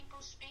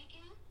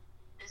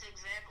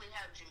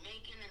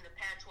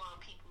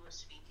people are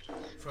speaking.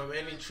 From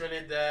any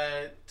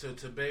Trinidad to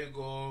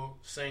Tobago,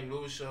 St.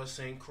 Lucia,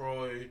 St.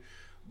 Croix,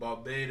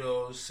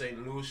 Barbados,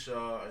 St.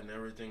 Lucia, and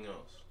everything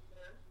else.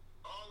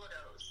 All of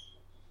those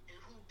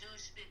who do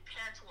speak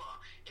patois.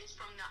 It's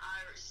from the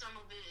Irish. Some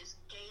of it is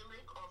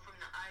Gaelic or from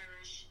the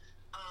Irish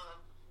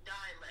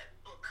dialect.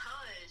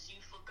 Because you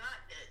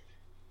forgot that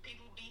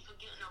people be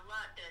forgetting a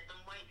lot that the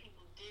white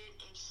people did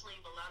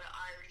enslave a lot of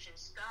Irish and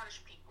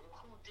Scottish people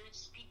who did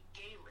speak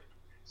Gaelic.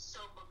 So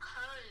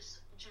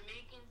because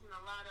Jamaicans and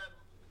a lot of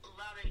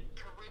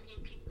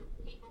Caribbean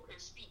people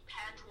can speak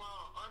patois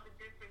or other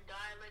different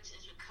dialects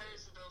is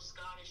because of those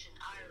Scottish and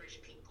Irish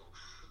people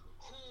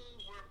who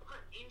were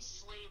put in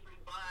slavery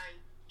by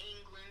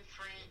England,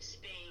 France,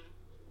 Spain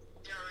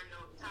during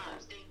those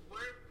times. They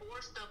were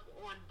forced up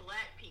on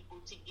black people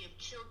to give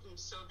children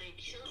so their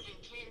children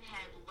can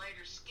have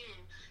lighter skin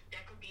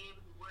that can be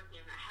able to work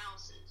in the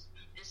houses.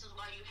 This is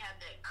why you have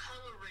that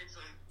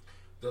colorism.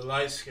 The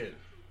light skin.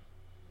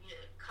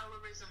 Yeah,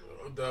 colorism.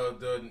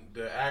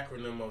 The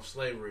acronym of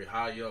slavery,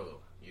 high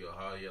yellow. You're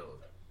high yellow.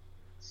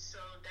 So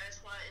that's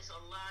why it's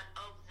a lot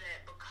of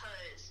that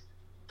because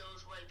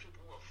those white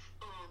people were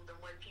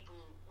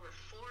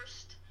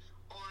forced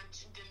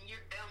onto the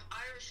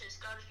Irish and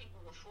Scottish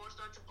people were forced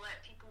onto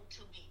black people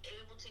to be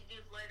able to give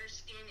lighter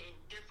skin and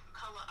different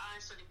color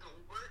eyes so they can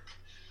work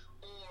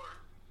or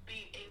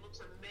be able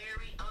to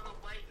marry other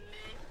white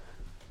men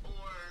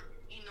or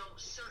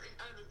certain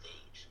other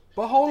things.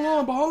 But hold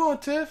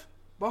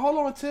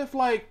on, Tiff.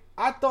 Like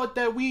I thought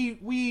that we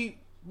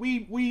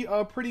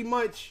pretty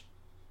much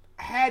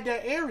had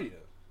that area.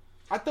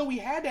 I thought we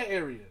had that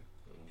area.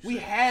 We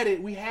had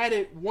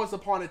it once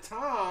upon a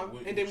time,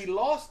 and then we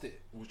lost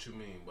it. What you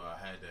mean by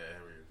had that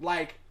area?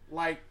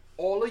 Like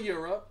all of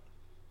Europe,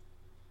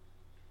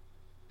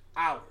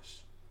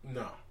 ours.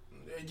 No.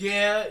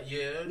 Yeah.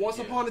 Once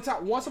upon a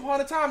time,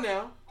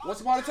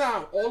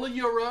 all of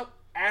Europe,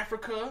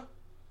 Africa,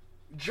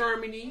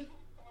 Germany.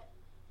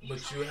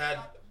 But you had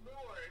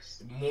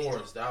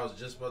Moors. I was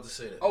just about to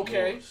say that.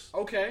 Okay.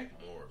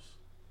 Moors.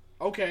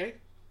 Okay.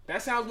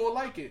 That sounds more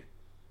like it.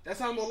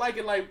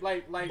 Like.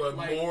 But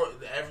more.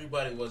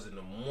 Everybody wasn't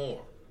a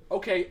Moor.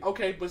 Okay.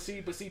 But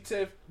see,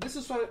 Tiff. This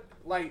is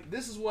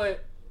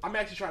what I'm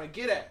actually trying to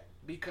get at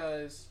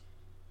because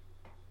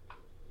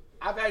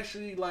I've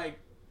actually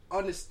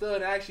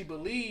understood. I actually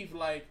believe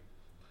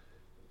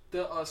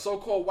the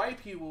so-called white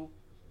people.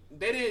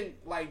 They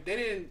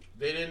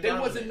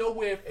wasn't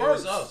nowhere first. It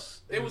was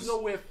us. It was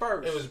nowhere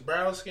first. It was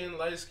brown skin,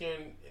 light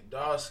skin,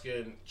 dark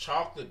skin,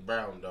 chocolate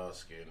brown dark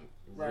skin,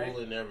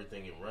 ruling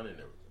everything and running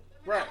everything.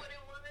 Right. You know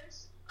what it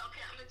was?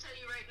 Okay, I'm gonna tell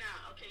you right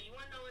now. Okay, you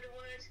wanna know what it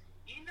was?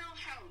 You know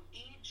how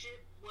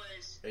Egypt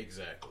was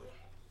exactly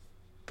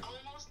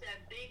almost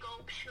that big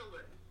old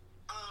pillar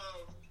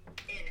of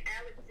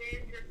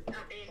Alexander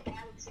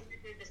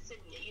the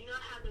city. You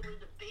know how there was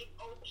a big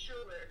old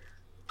pillar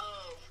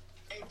of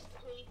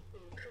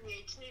education,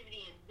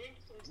 creativity,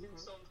 inventions, and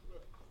so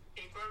forth.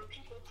 They brought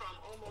people from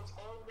almost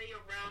all the way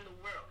around the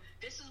world.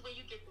 This is where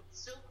you get the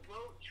Silk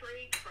Road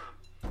trade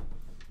from.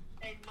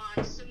 And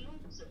Mansa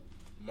Musa.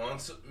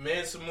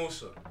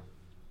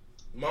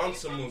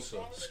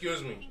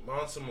 Excuse me,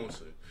 Mansa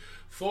Musa.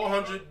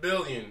 400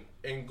 billion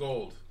in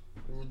gold.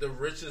 The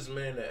richest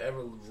man that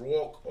ever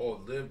walked or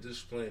lived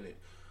this planet.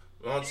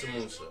 Mansa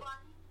Musa.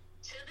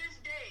 To this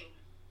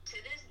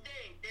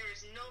day, there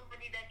is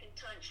nobody that can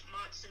touch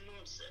Mansa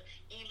Musa.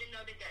 Even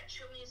though they got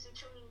trillions and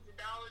trillions of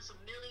dollars of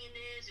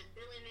millionaires and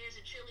billionaires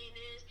and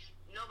trillionaires,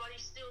 nobody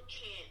still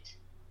can't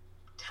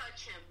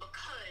touch him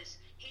because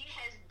he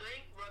has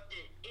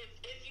bankrupted.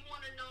 If you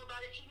want to know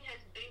about it, he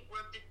has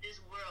bankrupted this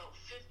world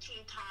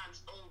 15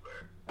 times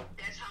over.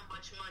 That's how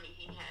much money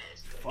he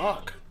has.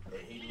 Fuck.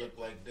 And he looked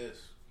like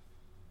this.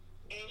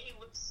 And he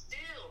was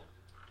still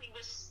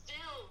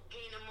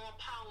gaining more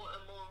power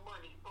and more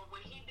money. But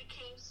when he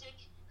became sick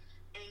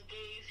and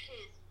gave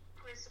his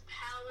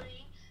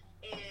principality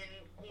and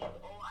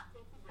I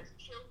think he was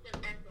killed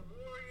at the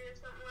warrior or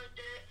something like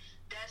that,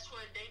 that's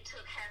when they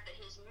took half of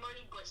his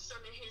money, but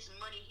some of his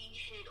money he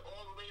hid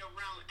all the way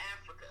around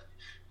Africa.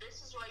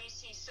 This is why you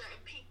see certain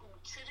people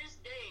to this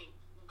day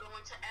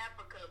going to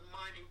Africa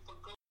mining for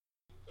gold.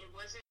 It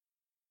wasn't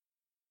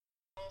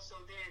also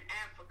there in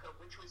Africa,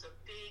 which was a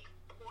big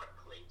port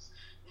place.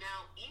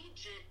 Now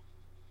Egypt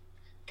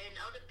and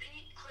other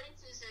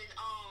places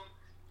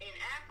in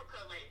Africa,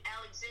 like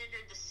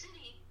Alexander the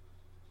city,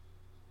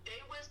 they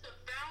was the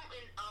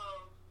fountain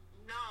of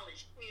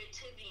knowledge,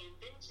 creativity,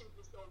 inventions,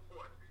 and so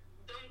forth.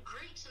 Them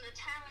Greeks and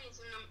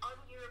Italians and them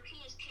other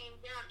Europeans came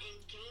down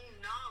and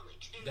gained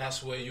knowledge. And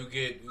that's where you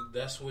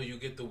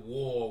get the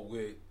war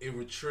with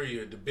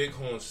Eritrea, the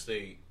Bighorn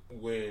state,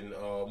 when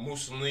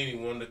Mussolini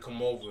wanted to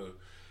come over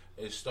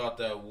and start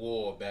that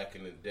war back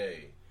in the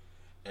day,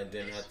 and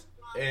then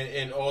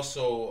and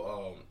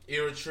also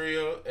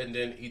Eritrea and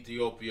then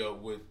Ethiopia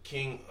with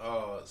King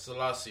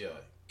Selassie,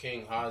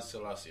 King Haile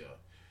Selassie.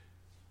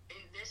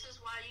 And this is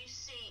why you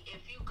see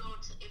if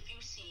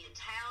you see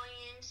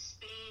Italian,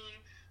 Spain,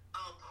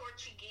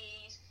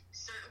 Portuguese,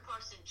 certain parts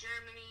parts of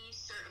Germany,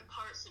 certain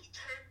parts of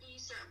Turkey,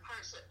 certain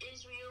parts of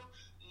Israel,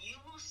 you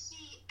will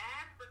see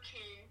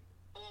African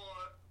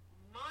or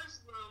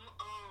Muslim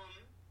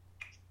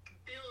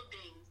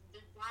buildings,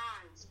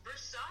 designs.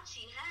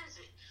 Versace has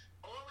it.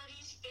 All of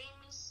these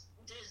famous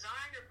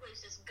designer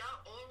places got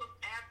all of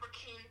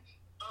African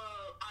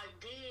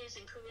ideas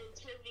and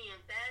creativity and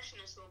fashion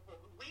and so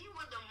forth. We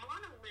were the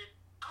monolith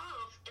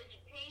of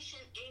education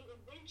and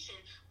invention,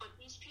 but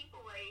these people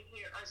right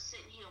here are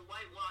sitting here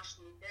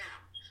whitewashing it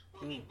down.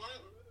 Well, we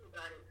won't learn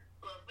about it.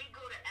 But if we go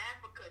to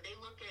Africa, they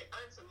look at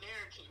us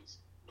Americans,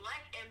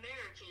 Black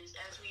Americans,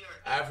 as we are.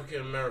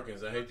 African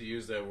Americans. I hate to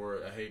use that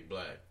word. I hate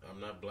black.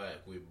 I'm not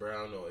black. We're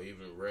brown or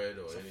even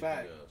red or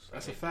anything else.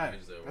 That's a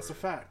fact. That's a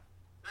fact.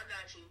 I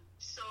got you.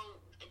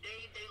 So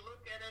they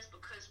look at us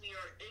because we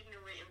are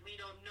ignorant and we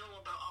don't know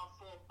about our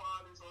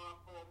forefathers or our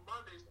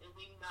foremothers, and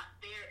we're not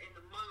there in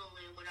the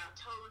motherland with our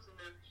toes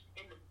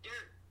in the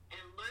dirt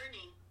and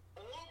learning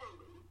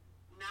orally,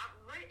 not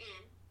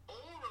written,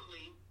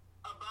 orally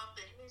about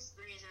the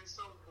histories and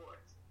so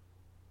forth.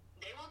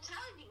 They will tell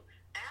you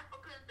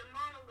Africa is the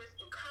monolith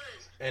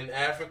because. And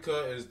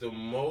Africa is the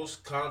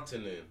most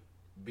continent,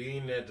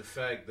 being that the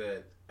fact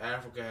that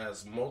Africa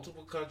has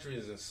multiple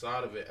countries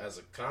inside of it as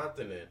a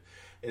continent,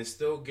 and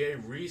still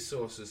gave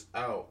resources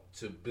out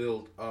to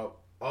build up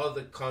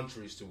other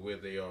countries to where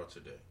they are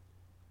today.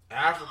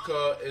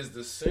 Africa is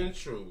the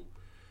central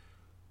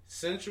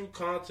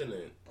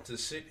continent to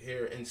sit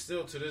here and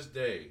still to this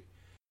day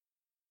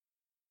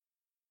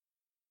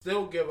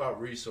still give out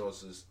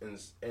resources and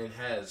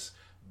has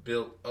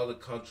built other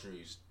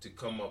countries to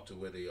come up to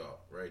where they are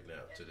right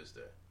now to this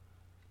day.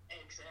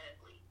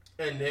 Exactly.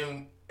 And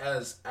then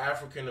as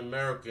African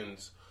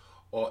Americans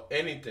or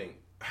anything,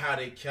 how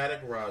they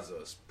categorize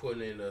us,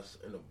 putting us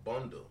in a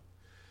bundle,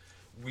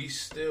 we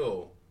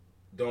still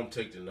don't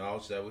take the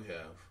knowledge that we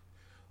have.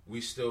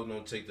 We still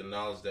don't take the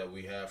knowledge that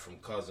we have from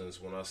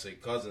cousins. When I say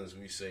cousins,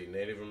 we say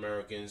Native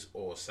Americans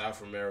or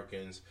South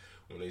Americans.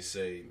 When they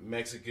say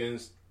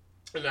Mexicans,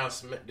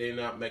 they're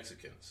not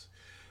Mexicans.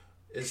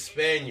 It's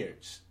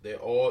Spaniards. They're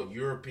all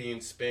European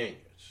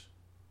Spaniards.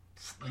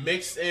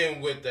 Mixed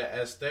in with the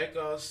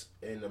Aztecas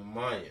and the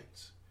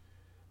Mayans.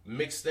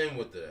 Mixed in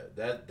with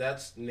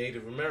that's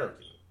Native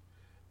American.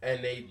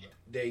 And they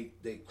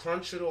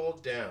crunch it all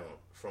down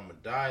from a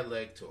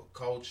dialect to a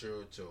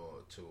culture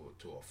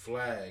to a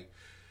flag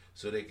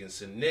so they can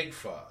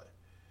signify.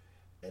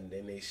 And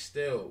then we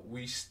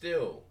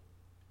still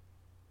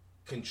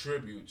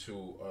contribute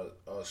to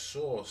a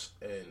source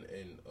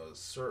and a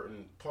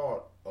certain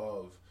part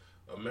of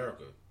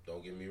America.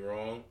 Don't get me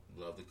wrong,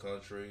 love the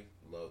country,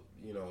 but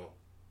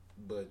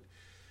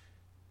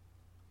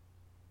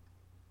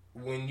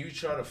when you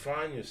try to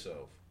find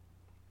yourself,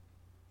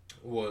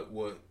 what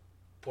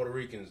Puerto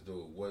Ricans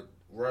do, what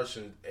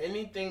Russians,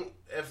 anything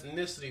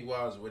ethnicity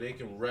wise where they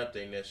can rep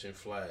their nation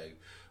flag,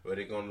 where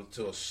they're going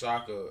to a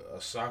soccer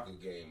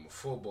game, a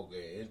football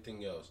game,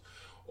 anything else,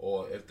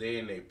 or if they're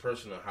in a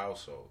personal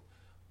household,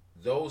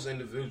 those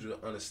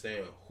individuals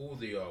understand who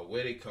they are,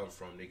 where they come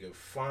from. They can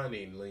find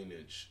a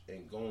lineage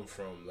and going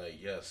from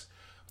yes,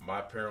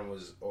 my parent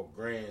was, or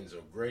grands,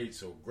 or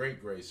greats, or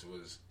great-greats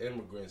was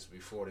immigrants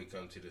before they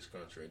come to this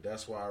country.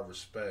 That's why I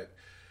respect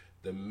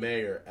the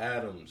Mayor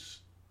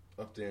Adams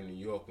up there in New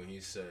York when he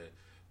said,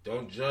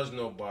 don't judge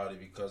nobody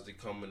because they're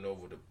coming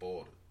over the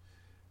border.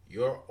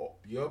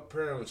 Your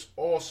parents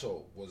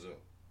also was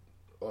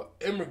a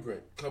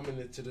immigrant coming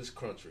into this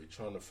country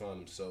trying to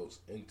find themselves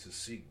and to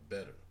seek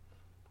better.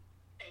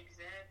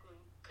 Exactly.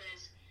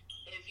 Because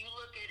if you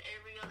look at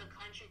every other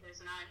country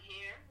that's not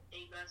here,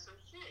 they got some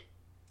shit.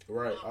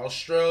 Right,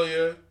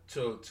 Australia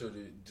to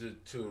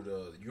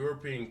the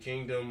European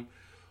Kingdom,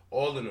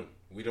 all of them.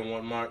 We don't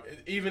want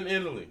even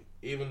Italy.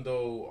 Even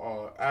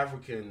though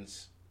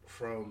Africans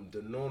from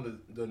the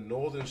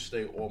northern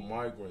state or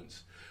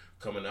migrants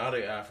coming out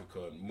of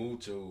Africa and move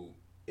to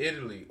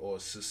Italy or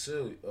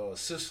Sicily,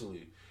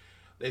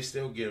 they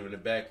still giving a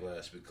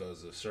backlash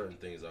because of certain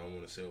things I don't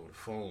want to say over the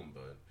phone,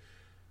 but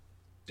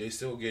they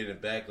still getting a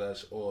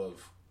backlash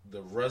of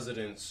the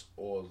residents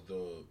or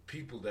the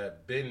people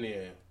that been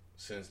there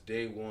since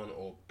day one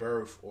or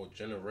birth or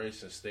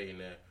generation stating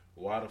that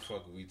why the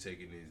fuck are we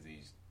taking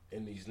these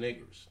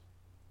niggers?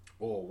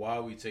 Or why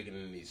are we taking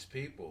in these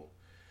people?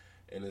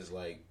 And it's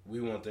like,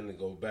 we want them to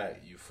go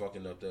back. You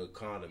fucking up the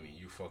economy.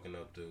 You fucking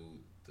up the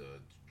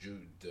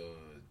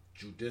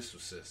judicial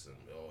system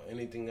or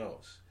anything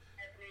else.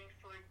 Happening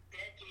for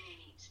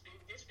decades.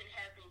 This been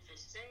happening for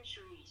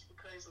centuries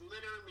because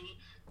literally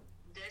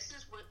this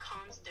is what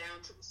comes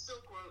down to the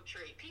Silk Road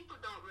trade. People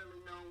don't really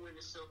know when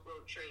the Silk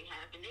Road trade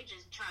happened. They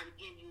just trying to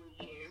give you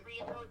a year. In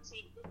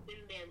reality, it's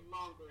been there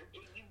longer.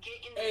 If you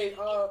get in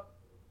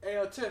Hey,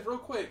 Tiff, real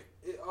quick.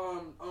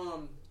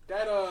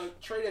 That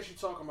trade that you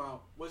talking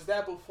about, was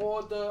that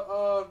before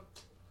the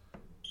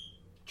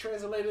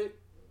transatlantic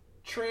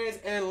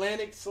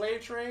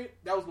slave trade?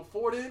 That was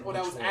before then, or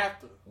that was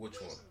after? Which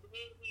one?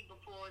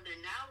 Before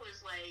then. That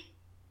was like,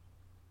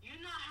 you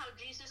know how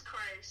Jesus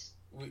Christ.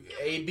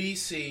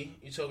 ABC.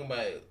 You talking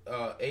about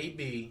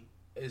AB?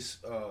 It's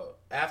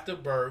after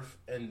birth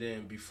and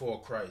then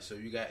before Christ. So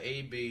you got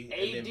AB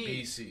and then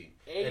BC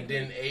and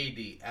then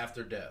AD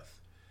after death.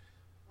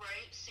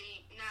 Right.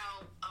 See,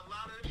 now a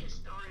lot of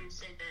historians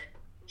say that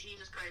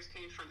Jesus Christ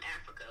came from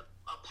Africa,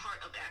 a part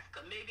of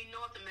Africa, maybe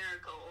North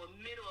America or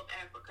middle of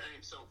Africa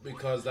and so forth.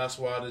 Because that's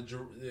why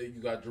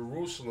you got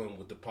Jerusalem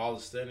with the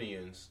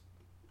Palestinians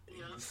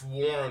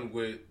warring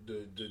with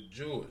the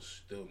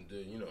Jewish, the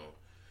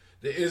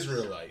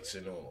Israelites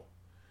and all.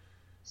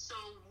 So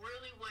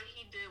really what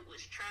he did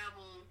was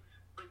travel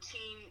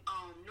between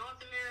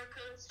North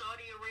America,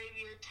 Saudi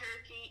Arabia,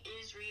 Turkey,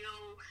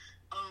 Israel,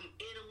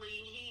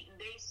 Italy.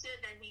 They said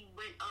that he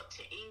went up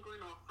to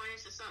England or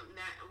France or something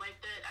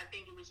like that. I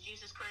think it was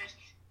Jesus Christ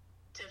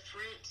to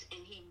France,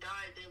 and he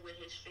died there with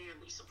his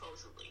family,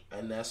 supposedly.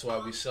 And that's why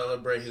we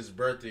celebrate his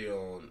birthday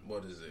on,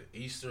 what is it,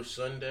 Easter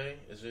Sunday?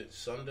 Is it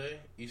Sunday?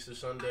 Easter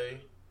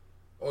Sunday?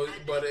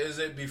 But is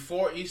it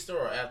before Easter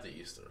or after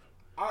Easter?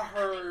 I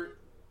heard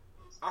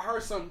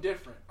something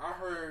different. I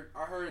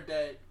heard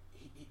that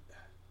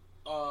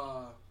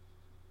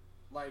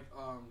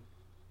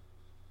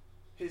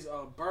his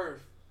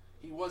birth,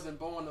 he wasn't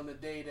born on the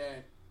day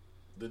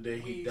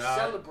he died.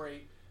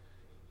 Celebrate.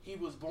 He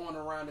was born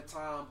around the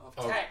time of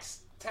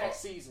tax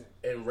season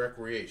and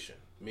recreation,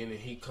 meaning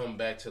he come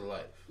back to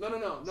life. No. I'm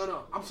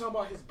talking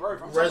about his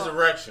birth.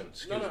 Resurrection.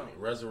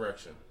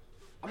 Resurrection.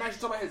 I'm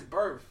actually talking about his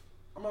birth.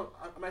 I'm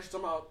actually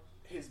talking about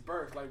his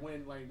birth, like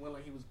when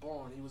he was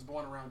born. He was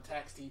born around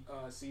tax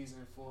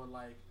season for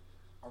like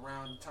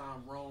around the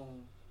time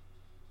Rome,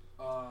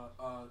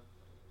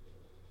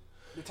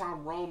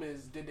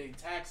 did their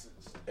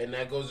taxes. And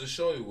that goes to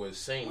show you with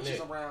Saint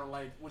Nick,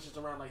 which is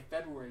around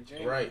February,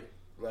 January. Right,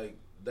 like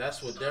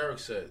that's what Derek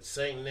said.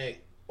 Saint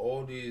Nick,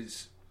 all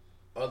these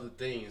other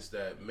things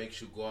that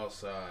makes you go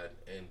outside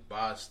and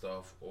buy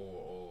stuff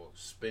or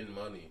spend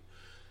money.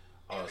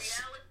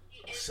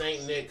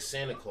 Saint Nick,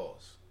 Santa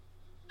Claus.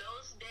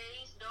 Those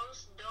days,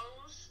 those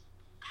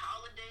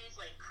holidays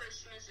like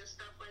Christmas and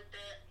stuff like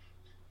that.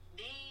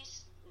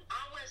 These, I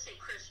don't want to say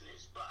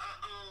Christmas, but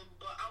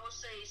I would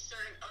say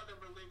certain other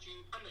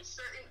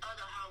certain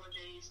other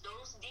holidays.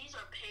 These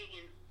are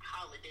pagan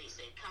holidays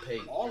that come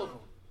from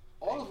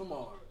all of them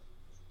are.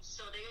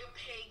 So they're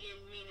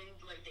pagan, meaning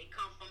like they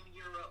come from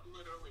Europe,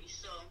 literally.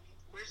 So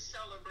we're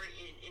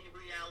celebrating in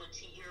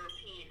reality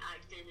European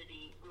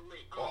identity,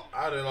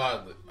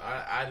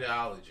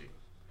 ideology.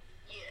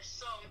 Yeah.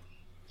 So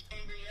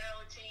in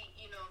reality,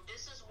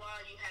 this is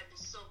why you have the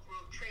Silk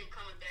Road trade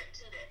coming back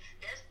to that.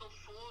 That's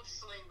before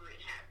slavery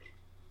happened.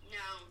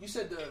 Now you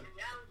said in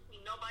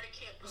reality, nobody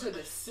can't. You said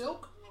the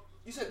silk.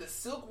 You said the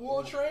Silk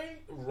World Trade.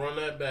 Run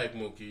that back,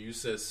 Mookie. You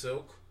said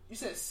silk. You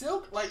said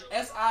silk, like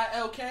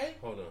SILK.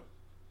 Hold on.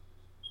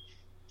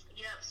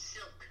 Yep,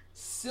 silk.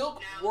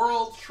 Silk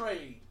World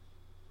Trade.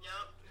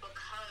 Yep,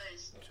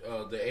 because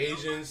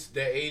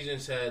the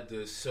Asians had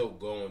the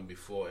silk going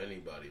before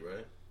anybody,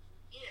 right?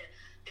 Yeah,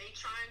 they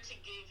trying to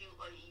give you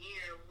a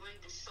year when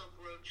the Silk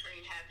Road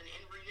Trade happened.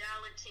 In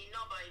reality,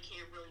 nobody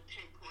can really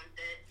pinpoint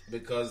that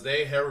because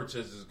their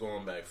heritage is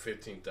going back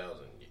 1,500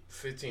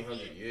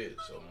 years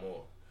or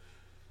more.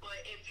 But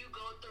if you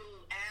go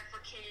through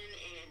African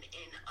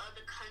and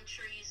other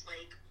countries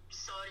like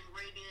Saudi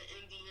Arabia,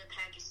 India,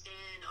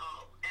 Pakistan,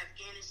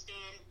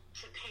 Afghanistan,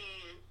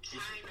 Japan,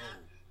 China.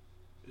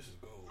 This is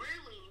gold.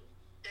 Really,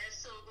 that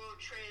Silk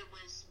Road trade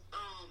was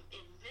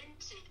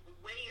invented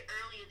way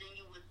earlier than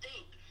you would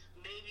think.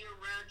 Maybe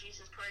around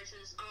Jesus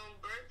Christ's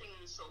birthing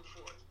and so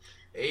forth.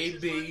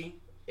 AB,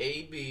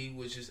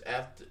 which is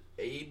after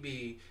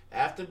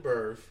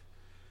birth.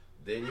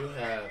 Then you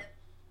have.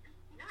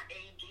 Not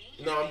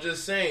AB. No, I'm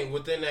just saying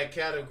within that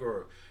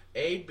category.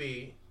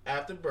 AB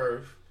after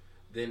birth,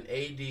 then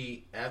AD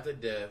after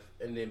death,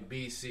 and then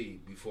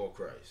BC before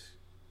Christ.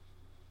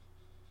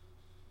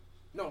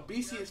 No,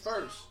 BC is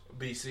first.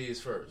 BC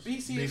is first.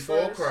 BC before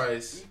is first.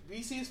 Christ.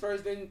 BC is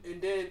first. Then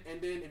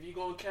if you're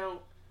gonna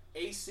count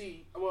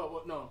AC,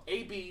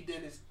 AB.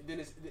 Then it's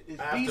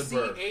BC,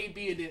 birth.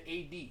 AB, and then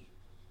AD.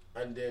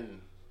 And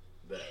then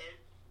that.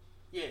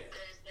 Yeah.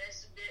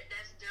 That's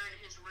during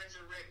his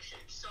resurrection.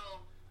 So,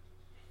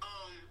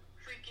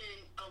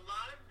 freaking a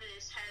lot of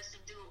this has to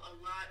do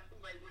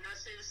like when I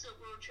say the Silk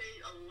Road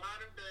trade, a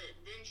lot of the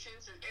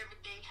inventions and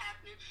everything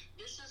happening.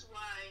 This is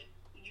why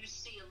you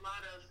see a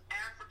lot of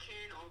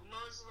African or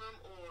Muslim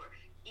or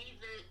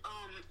even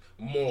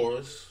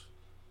Moors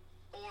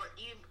or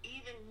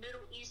even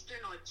Middle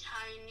Eastern or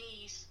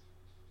Chinese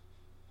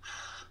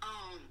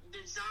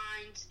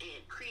designs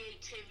and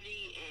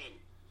creativity and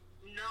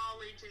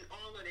knowledge and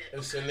all of that.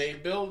 It's in their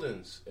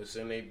buildings. It's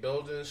in their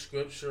buildings,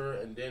 scripture,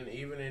 and then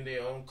even in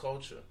their own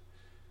culture.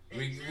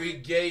 Exactly. We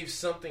gave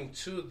something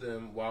to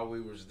them while we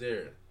was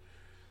there.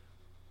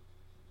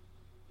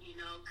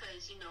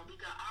 Because, we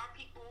got our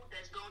people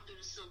that's going through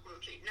the Silk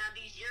Road trade. Now,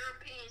 these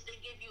Europeans, they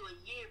give you a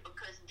year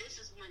because this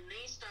is when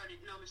they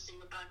started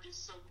noticing about this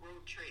Silk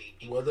Road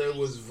trade. Whether it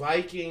was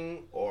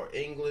Viking or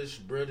English,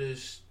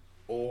 British,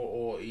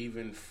 or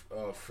even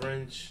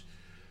French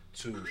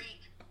to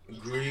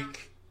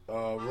Greek,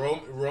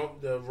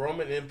 The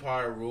Roman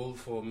Empire ruled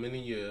for many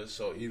years,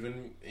 so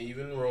even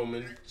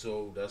Roman,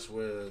 so that's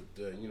where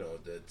the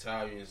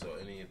Italians or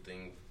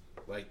anything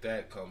like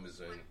that comes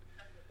in.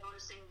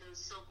 Noticing the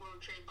Silk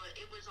Road trade, but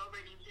it was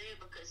already there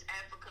because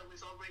Africa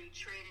was already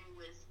trading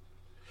with.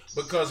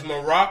 Because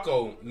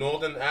Morocco,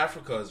 Northern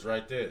Africa is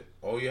right there.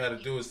 All you had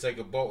to do is take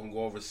a boat and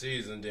go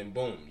overseas, and then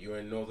boom, you're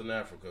in Northern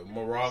Africa.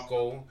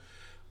 Morocco,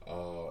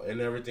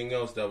 and everything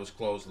else that was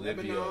close.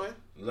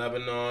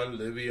 Lebanon,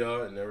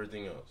 Libya, and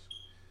everything else.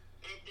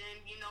 And then,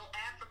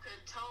 Africa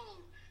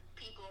told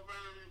people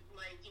around,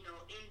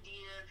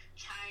 India,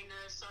 China,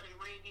 Saudi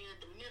Arabia,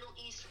 the Middle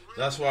East.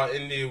 That's why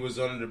India was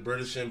under the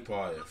British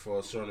Empire for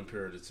a certain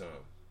period of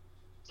time.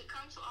 To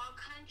come to our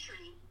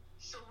country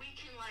so we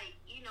can,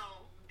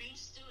 be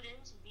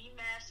students, be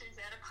masters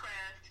at a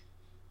craft.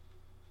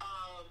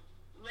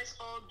 Let's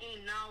all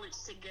gain knowledge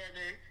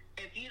together.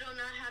 If you don't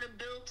know how to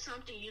build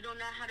something, you don't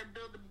know how to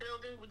build a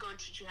building, we're going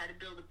to teach you how to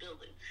build a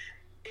building.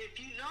 If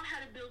you know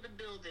how to build a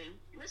building,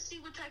 let's see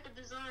what type of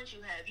designs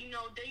you have.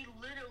 They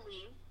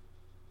literally,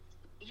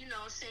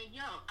 saying,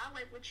 yo, I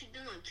like what you're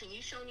doing. Can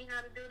you show me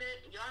how to do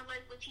that? Yo, I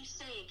like what you're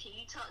saying. Can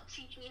you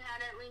teach me how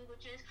that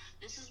language is?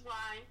 This is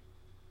why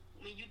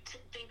when you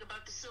think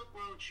about the Silk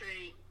Road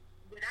trade,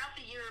 without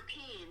the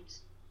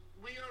Europeans,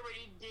 we were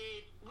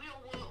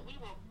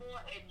more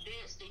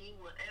advanced than you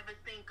would ever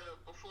think of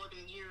before the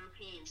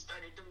Europeans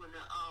started doing the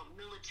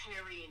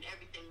military and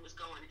everything was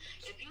going.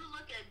 If you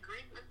look at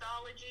Greek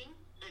mythology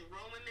and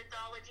Roman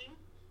mythology,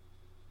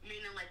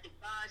 meaning like the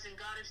gods and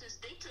goddesses,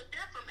 they took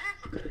that from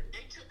Africa.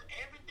 They took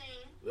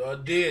everything.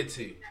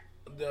 Deity.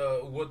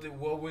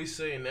 What we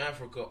say in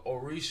Africa,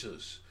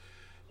 orishas.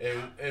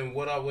 And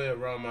what I wear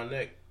around my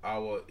neck,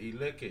 our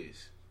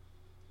ilekes,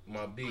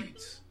 my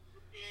beads.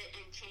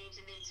 And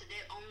changing into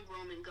their own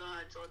Roman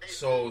gods or their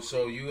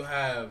so you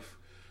have,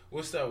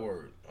 what's that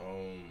word?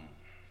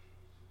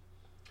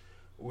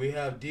 We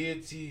have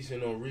deities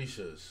and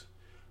orishas,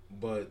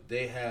 but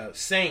they have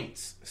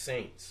saints.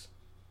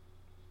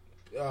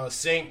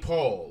 Saint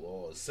Paul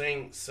or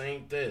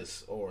Saint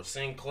this or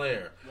Saint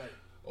Clair, right,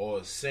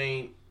 or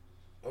Saint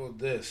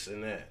this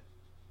and that.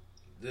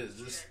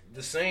 This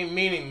the same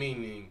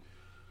meaning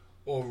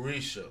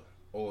orisha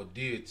or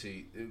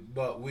deity,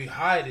 but we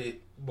hide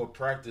it, but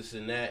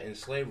practicing that in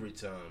slavery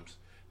times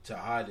to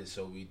hide it,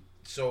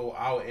 so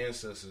our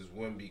ancestors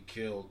wouldn't be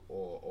killed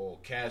or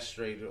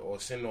castrated or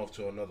sent off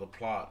to another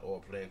plot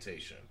or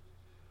plantation.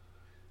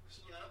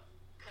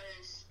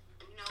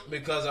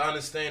 Because I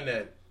understand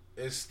that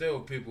it's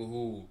still people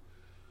who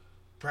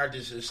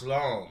practice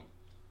Islam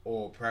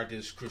or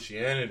practice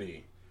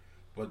Christianity,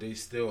 but they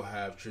still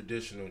have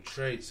traditional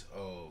traits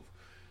of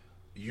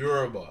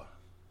Yoruba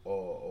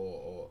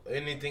or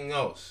anything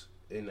else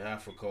in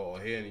Africa or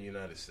here in the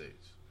United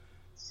States.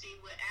 See,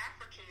 with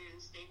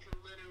Africans, they can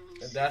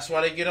literally... And that's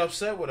why they get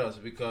upset with us,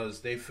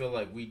 because they feel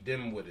like we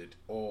dim with it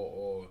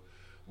or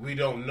we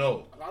don't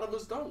know. A lot of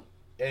us don't.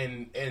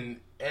 And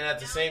at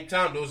the same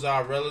time, those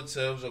are our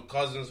relatives or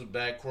cousins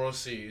back cross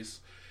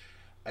seas,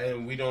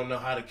 and we don't know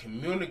how to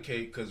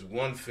communicate because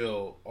one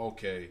feel,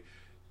 okay,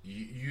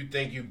 you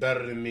think you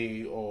better than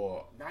me,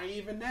 or... Not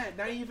even that,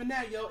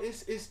 yo.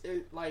 It's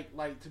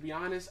like, to be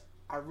honest,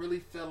 I really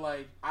feel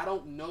like I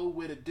don't know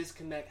where the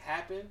disconnect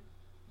happened,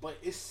 but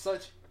it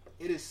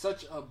is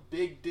such a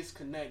big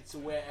disconnect to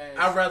whereas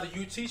I'd rather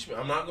you teach me.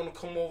 I'm not gonna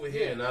come over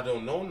here and I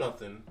don't know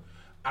nothing.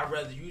 I'd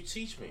rather you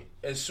teach me.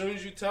 As soon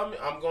as you tell me,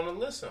 I'm gonna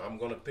listen. I'm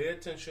gonna pay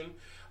attention.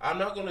 I'm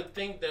not gonna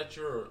think that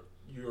you're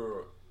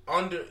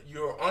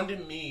under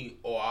me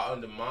or I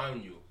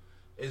undermine you.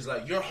 It's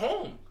like you're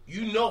home.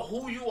 You know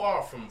who you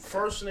are from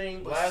first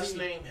name, last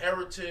name,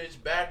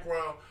 heritage,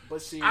 background.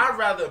 But see, I'd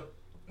rather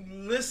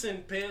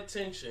listen, pay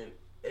attention,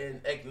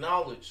 and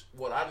acknowledge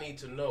what I need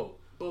to know.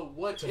 But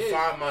what to if,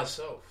 find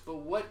myself? But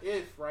what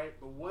if, right?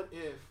 But what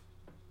if,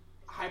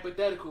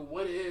 hypothetical?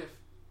 What if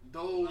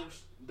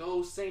those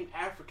same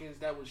Africans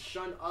that would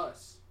shun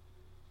us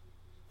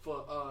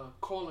for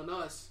calling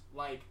us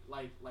like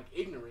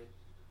ignorant?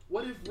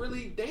 What if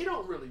really they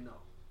don't really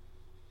know?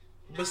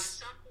 No, but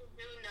some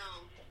do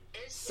know.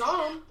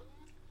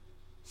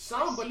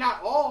 Some, but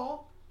not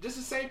all. Just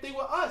the same thing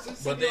with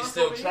us. But they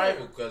still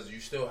tribal because you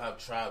still have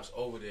tribes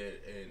over there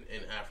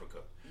in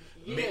Africa.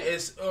 Yeah.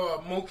 It's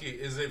Mookie.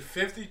 Is it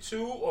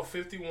 52 or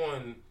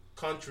 51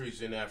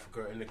 countries in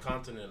Africa, in the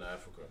continent of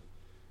Africa?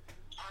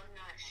 I'm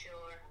not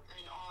sure.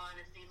 In all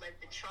honesty,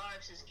 like the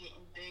tribes is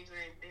getting bigger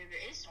and bigger.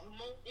 It's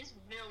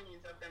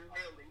millions of them,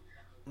 really.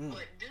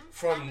 But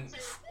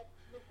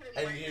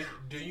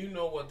do you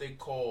know what they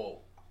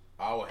call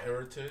our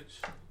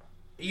heritage?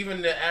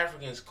 Even the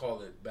Africans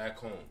call it back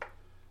home.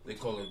 They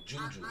call it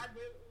juju.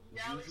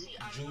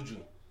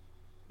 Juju.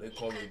 They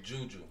call it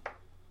juju.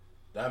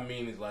 That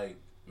means like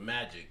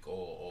magic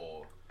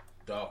or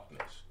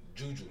darkness.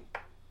 Juju.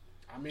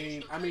 I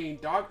mean,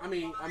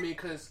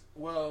 cause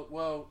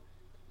well,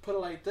 put it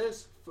like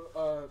this,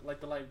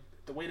 like the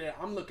way that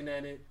I'm looking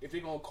at it. If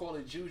they're gonna call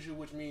it juju,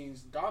 which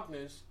means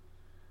darkness,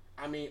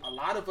 I mean, a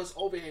lot of us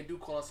over here do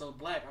call ourselves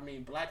black. I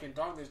mean, black and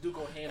darkness do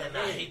go hand in And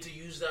hand. I hate to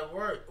use that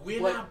word.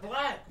 We're not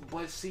black.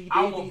 But see, they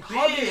our be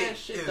hugging beard that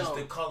shit, is though.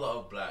 the color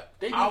of black.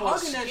 They be our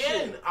hugging that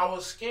shit. Our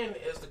skin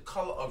is the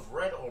color of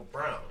red or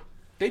brown.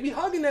 They be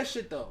hugging that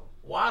shit, though.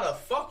 Why the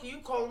fuck are you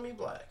calling me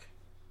black?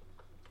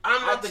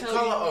 I'm not the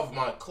color of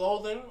my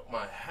clothing,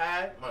 my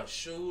hat, my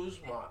shoes,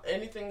 my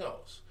anything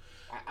else.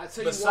 I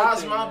tell you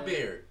Besides one thing, my man.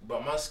 beard,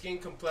 but my skin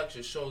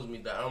complexion shows me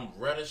that I'm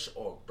reddish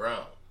or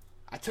brown.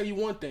 I tell you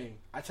one thing.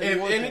 If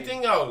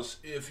anything else,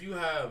 if you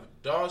have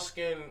dark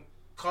skinned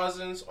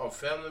cousins or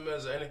family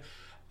members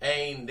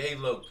and they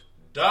look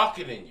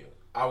darker than you,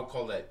 I would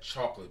call that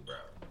chocolate brown.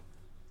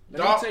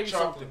 Dark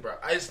chocolate brown.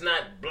 It's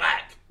not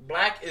black.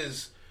 Black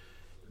is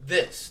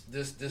this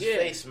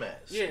face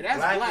mask. Yeah, that's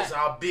black. Is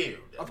our beard.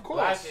 Of course.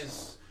 Black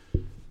is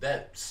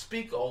that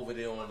speaker over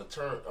there on the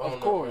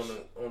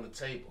on the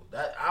table.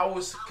 That I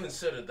would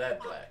consider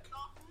that black.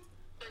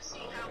 But see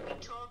how we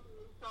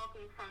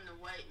talking from the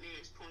white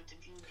man's point of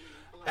view.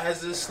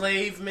 As a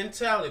slave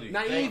mentality.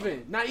 Not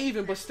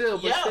even, but still.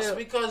 Yes,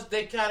 because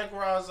they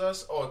categorize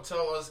us or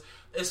tell us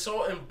it's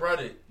so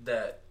embedded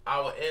that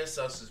our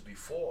ancestors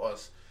before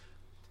us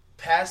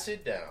pass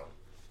it down.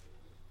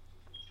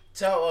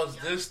 Tell us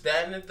this,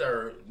 that, and the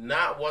third,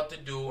 not what to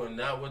do and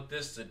not what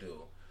this to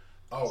do.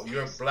 Oh,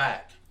 you're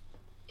black.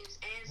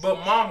 But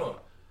mama,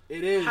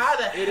 it is. How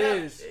the hell? It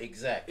is.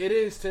 Exactly. It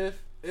is, Tiff.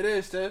 It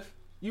is, Tiff.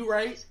 You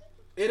right.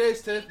 It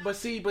is, Tiff. But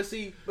see.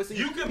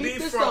 You can be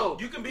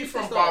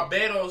from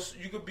Barbados.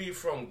 You could be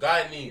from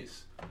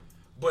Guyanese.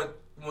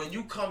 But when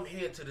you come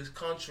here to this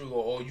country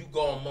or you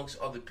go amongst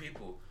other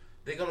people,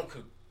 they're gonna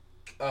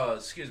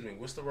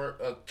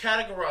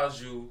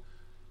categorize you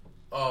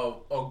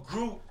of a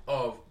group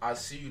of I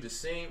see you the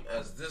same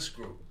as this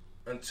group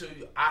until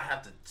I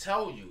have to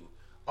tell you,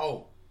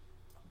 oh,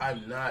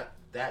 I'm not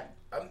that.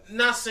 I'm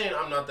not saying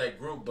I'm not that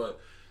group,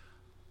 but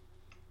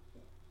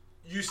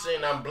you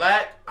saying I'm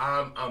black,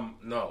 I'm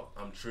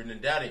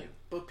Trinidadian.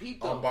 But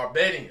peep though. I'm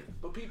Barbadian.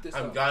 But peep this.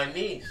 I'm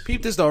Guyanese.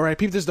 Peep this though, right?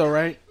 Peep this though,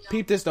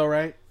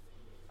 right?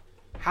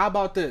 How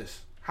about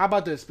this?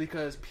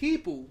 Because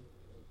people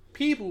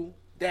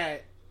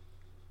that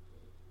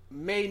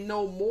may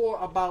know more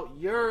about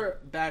your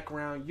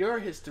background, your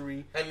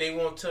history, and they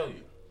won't tell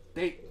you.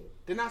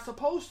 They're not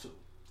supposed to.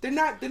 They're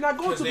not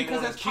going to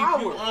because that's keep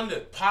power. You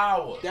under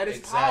power. That is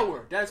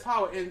power. That's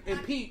power.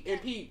 And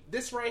Pete,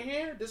 this right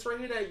here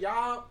that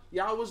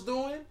y'all was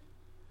doing,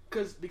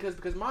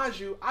 because mind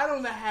you, I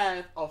don't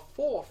have a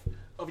fourth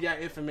of y'all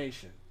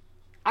information.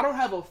 And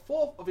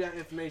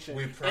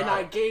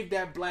I gave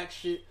that black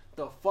shit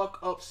the fuck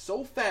up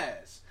so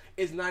fast.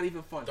 It's not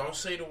even funny. Don't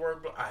say the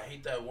word black. I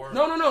hate that word.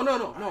 No.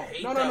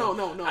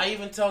 I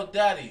even tell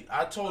Daddy.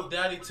 I told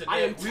Daddy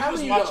today. We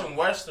was watching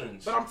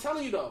Westerns. But I'm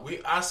telling you though.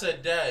 I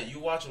said, Dad, you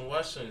watching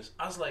Westerns?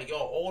 I was like, yo,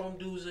 all them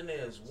dudes in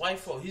there is white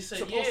folk. He said,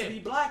 supposed to be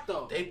black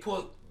though. They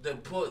put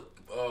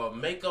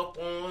makeup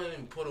on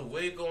and put a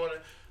wig on.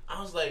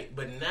 I was like,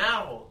 but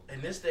now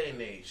in this day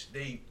and age,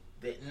 they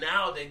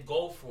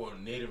go for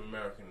Native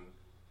American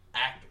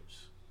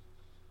actors.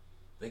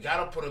 They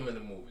gotta put them in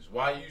the movies.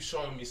 Why are you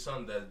showing me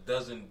something that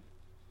doesn't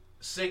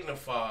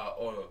signify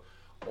or?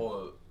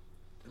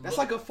 That's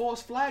like a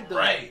false flag, though.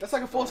 Right. That's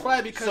like a false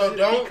flag because. So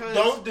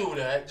don't do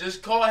that.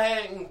 Just go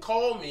ahead and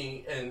call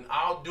me, and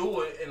I'll do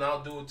it, and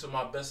I'll do it to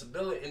my best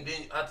ability, and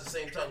then at the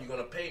same time you're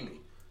gonna pay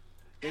me.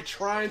 They're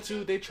trying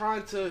to.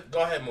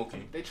 Go ahead,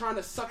 Mookie. They're trying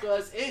to sucker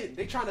us in.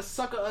 They're trying to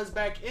sucker us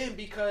back in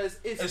because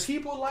it's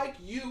people like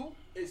you.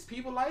 It's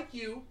people like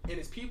you, and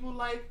it's people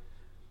like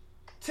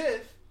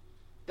Tiff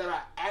that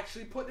are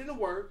actually putting in the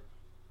work,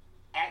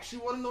 actually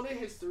want to know their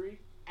history,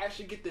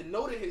 actually get to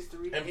know their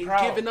history, and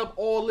giving up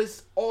all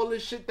this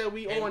shit that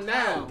we on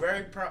now.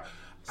 Very proud.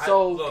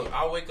 So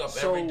I wake up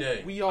every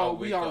day. We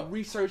are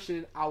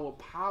researching our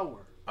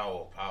power.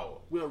 Our power.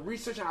 We're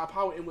researching our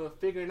power and we're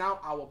figuring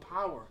out our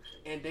power,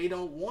 and they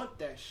don't want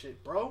that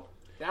shit, bro.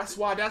 That's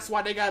why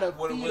they gotta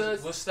feed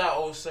us. What's that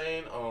old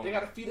saying? They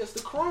gotta feed us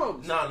the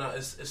crumbs. No,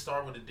 it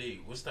starts with a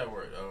D. What's that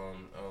word?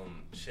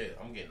 Shit,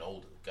 I'm getting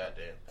older.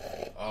 Goddamn.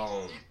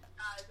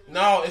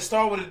 No, it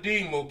starts with a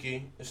D,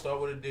 Mookie. It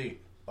starts with a D.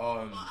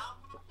 I'll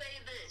say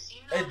this.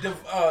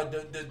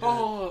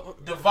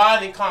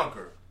 Divide and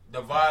conquer.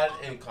 Divide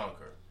and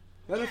conquer.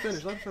 Let him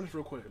finish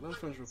real quick.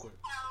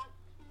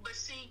 But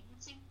see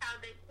how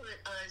they put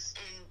us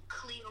in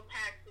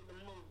Cleopatra the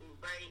movie,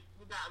 right?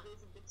 We got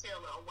Elizabeth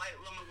Taylor, a white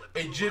woman with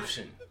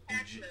Egyptian.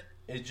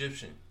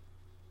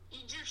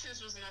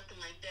 Egyptians was nothing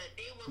like that.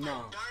 They were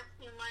like dark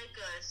skin like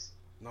us.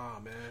 Nah,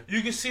 man.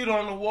 You can see it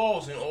on the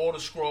walls in all the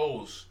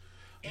scrolls.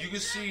 You can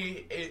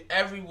see it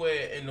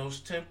everywhere in those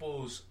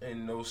temples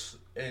and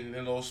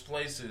in those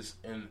places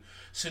and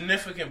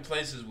significant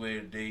places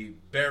where they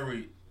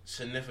bury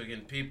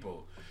significant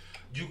people.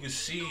 You can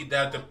see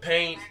that the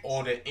paint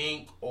or the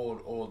ink or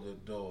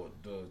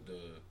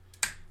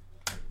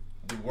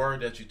the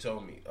word that you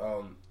told me,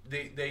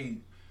 they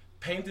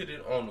painted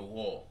it on the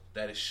wall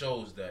that it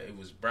shows that it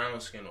was brown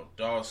skin or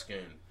dark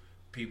skin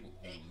people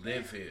who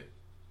live here.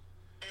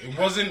 It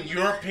wasn't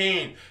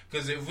European,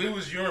 because if we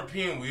was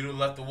European, we'd have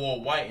left the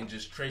wall white and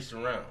just traced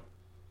around.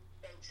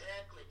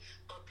 Exactly.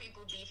 But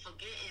people be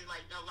forgetting,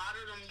 like, a lot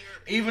of them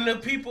Europeans. Even the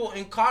people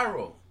in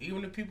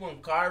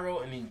Cairo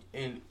and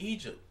in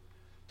Egypt,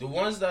 the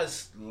ones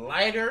that's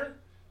lighter,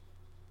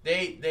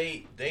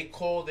 they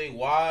call their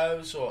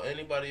wives or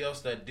anybody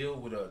else that deal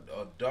with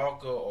a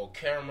darker or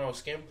caramel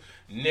skin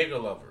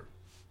nigger lover.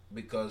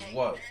 Because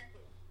what?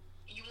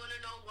 You want to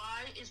know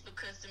why? It's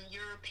because them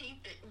European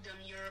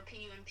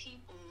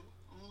people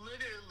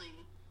literally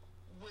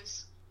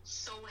was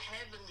so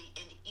heavily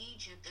in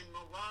Egypt and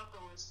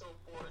Morocco and so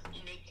forth,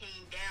 and they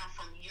came down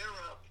from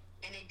Europe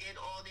and they did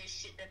all this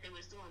shit that they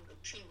was doing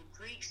between the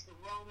Greeks, the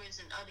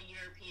Romans, and other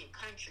European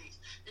countries.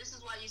 This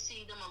is why you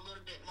see them a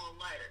little bit more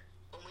lighter.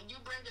 But when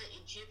you bring an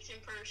Egyptian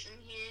person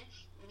here,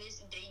 you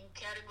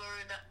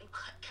categorize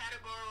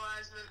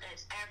them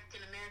as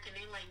African American.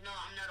 They like, no,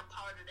 I'm not a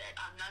part of that.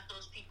 I'm not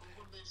those people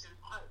who lives in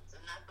huts.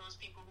 I'm not those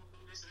people who do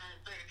this and that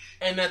and third.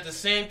 And at the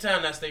same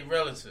time, that's their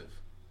relative.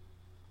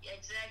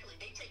 Exactly.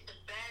 They take the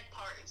bad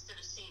part instead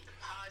of seeing the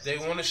positive.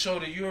 They want to show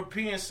the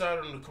European side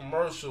on the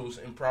commercials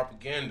and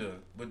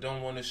propaganda, but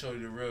don't want to show you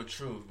the real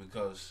truth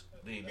because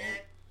they don't.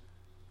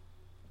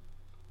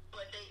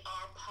 But they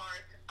are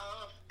part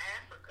of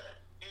Africa,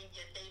 and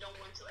yet they don't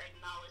want to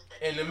acknowledge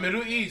that. In the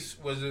Middle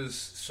East was this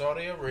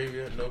Saudi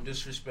Arabia. No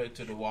disrespect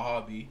to the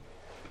Wahhabi,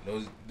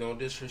 no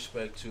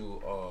disrespect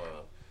to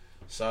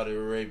Saudi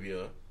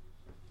Arabia.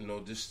 No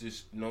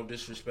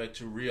disrespect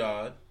to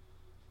Riyadh.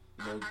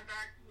 I got you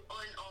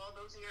on all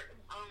those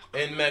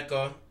in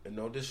Mecca, and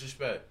no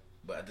disrespect,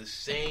 but at the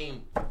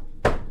same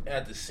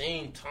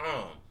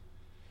time,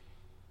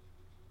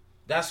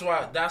 that's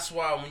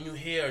why when you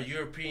hear a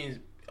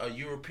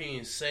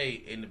European say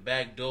in the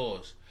back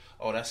doors,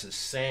 "Oh, that's a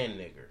sand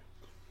nigger."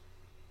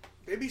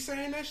 They be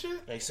saying that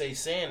shit? They say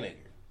sand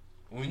nigger.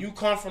 When you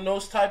come from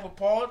those type of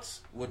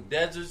parts with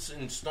deserts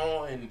and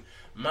stone and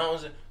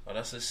mountains, oh,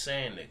 that's a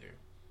sand nigger.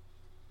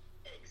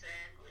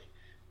 Exactly.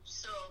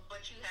 So,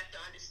 but you have to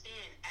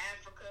understand,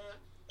 Africa,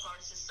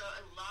 a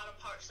lot of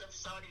parts of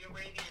Saudi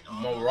Arabia, and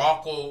all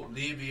Morocco,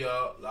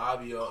 Libya,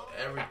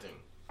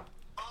 everything.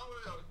 All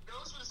of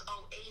those was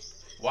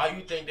oases. Why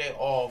you think they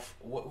off?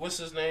 What's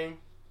his name?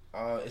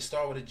 It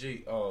start with a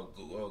G.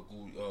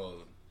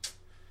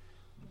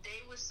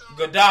 They was so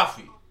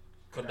Gaddafi.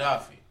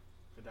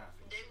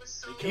 They was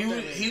so.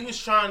 He was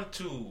trying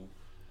to.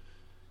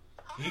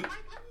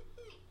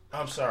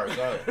 I'm sorry.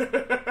 Go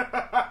ahead.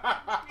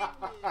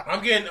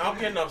 I'm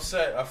getting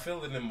upset. I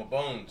feel it in my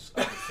bones.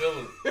 I can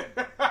feel it.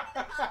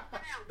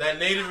 That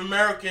Native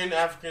American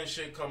African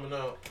shit coming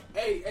out.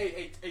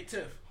 Hey,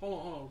 Tiff.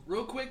 Hold on.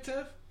 Real quick,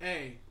 Tiff.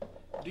 Hey,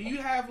 do you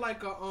have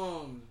like a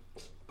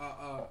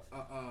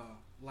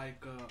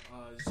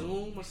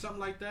Zoom or something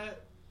like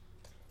that?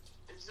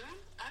 Zoom?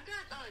 I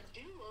got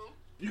Duo.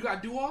 You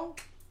got Duo?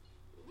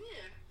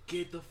 Yeah.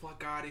 Get the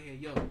fuck out of here,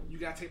 yo. You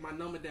gotta take my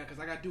number down because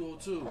I got Duo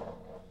too.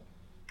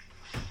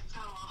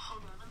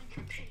 Hold on, let me get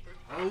a paper.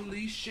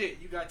 Holy shit,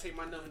 you gotta take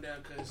my number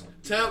down because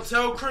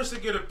tell Chris to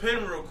get a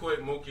pen real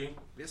quick, Mookie.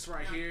 This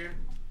right here.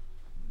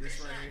 In the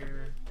living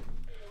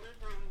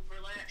room,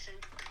 relaxing.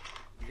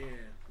 Yeah,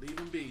 leave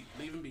him be.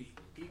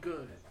 He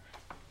good.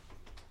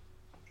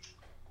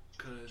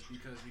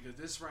 Because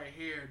this right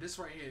here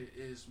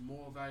is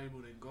more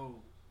valuable than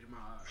gold in my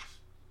eyes.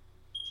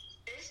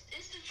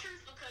 It's the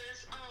truth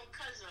because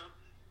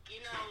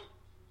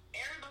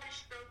everybody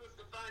struggles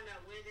to find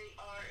out where they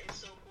are and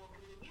so forth.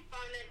 When you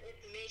find that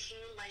information,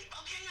 like,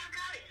 okay, I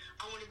got it.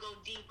 I want to go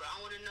deeper. I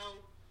want to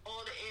know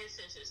all the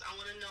ancestors. I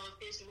want to know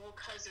if there's more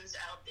cousins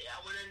out there. I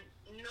want to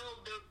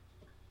know the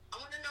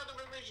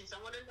religions.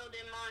 I want to know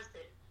their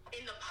mindset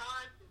in the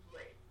positive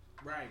way.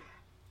 Right.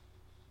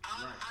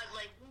 I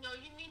like,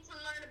 you need to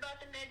learn about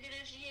the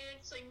negatives,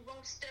 so you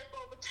won't step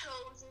over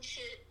toes and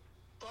shit.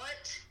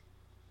 But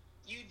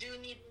you do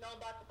need to know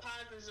about the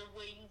positives of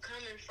where you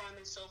coming from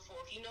and so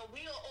forth. We are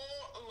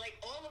all, like,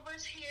 all of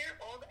us here,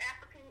 all the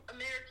African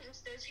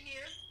Americans that's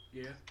here.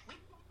 Yeah. We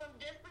come from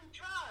different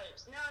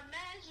tribes. Now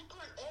imagine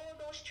putting all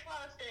those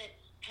tribes that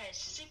had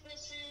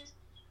sicknesses,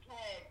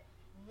 had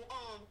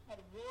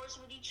wars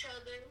with each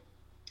other,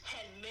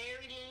 had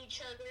married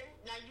each other.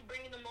 Now you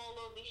bringing them all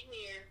over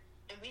here,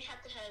 and we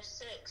have to have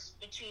sex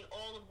between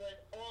all of us,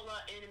 all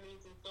our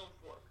enemies and so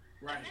forth.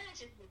 Right.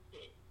 Imagine this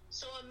shit.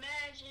 So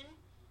imagine,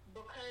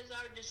 because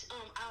our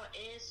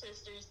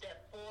ancestors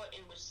that fought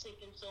and were sick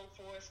and so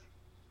forth,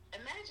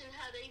 imagine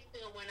how they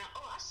feel when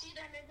I see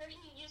that nigga, he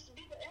used to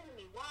be the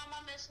enemy. Why am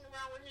I messing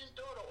around with his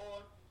daughter?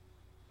 Or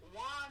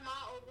why am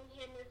I over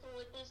here messing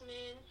with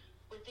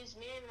this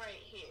man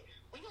right here?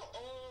 We are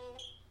all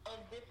of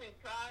different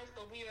tribes,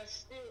 but we are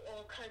still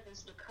all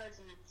cousins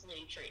because of the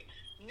slave trade.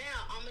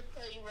 Now, I'm going to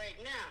tell you right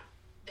now,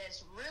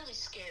 that's really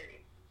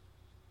scary.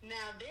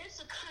 Now,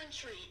 there's a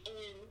country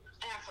in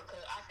Africa,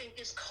 I think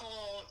it's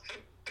called,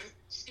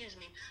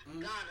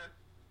 Ghana.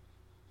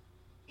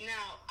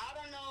 Now, I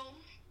don't know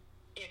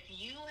if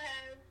you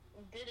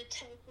did a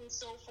test and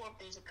so forth.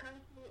 There's a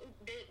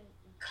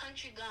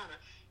country Ghana.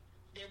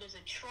 There was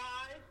a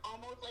tribe,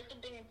 almost like the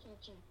Bantu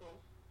people,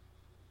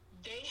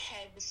 they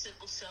had the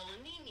sickle cell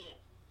anemia.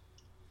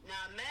 Now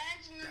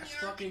imagine that's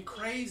fucking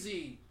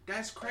crazy.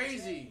 That's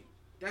crazy.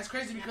 That's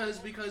crazy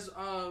because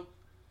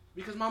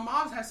my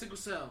mom's has sickle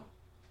cell.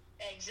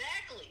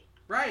 Exactly.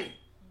 Right.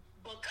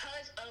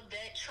 Because of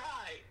that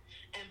tribe,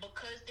 and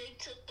because they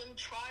took them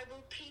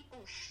tribal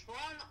people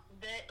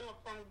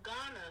from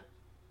Ghana,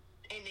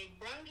 and they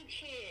brought it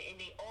here, and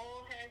they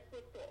all had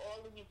sickle,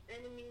 all of these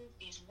enemies,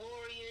 these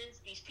warriors,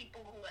 these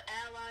people who were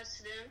allies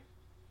to them.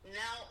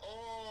 Now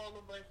all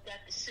of us got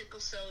the sickle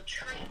cell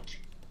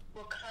trait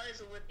because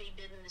of what they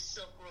did in the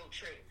Silk Road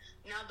trade.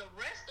 Now the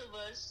rest of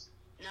the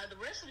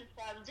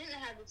tribes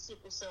didn't have the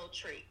sickle cell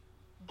trait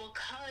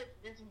because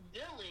this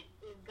village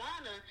in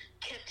Ghana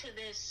kept to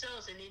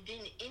themselves and they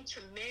didn't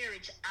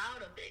intermarriage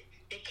out of it.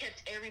 They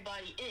kept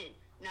everybody in.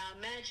 Now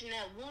imagine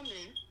that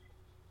woman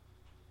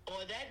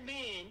or that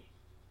man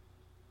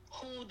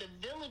who the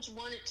village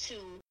wanted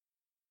to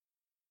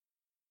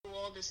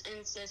all this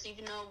incest,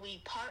 even though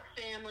we part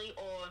family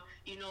or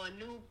a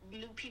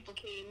new people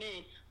came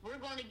in, we're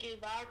going to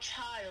give our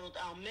child,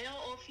 our male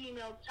or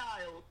female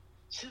child,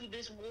 to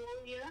this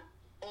warrior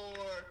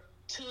or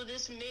to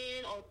this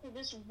man or to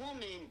this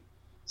woman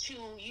to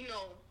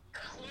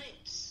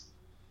cleanse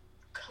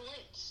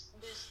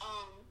this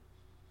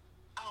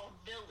our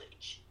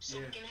village so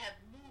we can have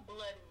new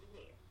blood in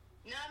here.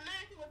 Now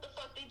imagine what the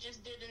fuck they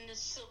just did in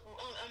this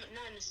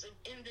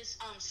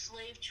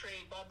slave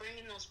trade by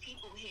bringing those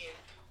people here.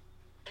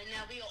 And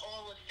now we are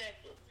all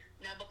affected.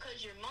 Now,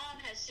 because your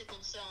mom has sickle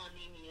cell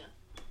anemia,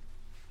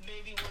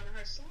 maybe one of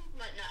her sons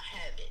might not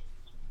have it.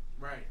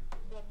 Right.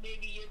 But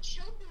maybe your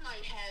children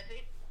might have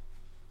it.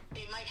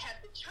 They might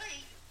have the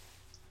trait.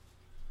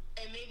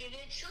 And maybe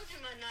their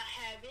children might not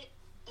have it.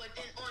 But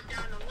then on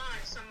down the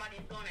line,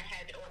 somebody's going to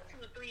have it. Or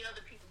 2 or 3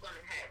 other people going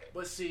to have it.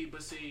 But see,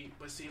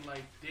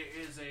 like, there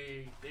is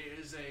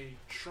a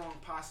strong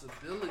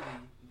possibility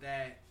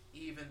that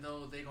even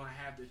though they're going to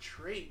have the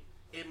trait,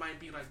 it might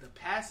be like the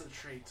passive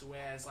trait, to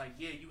whereas like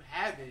you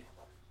have it,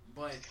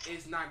 but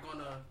it's not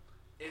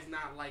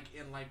like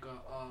in like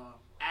a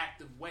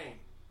active way.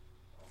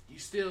 You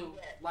still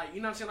like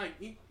you know what I'm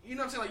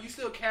saying, like you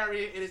still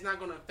carry it and it's not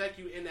gonna affect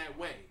you in that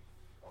way,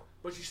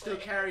 but you still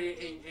carry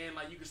it and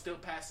like you can still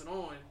pass it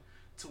on,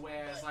 to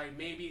whereas like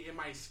maybe it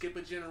might skip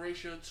a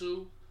generation or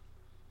two.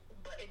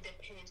 But it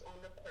depends on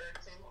the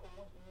person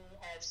who you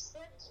have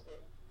sex with.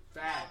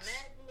 Facts. Now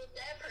imagine if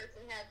that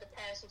person has the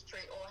passive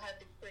trait or have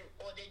the trait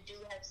or they do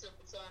have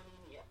sickle cell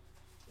anemia.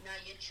 Now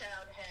your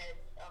child had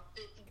a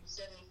 50 to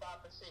 75%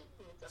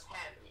 chance of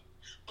having it.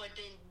 But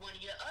then one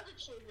of your other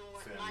children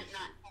might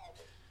not have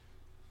it.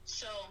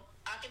 So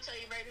I can tell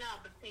you right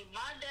now, between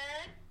my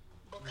dad,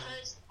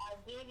 because I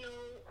do know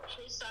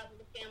his side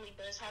of the family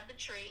does have the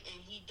trait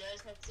and he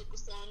does have sickle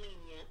cell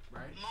anemia.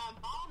 Right. My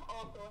mom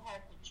also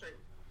has the trait.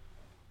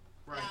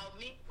 Right. Now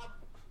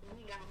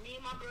me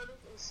and my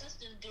brothers and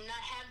sisters do not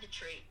have the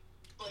trait.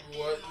 But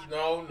what?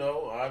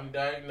 No, I'm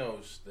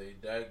diagnosed. They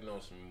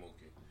diagnosed me,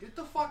 Mookie. Get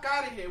the fuck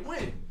out of here.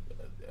 When?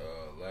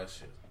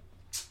 Last year.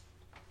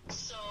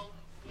 So,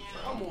 now...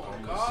 Come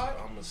on, God.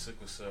 I'm a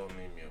sickle cell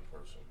anemia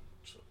person.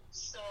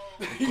 So...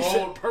 The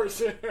cold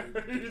person.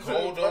 The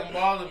cold don't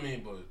bother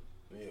me, but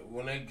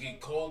when they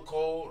get cold,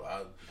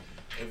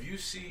 if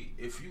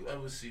you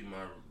ever see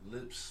my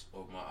lips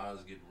or my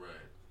eyes get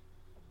red,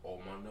 or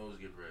my nose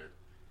get red,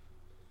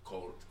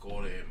 call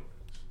the ambulance.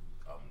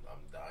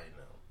 I'm dying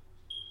now.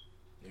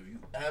 If you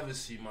ever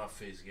see my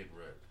face get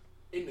red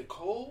in the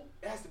cold,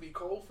 it has to be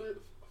cold for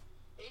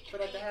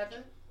that to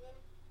happen.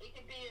 It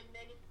could be in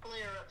many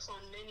flare-ups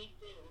on many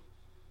things.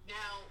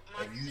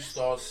 Now, if you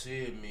start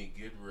seeing me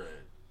get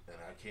red and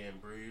I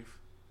can't breathe,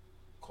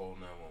 call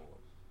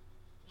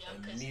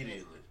 911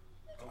 immediately.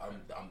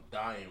 I'm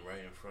dying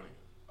right in front of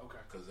you.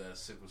 Okay. Because that's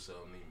sickle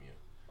cell anemia.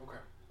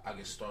 Okay. I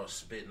can start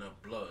spitting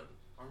up blood.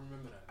 I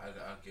remember that.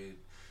 I could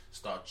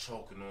start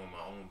choking on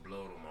my own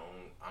blood, on my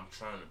own. I'm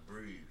trying to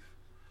breathe,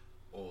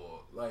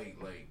 or like.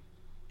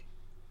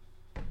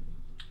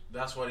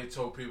 That's why they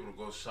told people to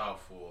go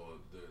south for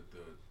the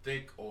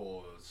thick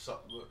or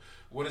something.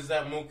 What is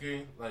that,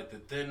 Mookie? Like the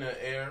thinner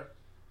air.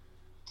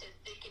 To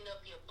thicken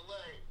up your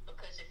blood,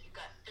 because if you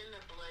got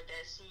thinner blood,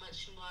 that's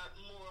much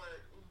more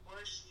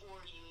worse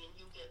for you, and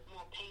you get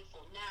more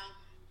painful. Now,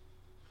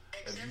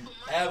 if you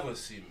ever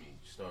see me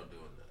start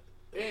doing that,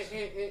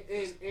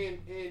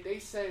 and they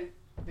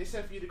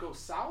said for you to go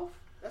south.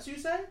 That's what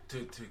you said.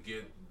 To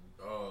get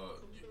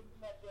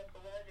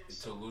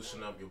to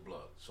loosen up your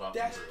blood. So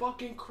that's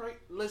fucking crazy.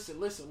 Listen.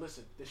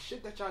 The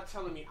shit that y'all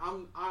telling me,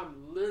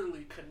 I'm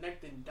literally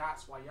connecting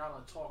dots while y'all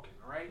are talking.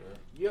 All right.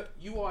 Yeah.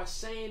 You are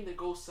saying to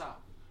go south.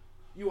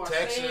 You are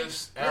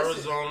Texas, saying,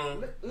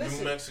 Arizona,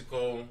 New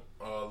Mexico,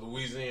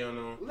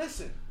 Louisiana.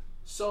 Listen.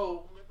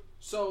 So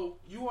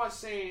you are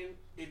saying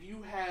if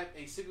you have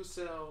a sickle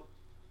cell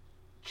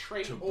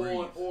trait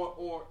or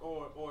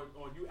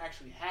you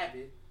actually have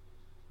it,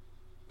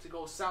 to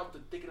go south to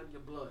thicken up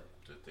your blood.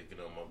 To thicken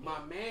up my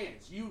blood. My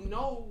mans, you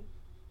know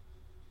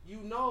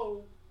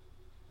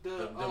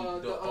the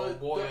old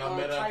boy I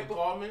met at the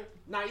apartment.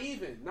 Not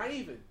even.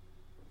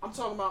 I'm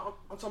talking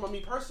about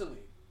me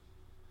personally,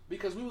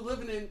 because we were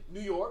living in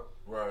New York.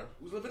 Right.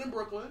 We was living in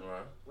Brooklyn.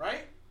 Right.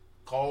 Right.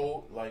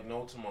 Cold like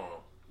no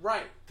tomorrow.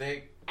 Right.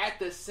 Thick. At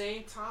the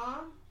same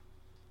time,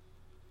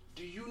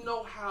 do you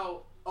know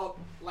how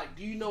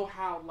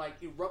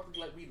erupted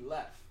like we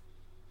left?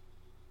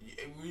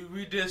 Yeah,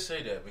 we did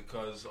say that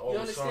because all You of a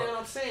understand sudden, what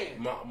I'm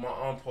saying? my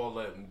Aunt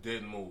Paulette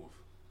did move.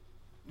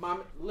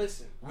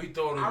 Listen. We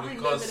thought it I was remember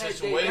because that day.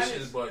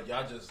 situations, but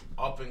y'all just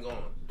up and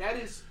gone. That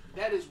is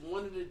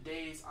one of the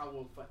days I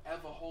will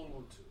forever hold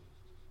on to.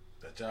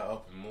 That y'all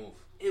up and move.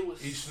 It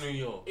was East New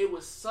York. It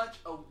was such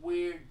a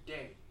weird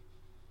day.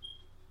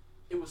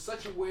 It was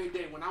such a weird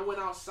day when I went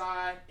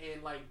outside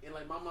and like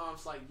my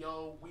mom's like,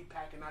 "Yo, we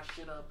packing our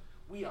shit up.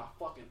 We are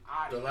fucking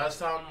out of here." The last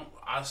time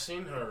I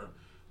seen her,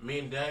 me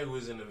and Daddy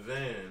was in the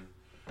van,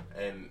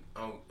 and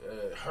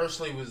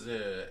Hursley was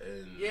there,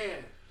 and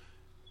yeah,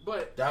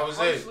 but that was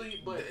Hursley,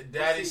 it. But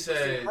Daddy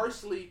said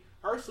Hursley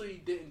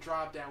didn't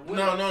drive down with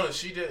no, us. no,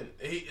 she didn't.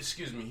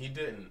 He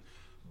didn't.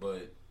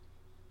 But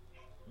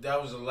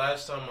that was the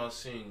last time I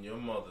seen your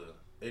mother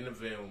in the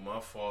van with my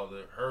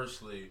father,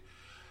 Hursley.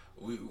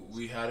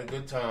 We had a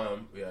good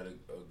time. We had a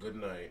good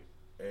night,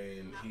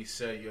 and he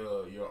said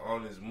your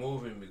aunt is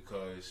moving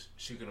because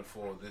she can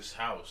afford this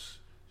house.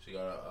 She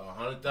got a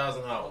 $100,000 house.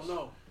 I don't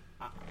know.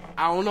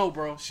 I don't know,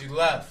 bro. She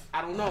left.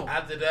 I don't know.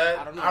 After that,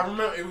 I don't know. I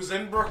remember it was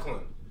in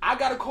Brooklyn. I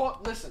gotta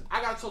call. Listen,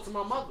 I gotta talk to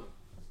my mother.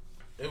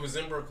 It was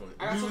in Brooklyn.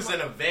 I We was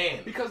in a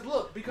van. Because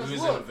look. We was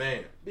in a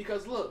van.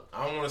 Because look.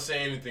 I don't want to say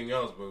anything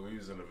else, but we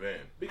was in a van.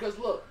 Because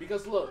look.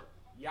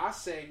 Y'all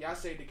say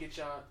to get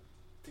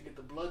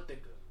the blood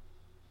thicker.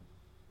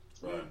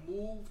 Right. We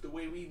move the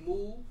way we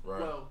move.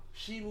 Right. Well,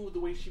 she moved the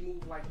way she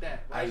moved like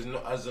that. Right?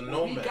 As a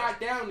nomad. We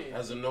got down there.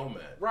 As a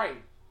nomad. Right.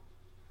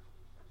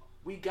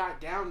 We got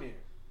down there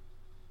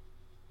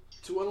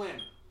to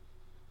Atlanta.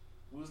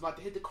 We was about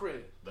to hit the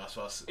crib. That's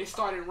what I said. It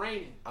started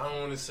raining. I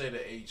don't want to say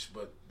the H,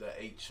 but the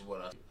H,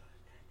 what I...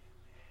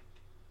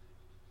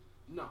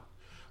 No.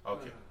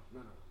 Okay.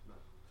 No.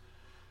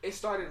 It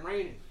started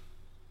raining.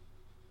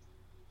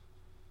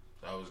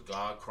 That was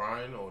God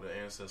crying or the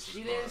ancestors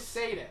She crying? didn't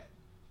say that.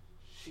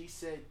 She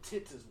said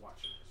Tits is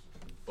watching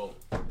us. Boom.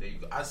 There you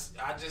go. I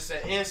just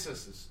said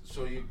ancestors.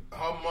 So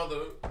her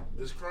mother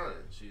is crying.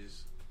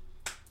 She's...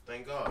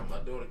 Thank God. My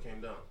daughter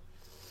came down.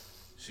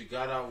 She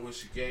got out where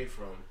she came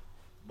from.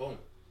 Boom.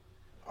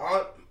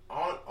 Aunt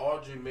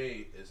Audrey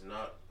Mae is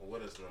not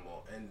with us no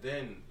more. And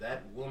then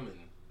that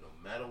woman, no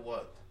matter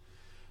what,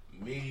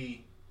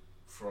 me,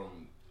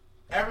 from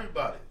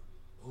everybody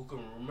who can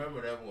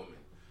remember that woman,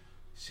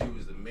 she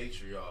was the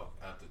matriarch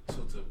after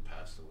Tuta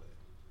passed away.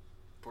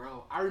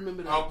 Bro, I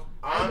remember that.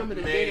 Aunt the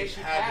May day that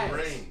she had passed. the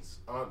reins.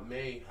 Aunt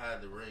May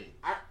had the reins.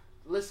 I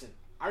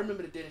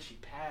remember the day that she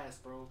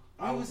passed, bro.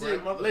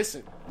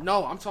 Listen,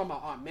 no, I'm talking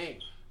about Aunt May.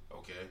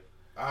 Okay.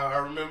 I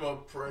remember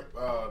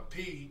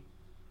P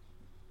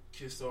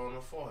kissed her on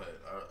the forehead.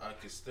 I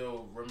could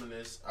still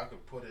reminisce. I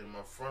could put it in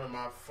my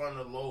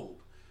frontal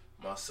lobe,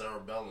 my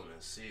cerebellum,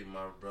 and see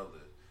my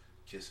brother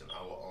kissing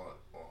our aunt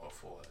on her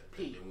forehead.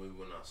 P. And then we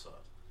went outside.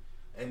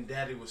 And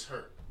Daddy was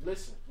hurt.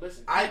 Listen.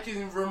 I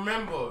can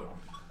remember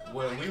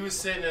when we were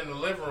sitting in the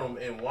living room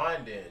in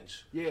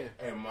Wyandanch. Yeah.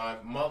 And my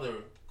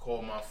mother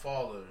called my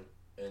father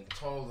and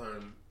told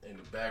him in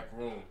the back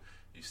room.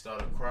 He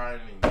started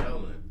crying and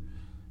yelling.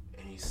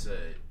 And he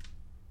said,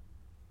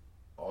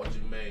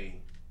 Audrey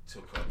Mae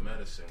took her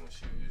medicine when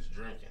she was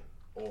drinking.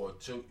 Or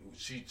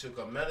she took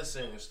her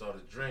medicine and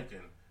started drinking,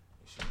 and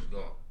she was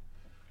gone.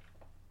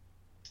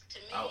 To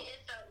me, it felt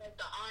like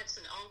the aunts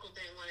and uncle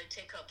didn't want to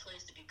take her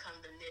place to become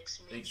the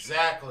next matriarch.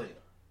 Exactly.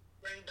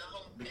 Bring the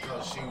whole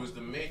Because she was the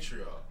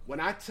matriarch.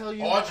 When I tell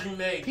you, Audrey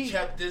Mae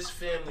kept this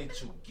family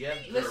together.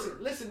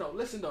 Listen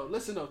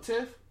though,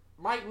 Tiff,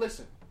 Mike,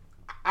 listen.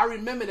 I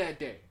remember that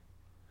day.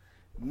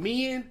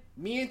 Me and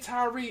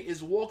Tyree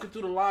is walking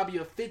through the lobby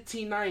of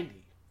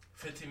 1590.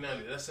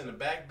 1590. That's in the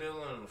back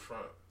building or in the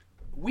front?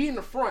 We in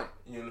the front.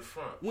 You in the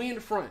front. We in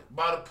the front.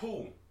 By the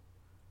pool.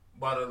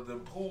 By the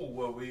pool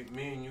where me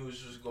and you was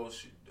just go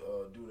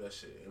do that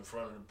shit in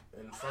front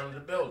of the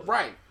building.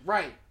 Right.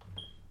 I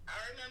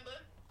remember.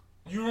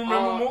 You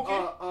remember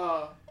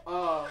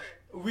Mookie?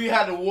 We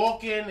had to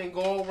walk in and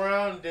go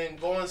around, then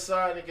go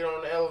inside and get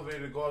on the elevator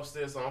to go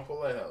upstairs to Aunt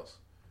Paulette house.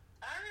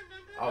 I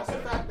remember.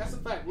 Okay. That's a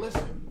fact.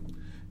 Listen,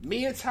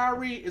 me and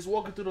Tyree is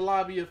walking through the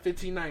lobby of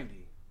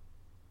 1590.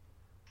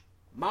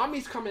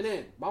 Mommy's coming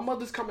in. My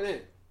mother's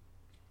coming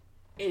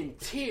in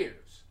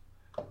tears.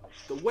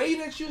 The way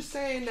that you're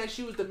saying that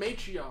she was the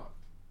matriarch,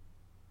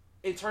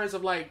 in terms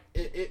of like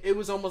it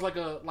was almost like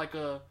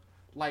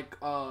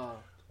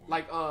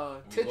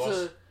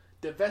Tita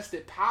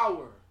divested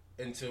power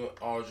into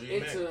Audrey Mae.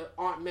 into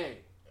Aunt May.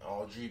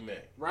 Audrey Mae.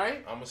 Right?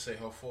 I'm gonna say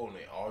her full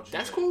name. Audrey.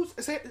 That's Mae. cool.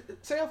 Say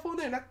her full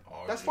name.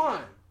 That's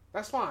fine. Mae.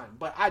 That's fine.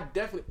 But I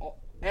definitely,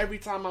 every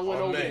time I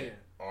went Aunt over May. there,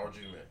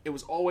 Audrey Mae. it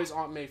was always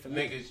Aunt May for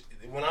me. Niggas,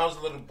 when I was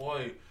a little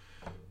boy,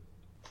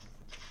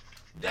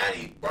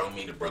 Daddy brought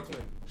me to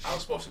Brooklyn. I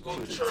was supposed to go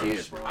to church.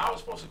 Tears, bro. I was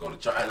supposed to go to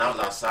church, and I was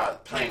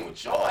outside playing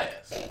with your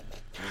ass.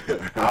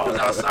 I was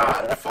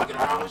outside fucking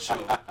around with you.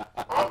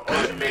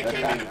 Audrey Mae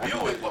came in the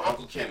Buick with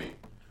Uncle Kenny.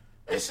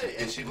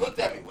 And she looked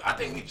at me. I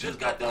think we just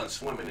got done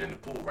swimming in the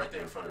pool right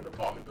there in front of the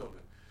apartment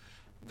building.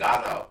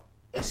 Got out.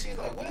 And she's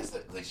like, what is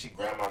that? Like, she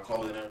grabbed my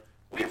clothing and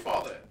where your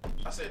father at?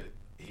 I said,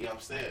 he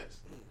upstairs.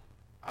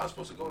 I was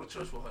supposed to go to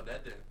church with her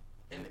that day.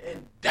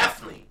 And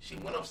definitely, she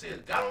went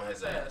upstairs, got on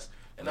his ass,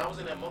 and I was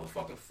in that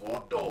motherfucking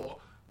 4-door,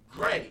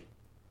 gray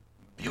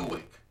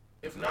Buick.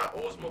 If not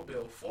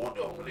Oldsmobile,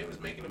 4-door when they was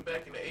making them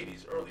back in the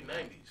 80s, early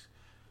 90s.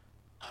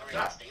 All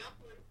right, stay on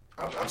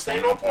point. I'm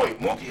staying on point.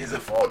 Mookie, is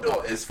it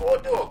 4-door? It's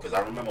 4-door, because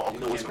I remember Uncle You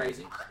know what's Kenny.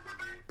 crazy?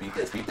 Beat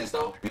this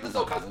though,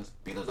 cousins.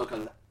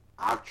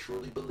 I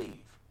truly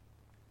believe,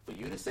 for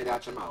you to say that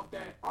out your mouth,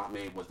 that Aunt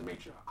May was the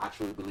matriarch, I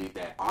truly believe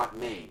that Aunt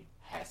May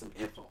had some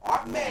info.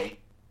 Aunt May,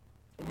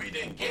 We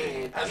didn't get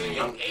it. As a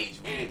young age,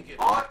 we didn't get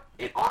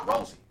it. Aunt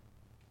Rosie.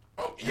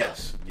 Oh,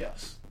 yes.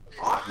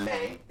 Aunt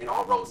May and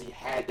Aunt Rosie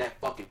had that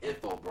fucking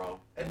info, bro.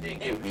 And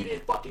we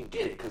didn't fucking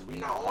get it, because we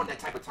not on that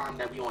type of time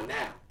that we on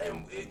now.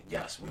 And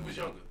yes, we was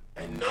younger.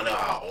 And none of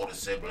our older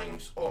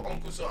siblings or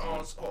uncles or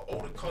aunts or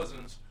older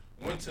cousins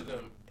went to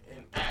them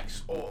and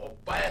asked or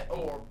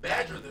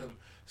badger them,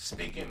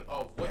 speaking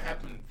of what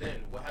happened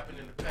then, what happened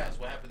in the past,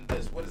 what happened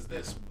this, what is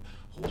this,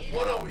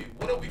 what are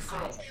we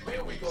from, where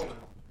are we going?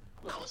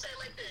 I would say it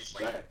like this,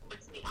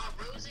 between Aunt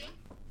Rosie,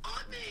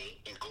 Aunt May,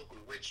 and Uncle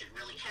Richard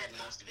really had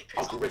most of it.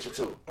 Uncle Richard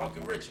too.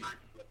 Uncle Richie.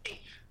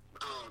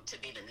 To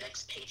be the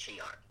next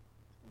patriarch.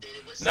 Then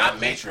it was Not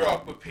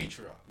matriarch, but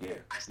patriarch. Yeah.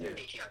 I said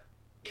patriarch.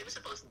 It was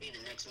supposed to be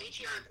the next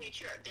matriarch and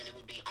patriarch. Then it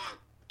would be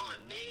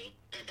Aunt May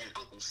and then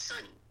Uncle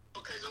Sonny.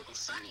 Because Uncle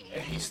Sonny moved.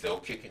 And he's still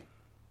kicking.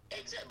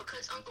 Exactly,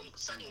 because Uncle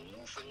Sonny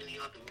moved from New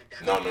York and went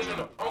down.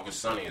 No. Uncle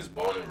Sonny is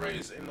born and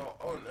raised in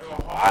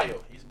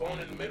Ohio. He's born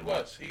in the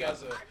Midwest. He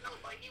has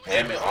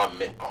him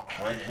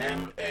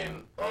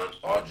and Aunt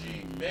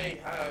Audrey May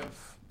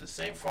have the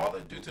same father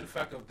due to the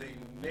fact of the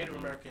Native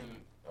American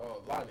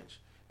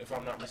lineage, if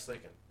I'm not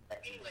mistaken.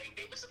 Anyway,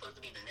 they were supposed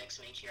to be the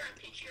next matriarch and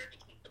patriarch to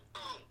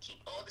keep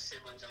all the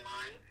siblings in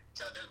line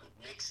till the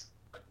next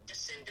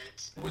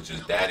descendants. Which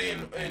is Daddy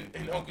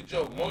and Uncle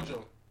Joe,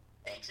 Mojo.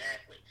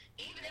 Exactly.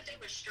 Even if they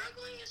were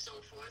struggling and so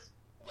forth,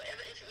 whatever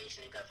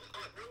information they got from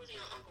Aunt Rosie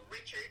or Uncle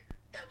Richard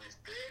that was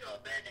good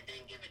or bad, they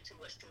didn't give it to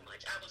us too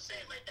much. I would say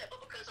it like that. But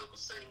because Uncle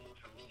Sonny moved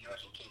from New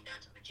York and came down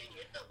to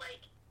Virginia, it felt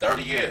like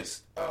 30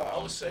 years. I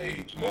would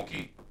say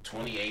Mookie,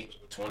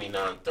 28,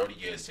 29, 30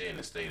 years here in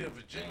the state of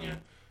Virginia.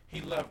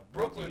 He left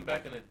Brooklyn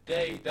back in the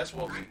day. That's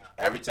what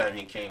every time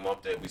he came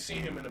up there, we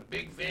seen him in a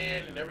big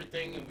van and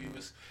everything, and we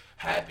was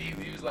happy.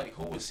 We was like,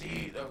 who was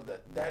he?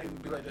 Daddy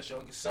would be like, that's your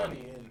Uncle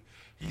Sonny. And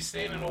he's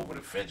standing over the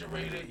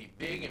refrigerator. He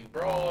big and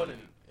broad.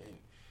 And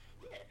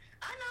yeah,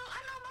 I know,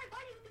 like, why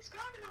you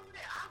describing over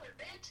there? I was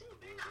there too,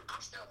 man.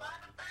 I'm still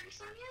alive. I'm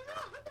 30-some years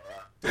old. What the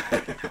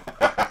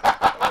fuck?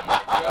 oh,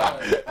 my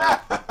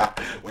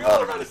God. We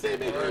all around the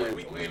same age. Right,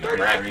 We in the 30,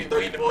 bracket. 30,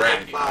 We in the 34,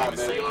 bracket. 35, We in the man. We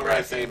same all around the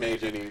bracket. same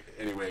age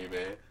anyway,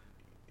 man.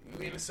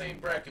 We in the same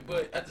bracket,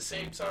 but at the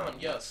same time,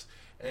 yes.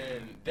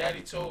 And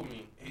Daddy told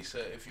me, he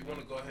said, if you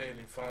want to go ahead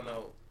and find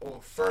out or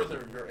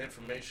further your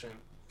information,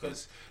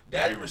 because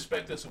Daddy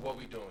respects us of what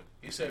we're doing.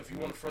 He said, if you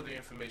want to further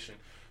information,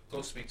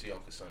 go speak to your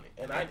Uncle Sonny.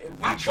 And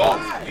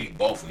we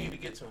both need to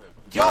get to him.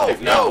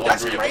 Yo,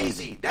 that's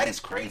crazy. That is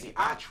crazy.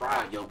 I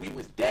tried, yo. We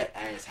was dead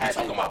ass having.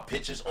 Talking about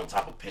pictures on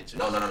top of pictures.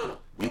 No.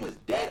 We was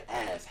dead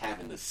ass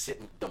having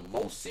the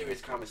most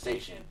serious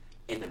conversation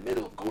in the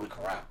middle of Golden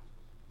Corral.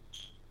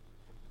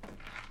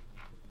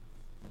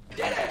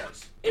 Dead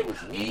ass. It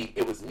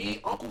was me,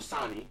 Uncle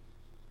Sonny,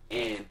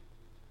 and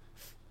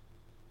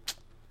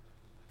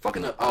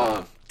fucking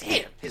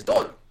his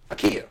daughter,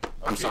 Akia.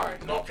 I'm sorry.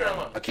 North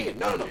Carolina. Akia.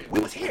 No.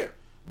 We was here.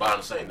 But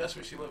I'm saying that's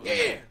where she lives.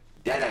 Yeah.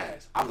 Dead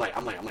ass. I'm like,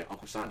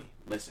 Uncle Sonny,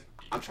 listen,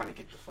 I'm trying to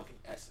get the fucking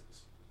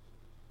essence.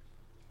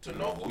 To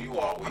know who you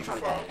are, where I'm you trying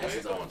from, to get the where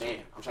essence you of going a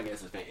fan. I'm trying to get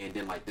the essence of a fan. And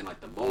then like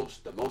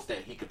the most that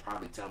he could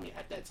probably tell me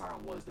at that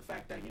time was the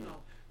fact that, you know,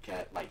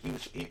 Cat, like he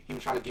was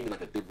trying to give me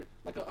like a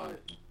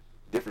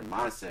different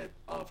mindset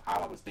of how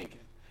I was thinking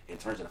in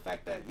terms of the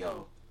fact that,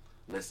 yo,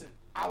 listen,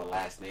 our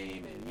last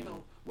name and, you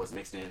know, what's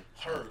mixed in.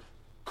 Heard.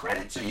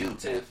 Credit to you,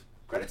 Tiff.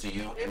 Credit to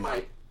you and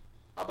Mike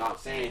about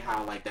saying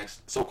how, like, that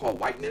so-called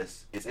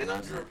whiteness is in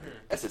us. European.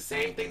 That's the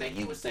same thing that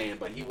he was saying,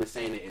 but he was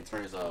saying it in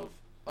terms of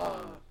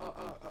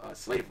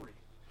slavery.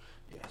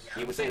 Yes.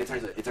 He was saying in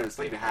terms of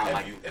slavery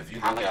how if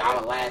you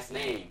our last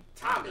name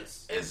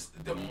Thomas is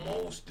the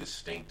most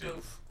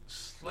distinctive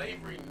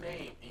slavery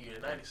name in the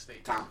United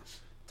States.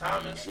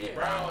 Thomas, yeah.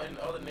 Brown, and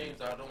other names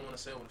that I don't want to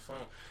say over the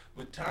phone.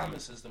 But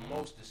Thomas is the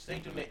most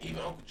distinctive name. Even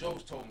Uncle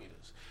Joe's told me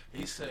this.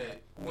 He said,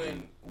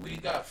 when we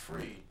got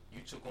free,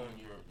 you took on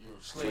your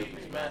slave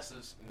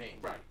master's name.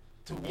 Right.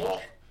 To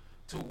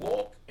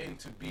walk and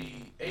to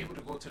be able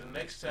to go to the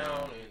next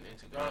town and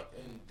to go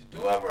and to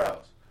do whatever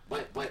else.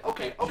 But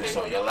okay.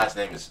 So your last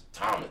name is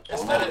Thomas.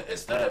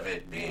 Instead of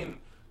it being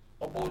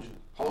Oboju.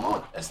 Hold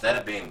on. Instead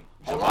of being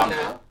Hold on Jabanga.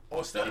 now. or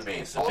instead of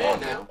being Hold on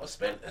now.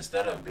 Savannah,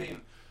 instead of being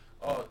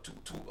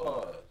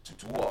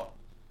Tutua.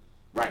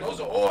 Right. Those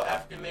are all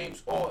African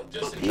names, or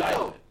just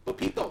indicted.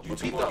 Papito. You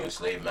took on your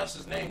slave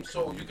master's name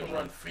so you can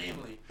run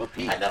freely.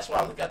 And that's why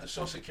I look at the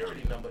social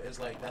security number. It's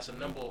like that's a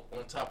number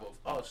on top of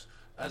us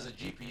as a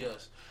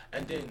GPS.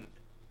 And then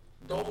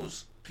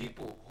those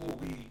people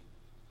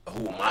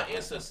who my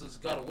ancestors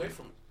got away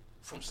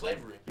from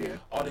slavery,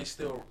 are they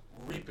still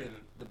reaping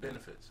the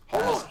benefits?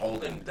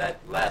 Holding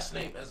that last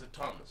name as a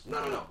Thomas.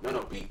 No.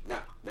 Now,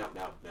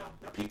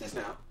 peep this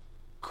now.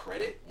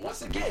 Credit,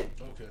 once again.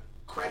 Okay.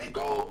 Credit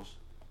goes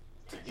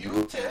to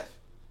you, Tiff,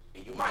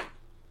 and you, Mike.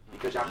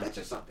 Because y'all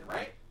mentioned something,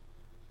 right?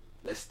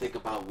 Let's think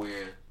about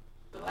where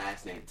the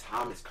last name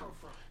Thomas come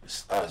from.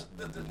 It's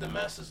the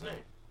master's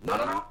name.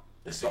 No.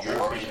 It's a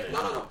European name.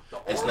 No.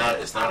 It's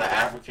not an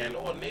African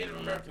or Native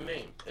American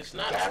name. It's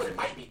not That's African.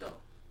 what it might be, though.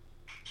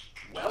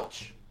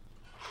 Welsh.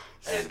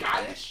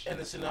 Scottish. And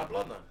it's in our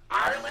bloodline.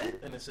 Ireland.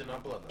 And it's in our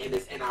bloodline. And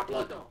it's in our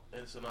blood, though.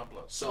 And it's in our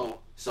blood.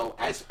 So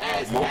as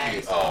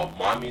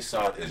Mommy's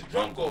side is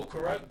Drumgold,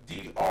 correct?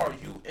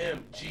 Drumgold.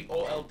 And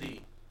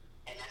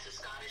that's a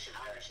Scottish and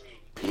Irish name.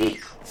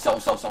 Peace. So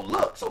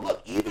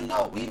look, even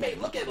though we may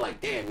look at it like,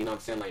 damn, you know what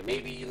I'm saying, like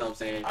maybe, you know what I'm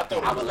saying, I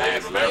thought it was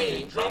Native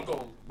American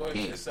Drumgold, but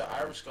it's an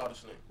Irish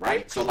Scottish name.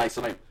 Right? So like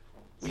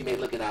we may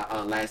look at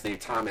our last name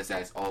Thomas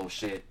as, oh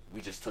shit,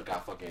 we just took our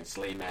fucking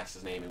slave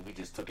master's name and we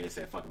just took it and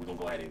said, fuck it, we're gonna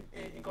go ahead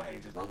and go ahead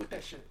and just run with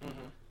that shit.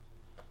 Mm-hmm.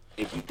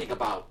 If you think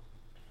about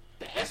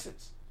the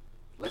essence,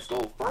 let's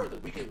go further.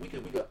 We could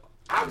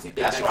obviously think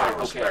that's why I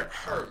respect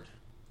Heard.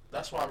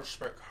 That's why I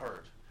respect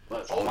Heard.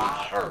 But only why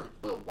Heard?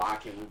 But why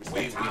can't we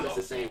respect Thomas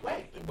the same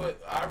way?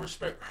 But I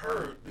respect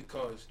Heard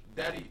because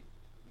Daddy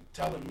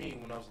telling me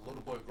when I was a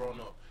little boy growing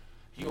up,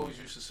 he always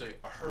used to say,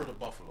 "I heard a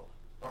buffalo,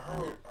 I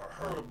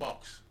heard a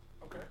bucks."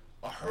 Okay.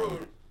 A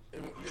herd,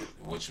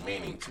 which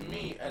meaning to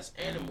me as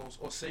animals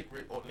or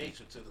sacred or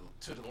nature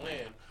to the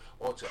land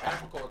or to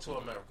Africa or to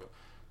America,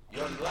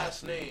 your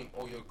last name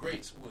or your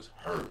greats was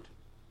Herd,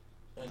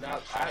 and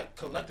I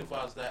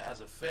collectivize that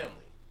as a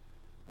family.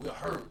 We're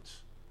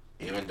herds,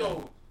 even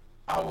though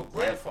our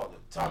grandfather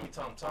Tommy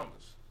Tom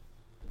Thomas,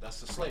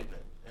 that's the slave name,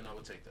 and I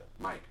would take that.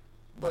 Mike.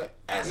 But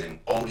as in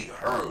Odie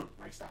Herd,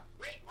 Mike, stop.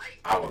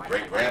 Our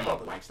great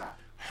grandmother. Mike, stop.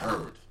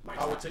 Herd.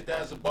 I would take that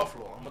as a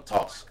buffalo. I'm a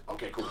Tusk.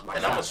 Okay, cool. Mike,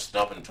 and stop. I'm a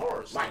stubborn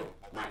Taurus. Mike,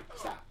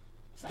 stop.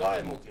 Go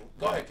ahead, Mookie.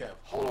 Go ahead, Kev.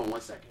 Hold on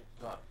 1 second.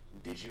 Go ahead.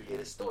 Did you hear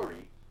the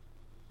story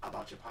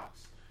about your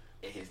pops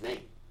and his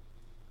name?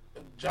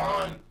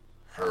 John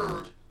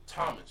Herd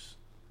Thomas.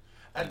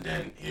 And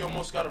then he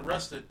almost got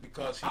arrested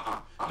because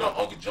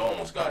Uncle Joe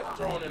almost got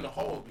thrown in the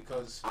hole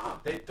because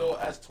they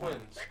thought as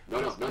twins.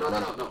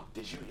 No.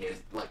 Did you hear,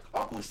 like,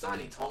 Uncle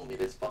Sonny told me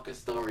this fucking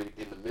story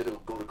in the middle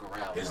of Go to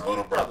Corral. His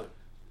little brother.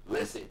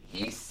 Listen,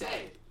 he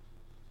said,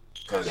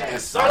 because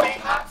his son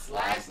Pop's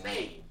last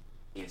name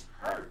is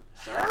Herd.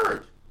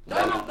 Herd. No,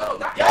 not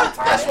Herd Thomas.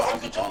 That's what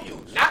Uncle Joe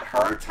used. Not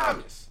Herd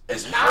Thomas.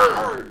 It's not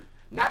Herd.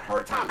 Not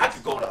Herd Thomas. I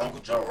could go to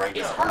Uncle Joe right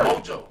now. It's Herd.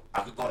 Mojo.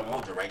 I could go to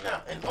Mojo right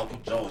now, and Uncle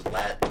Joe's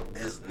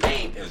his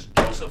name is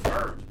Joseph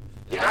Herd.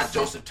 Yes. Not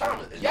Joseph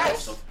Thomas. It's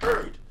Joseph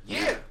Herd.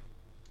 Yeah.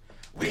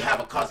 We have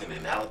a cousin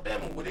in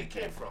Alabama where they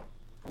came from.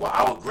 Where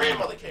our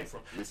grandmother came from.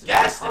 Listen,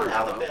 Gaston,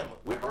 Alabama.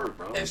 We're Herd,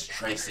 bro. It's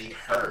Tracy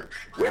Herd.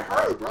 We're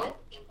Herd, bro.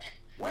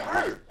 We're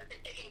Herd.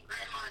 In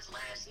Grandma's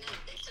last name,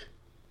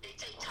 they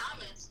take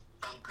Thomas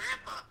from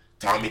Grandpa.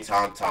 Tommy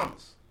Tom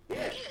Thomas.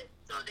 Yeah.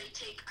 So they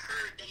take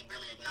Herd. They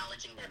really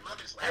acknowledging their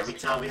mother's last Every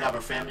name. time we have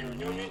a family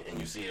reunion and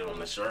you see it on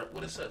the shirt,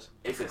 what it says?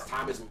 It says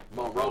Thomas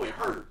Monroe and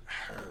Herd.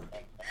 Herd.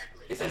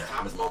 It says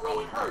Thomas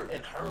Monroe and Herd.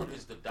 And Herd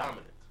is the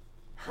dominant.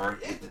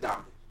 Herd is the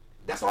dominant.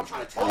 That's what I'm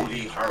trying to tell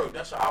you. Odie Herd.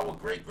 That's our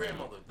great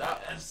grandmother.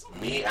 That is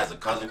me as a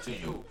cousin to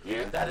you.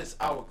 Yeah. That is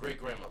our great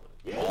grandmother.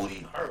 Yeah.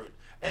 Odie Herd.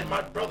 And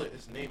my brother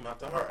is named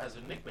after her as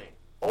a nickname.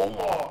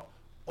 Omar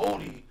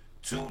Odie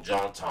to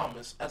John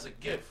Thomas as a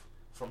gift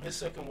from his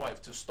second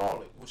wife to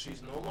Starlet, which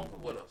she's no longer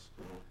with us.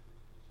 Mm-hmm.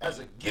 As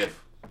a gift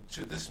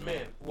to this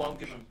man who I'm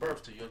giving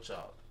birth to your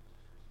child.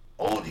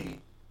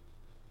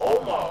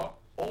 Omar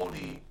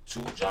Odie to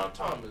John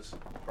Thomas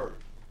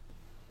Herd.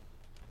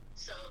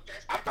 So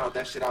I found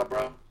that shit out,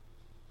 bro.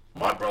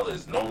 My brother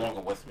is no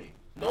longer with me.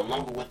 No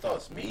longer with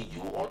us. Me,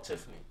 you, or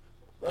Tiffany.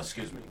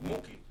 Excuse me,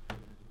 Mookie.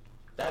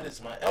 That is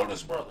my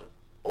eldest brother,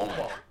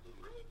 Omar.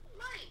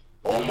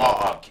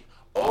 Omar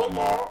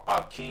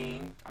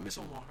Akeem. I miss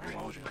Omar. I ain't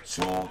gonna hold you.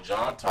 To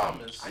John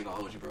Thomas. I ain't gonna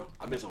hold you, bro.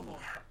 I miss Omar.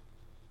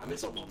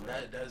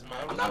 That is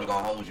my. I'm not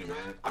gonna hold you,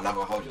 man. I'm not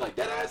gonna hold you. Like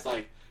that ass,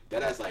 I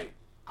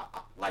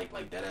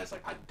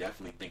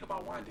definitely think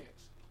about wine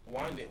dance.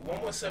 Wine dance.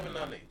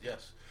 11798.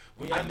 Yes.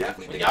 When I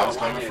definitely when y'all was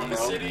coming from the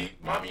city,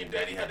 mommy and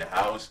daddy had the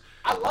house.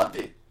 I loved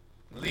it.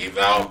 Leave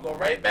out, go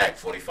right back.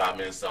 45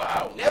 minutes to an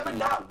hour. Never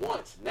not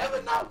once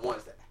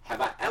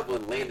have I ever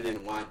landed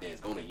in wine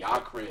dance, going to y'all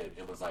crib.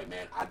 It was like,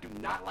 man, I do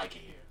not like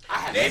it here. I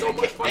had so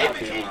much fun out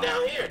there. David came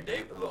down here.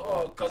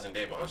 Cousin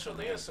David, Uncle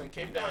Leonson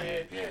came down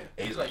here. Yeah.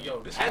 And he's like,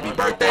 yo, this happy is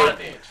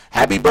birthday.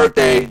 Happy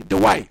birthday,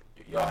 Dwight.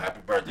 Yo,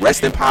 happy birthday.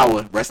 Rest in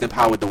power,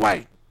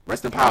 Dwight.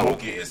 Rest in power.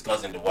 Mookie is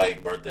cousin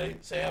Dwight's birthday.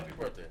 Say happy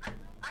birthday.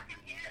 I can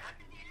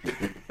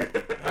hear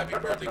it. Happy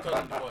birthday,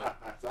 cousin Dwight.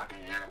 So I can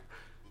hear him.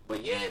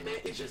 But yeah, man,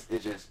 it's just.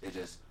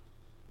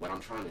 What I'm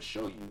trying to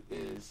show you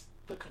is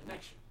the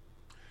connection.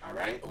 All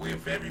right. We're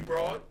very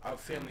broad. Our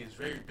family is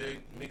very big,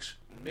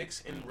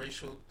 mixed in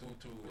racial due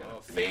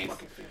to faith,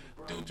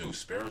 due to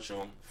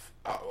spiritual.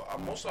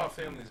 Most of our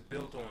family is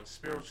built on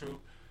spiritual,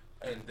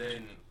 and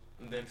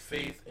then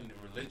faith and the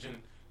religion,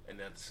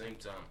 and at the same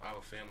time,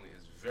 our family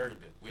is very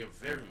big. We are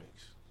very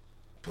mixed.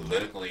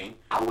 Politically,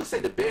 I would say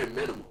the bare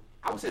minimum.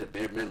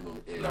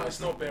 Is No, it's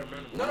no bare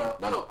minimum. No.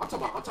 I'm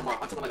talking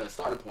about like a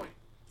starting point.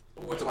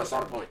 I'm talking about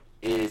starting point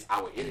is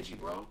our energy,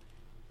 bro.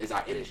 It's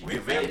our energy. We're The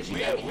very- energy we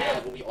that we are-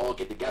 have when we all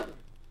get together.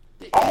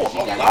 The Oh, energy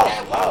that we love, have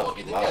when we all love,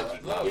 get love,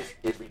 together. love.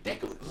 It's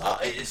ridiculous.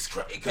 it's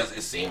because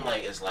it seemed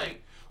like it's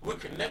like We're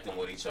connecting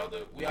with each other.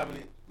 We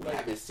haven't We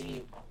haven't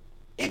seen.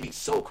 It be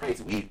so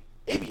crazy.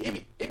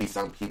 It be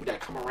some people that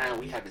come around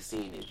we haven't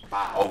seen in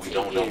 5. oh we 10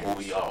 don't know years. who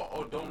we are.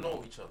 or don't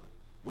know each other.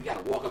 We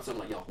gotta walk up to them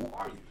like, yo, who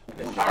are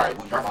you? All All right,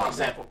 right, perfect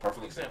example.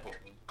 Perfect example.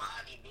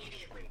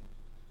 Immediately.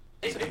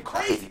 It's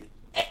crazy.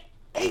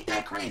 Ain't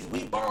that crazy?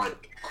 We bond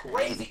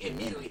crazy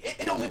immediately.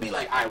 It don't be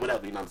like, all right,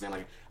 whatever. You know what I'm saying?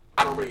 Like,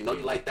 I don't really know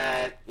you like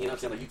that. You know what I'm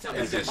saying? Like, you tell me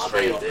It's this, just my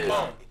straight brother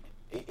off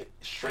the is- bone.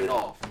 Straight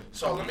off.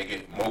 So let me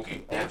get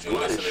Mookie. I That want you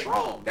blood is listening.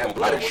 strong. That Mookie,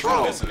 blood I is want you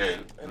strong.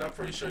 listening. And I'm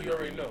pretty sure you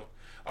already know.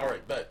 All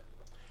right, but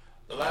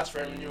the last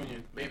family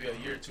reunion, maybe a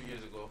year, 2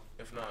 years ago,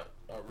 if not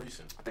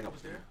recent. I think I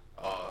was there.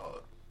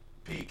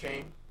 P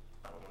came.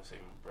 I don't want to say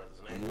my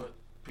brother's name, Mhm. but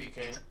P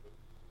came.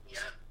 Yeah.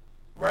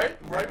 Right,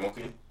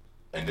 Mookie.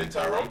 And then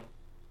Tyrone.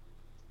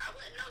 I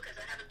wouldn't know because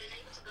I haven't been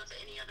able to go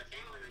to any other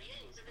family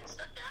reunions. I've been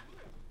stuck down here.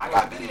 I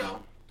got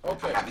video.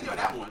 Okay. I got video of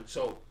that one.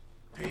 So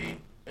P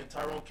and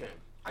Tyrone came.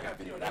 I got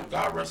video of that And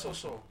one. God rest her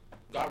soul.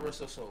 God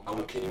rest her soul.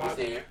 Oh, Kenny was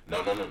there.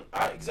 No.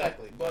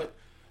 Exactly. But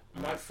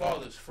my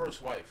father's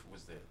first wife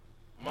was there.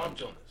 Mom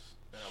Jonas.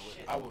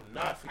 And I would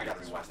not I forget gotta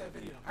this rewatch one. that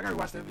video. I gotta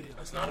watch that video.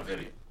 It's not a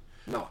video.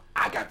 No,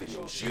 I got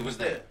video. She was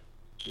there.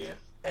 Yeah.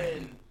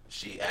 And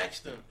she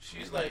asked him,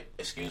 she's like,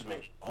 excuse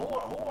me, who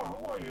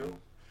are you?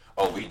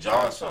 Oh, we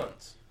John's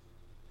Sons.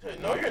 He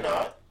said, no, you're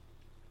not.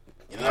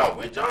 No,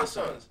 We're John's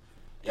sons.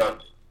 yo,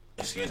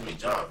 excuse me,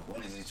 John.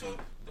 Who is he to?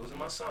 Those are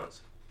my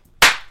sons.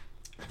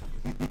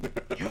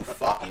 You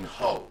fucking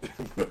hoe,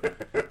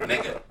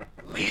 nigga.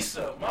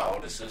 Lisa, my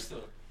older sister,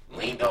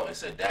 leaned out and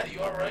said, Daddy,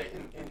 you all right?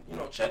 And you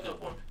know, check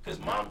up on him. Because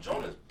Mom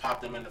Jonas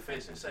popped him in the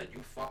face and said,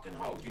 you fucking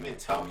hoe. You didn't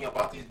tell me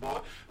about these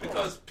boys?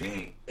 Because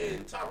P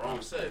and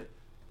Tyrone said,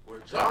 we're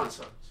John's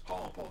sons.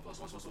 Pause.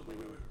 Wait.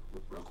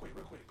 Real quick.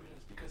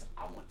 Because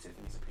I want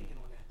Tiffany's opinion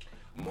on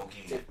that.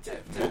 Mookie,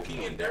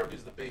 Mookie and Derek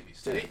is the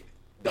babies. Tiff. They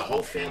the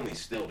whole family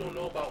still don't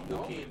know about No.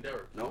 Mookie and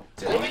Derek. No.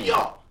 Only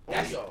y'all. Only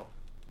That's- y'all.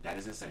 That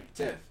is insane.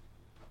 Tiff,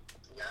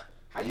 Yeah.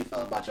 how you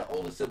feel about your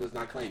older siblings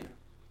not claiming?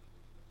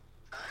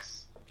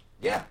 Us.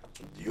 Yeah.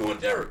 You and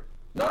Derek.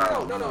 No.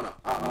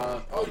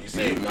 Oh, you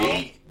say No.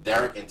 me,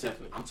 Derek, and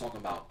Tiffany. I'm talking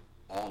about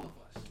all of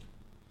us.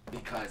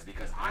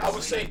 Because I would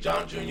honestly, say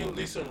John Jr.,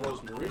 Lisa, and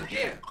Rosemary.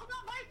 yeah. Oh, no,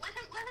 wait.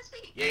 Let us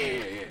speak.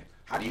 Yeah.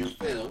 How do you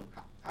feel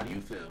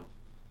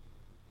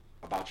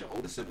about your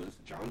older siblings,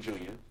 John Jr.,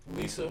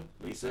 Lisa,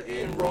 Lisa,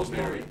 and and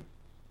Rosemary.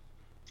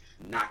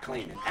 not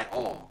claiming at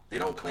all? They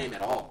don't claim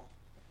at all.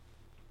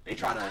 They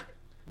try to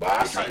But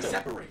I They try seen to them.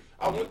 separate.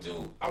 I went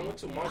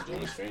to Mom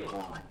Jonas'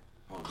 funeral.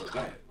 Go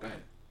ahead.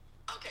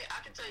 Okay,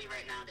 I can tell you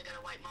right now they got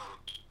a white mom.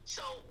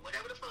 So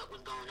whatever the fuck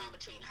was going on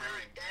between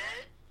her and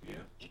dad, Yeah.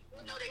 you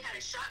know they had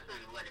a shotgun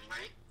wedding,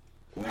 right?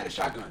 Who had a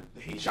shotgun?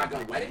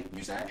 Shotgun wedding?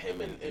 You said?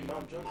 Him and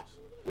Mom Jonas.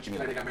 What you mean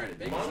like they got married in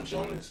Vegas? Mom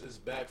Jonas is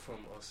back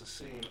from a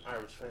Sicilian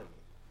Irish family.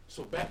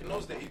 So back in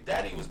those days,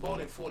 Daddy was born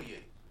in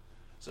 48.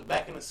 So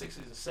back in the 60s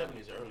and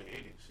 70s, early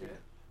 80s. Yeah.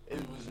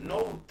 It was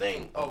no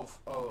thing of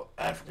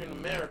African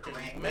American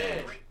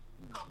man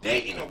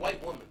dating a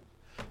white woman.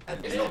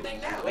 And It's then, no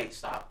thing now. Wait,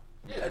 stop.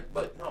 Yeah.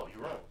 But no,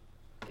 you're wrong.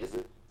 Is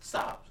it?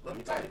 Stop. Let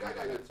me tell you.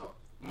 Go talk.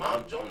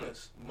 Mom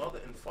Jonas' mother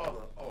and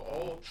father are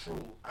all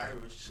true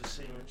Irish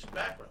Sicilian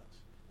backgrounds.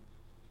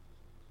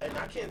 And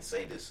I can't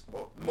say this,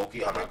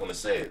 Mookie, I'm not going to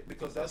say it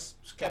because that's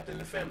kept in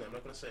the family. I'm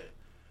not going to say it.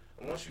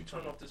 And once you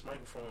turn off this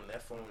microphone,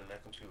 that phone, and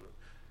that computer,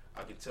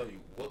 I can tell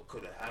you what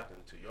could have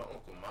happened to your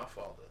uncle, my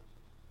father,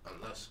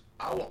 unless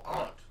our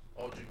aunt,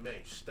 Audrey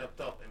May, stepped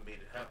up and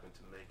made it happen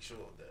to make sure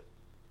that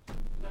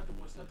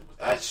Nothing was done.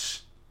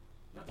 that's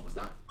Nothing was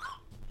done.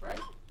 Right?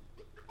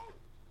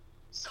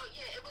 So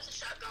yeah, it was a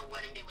shotgun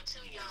wedding. They were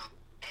too young,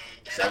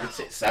 and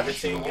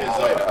 17 years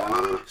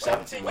old.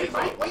 17 years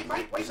old. Wait.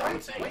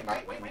 17.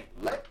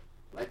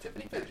 Let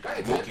Tiffany finish. Go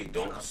ahead, Mookie,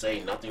 don't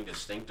say nothing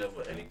distinctive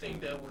or anything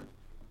that would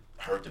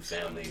hurt the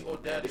family or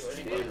daddy This or is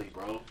anybody. family,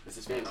 bro. This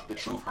is family. The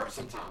truth hurts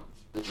sometimes.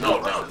 The truth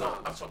No. hurts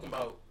sometimes. I'm talking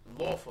about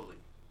lawfully.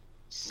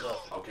 So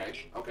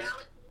Okay.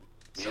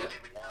 So Yeah.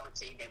 in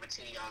reality, they were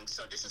too young.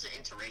 So this is an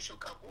interracial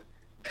couple.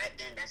 Back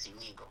then, that's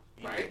illegal.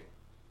 Right?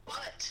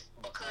 But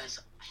because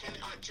him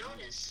and Aunt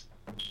Jonas,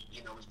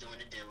 was doing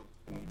the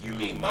do. You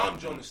mean Mom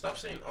Jonas, stop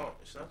saying aunt.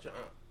 It's not your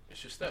aunt.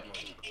 It's your stepmother.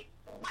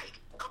 Mike,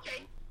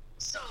 okay.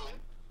 So,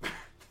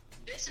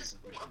 this is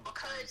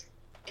because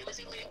it was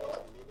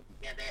illegal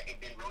together, and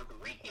then wrote the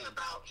reading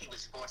about he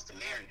was forced to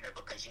marry her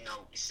because, you know,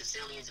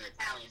 Sicilians and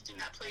Italians do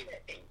not play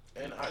that thing.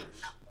 And Irish.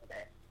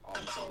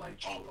 Also, like,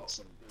 Tiff, hold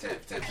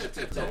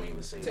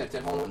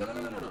on,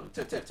 no.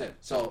 Tiff.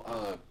 So,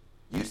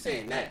 you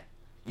saying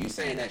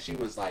that she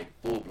was like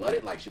full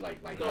blooded, like she like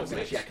you know what I'm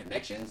saying, she had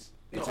connections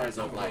in terms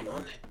of like.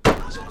 No,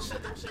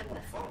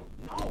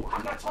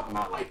 I'm not talking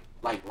about like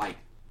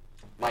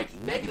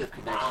negative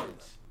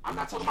connections. I'm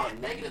not talking about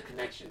negative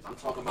connections. I'm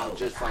talking about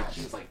just like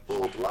she was like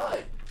full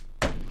blood.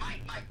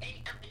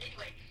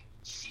 Anyway,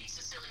 she's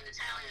Sicilian,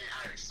 Italian,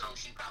 and Irish, so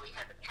she probably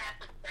had the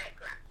Catholic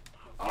background.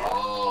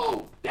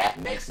 Oh, that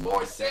makes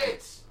more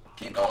sense.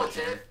 Keep going,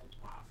 Tiff.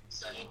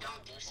 So you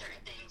don't do certain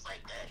things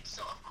like that.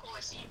 So of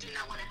course you do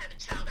not want to have a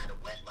child out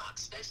of wedlock,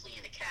 especially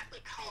in a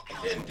Catholic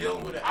household. And then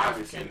dealing with an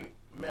African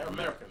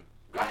American.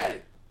 Go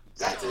ahead.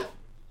 That's it.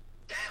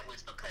 That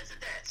was because of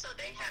that. So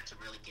they had to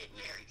really get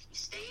married. He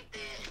stayed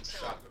there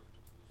until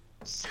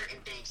certain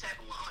things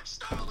happened with Aunt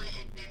Starling,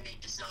 and then they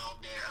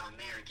dissolved their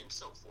marriage and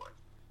so forth.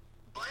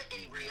 But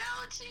in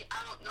reality, I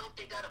don't know if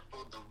they got a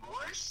full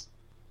divorce,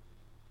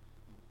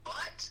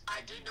 but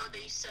I do know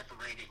they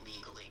separated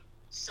legally.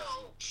 So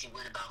she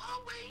went about her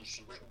way.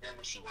 She went and done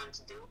what she wanted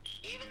to do.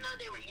 Even though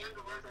they were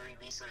younger, Rosemary,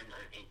 Lisa,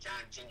 and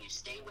John Jr.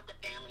 stayed with the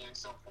family and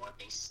so forth,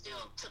 they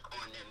still took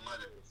on their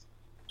mother's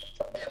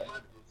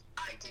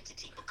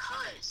identity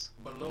because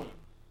Balloon.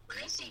 when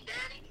they see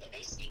Daddy and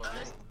they see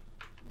us,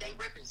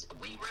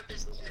 we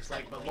represent. It's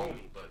like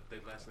baloney, but their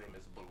last name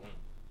is Balloon.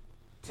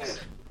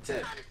 Tiff.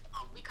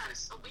 We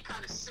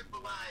kind of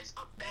symbolize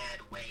a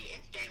bad way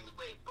and family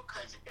way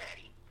because of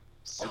Daddy.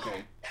 So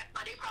Okay.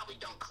 They probably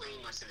don't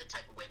claim us in the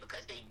type of way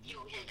because they view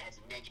him as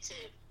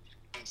negative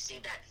and see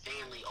that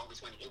family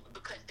always want to,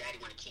 because Daddy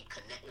want to keep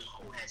connecting,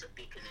 who has a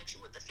big connection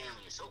with the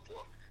family and so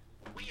forth.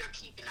 We are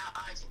keeping our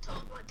eyes and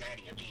toes on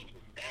Daddy and being in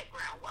the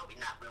background while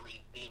we're not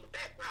really being in the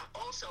background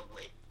also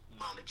with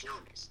Mama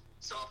Jonas.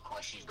 So of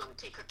course she's going to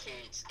take her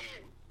kids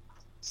and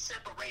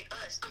separate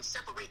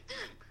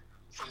them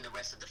from the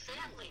rest of the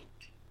family.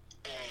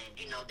 And,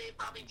 you know, they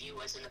probably view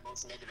us in the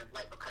most negative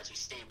light because we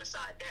stand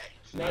beside Daddy.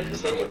 Now you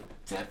remember?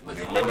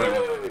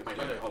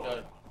 Wait,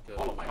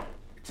 hold on, Mike.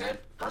 Tiff,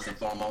 first and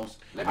foremost,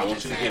 I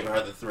want you to give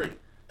her the 3.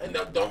 And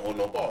don't hold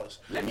no bars.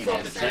 Let me From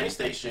just the say- train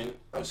station,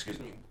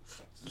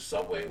 the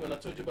subway, when I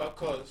told you about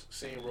Cuz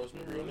seeing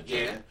Rosemary on the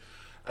train. Yeah.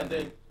 And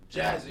then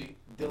Jazzy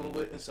dealing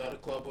with inside a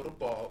club or the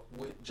bar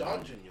with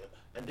John Jr.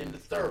 And then the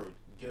third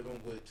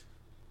giving with,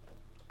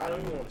 I don't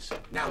even want to say.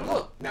 Now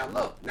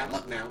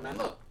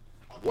look.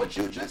 What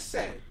you just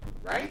said,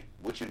 right?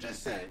 What you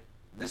just said,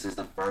 this is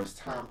the first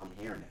time I'm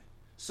hearing it.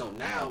 So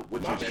now,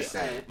 what you just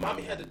said...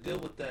 Mommy had to deal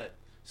with that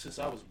since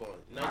I was born.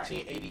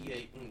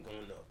 1988 and going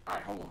up.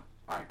 Alright, hold on.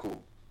 Alright,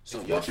 cool.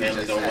 So If your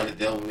family don't want to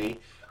deal with me,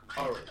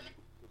 All right.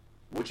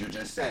 what you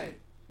just said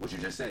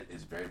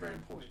is very, very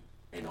important.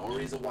 And the only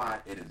reason why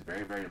it is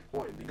very, very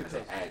important because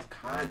it adds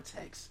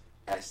context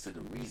as to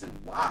the reason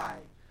why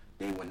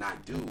they would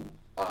not do,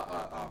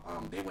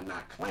 they would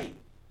not claim.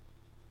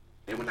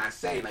 They would not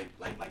say they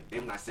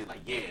would not say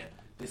yeah,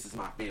 this is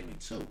my family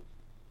too.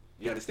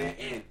 You understand?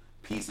 And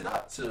piece it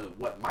up to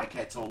what Mike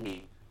had told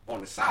me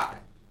on the side.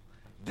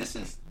 This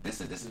is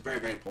very,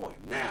 very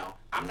important. Now,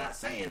 I'm not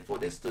saying for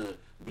this to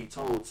be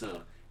told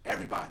to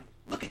everybody.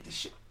 Look at this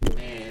shit,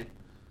 man.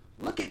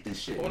 Look at this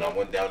shit. When I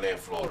went down there in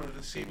Florida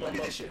to see my Look at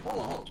mother. this shit. Hold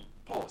on.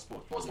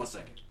 Pause 1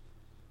 second.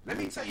 Let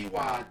me tell you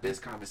why this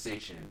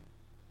conversation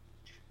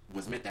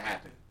was meant to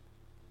happen.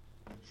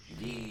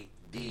 The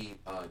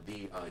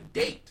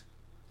date.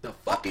 The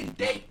fucking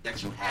date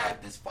that you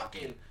have this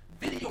fucking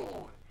video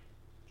on.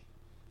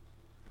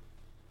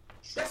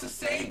 That's the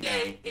same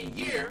day and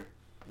year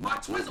my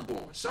twins are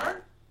born,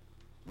 sir.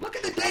 Look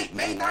at the date,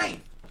 May 9th.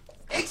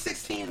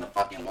 8:16 in the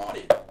fucking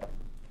morning.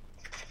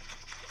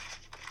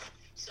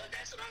 So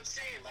that's what I'm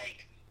saying.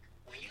 Like,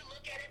 when you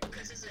look at it,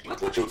 because it's a...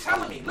 Look what you're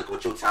telling me,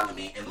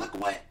 and look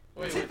what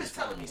Tiff is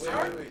telling me,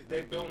 sir. Wait.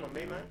 They born on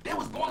May 9th? They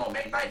was born on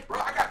May 9th, bro.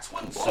 I got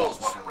twin boys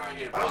walking around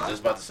here, bro. I was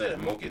just about to say that,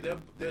 Mookie.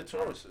 They're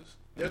Tauruses.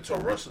 They're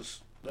Tauruses.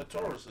 They're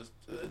Tauruses.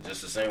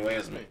 Just the same way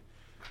as me.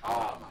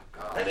 Oh my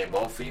god. And they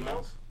both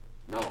females?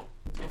 No.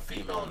 A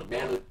female and a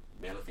Male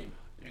boy. or female.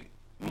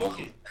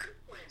 Mookie.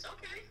 Twins,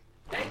 okay.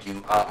 Thank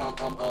you. I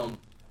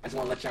just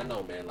want to let y'all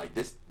know, man. Like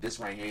this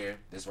right here.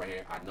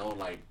 I know,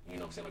 like, you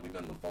know what I'm saying, like we've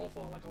been on the phone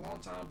for like a long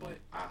time, but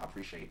I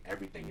appreciate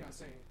everything y'all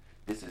saying.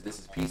 This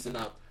is piecing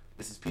up.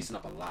 This is piecing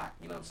up a lot.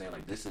 You know what I'm saying?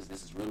 Like this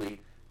is really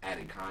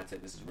adding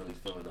content. This is really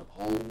filling up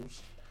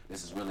holes.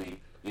 This is really,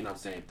 you know what I'm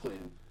saying,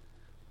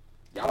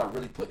 y'all are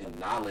really putting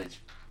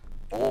knowledge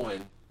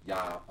on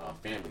y'all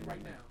family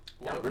right now.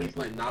 Y'all really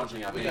putting knowledge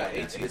on y'all We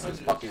family. got This is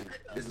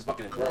 1800s.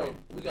 fucking Bro, important.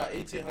 we got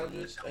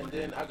 1800s, and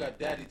then I got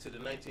Daddy to the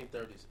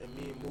 1930s, and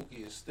me and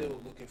Mookie is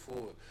still looking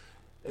forward.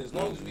 As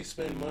long as we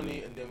spend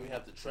money and then we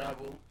have to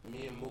travel,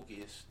 me and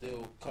Mookie is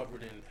still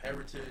covered in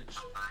heritage.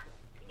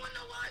 You want to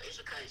know why? It's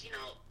because, you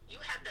know, you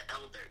have the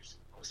elders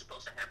who's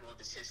supposed to have all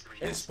this It's history.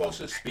 It's supposed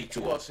to speak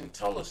to us and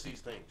tell us these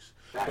things.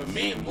 Facts. But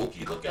me and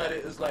Mookie look at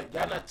it as like,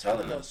 y'all not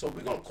telling us, so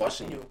we're going to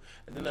question you.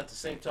 And then at the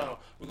same time,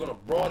 we're going to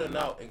broaden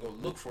out and go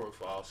look for it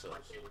for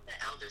ourselves. The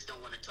elders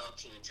don't want to talk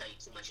to you and tell you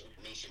too much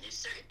information. There's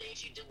certain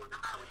things you do with the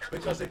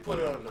Because they put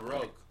it on the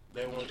rug.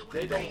 They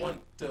don't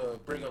want to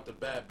bring up the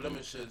bad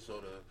blemishes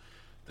or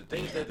the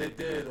things that they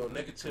did or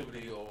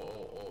negativity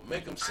or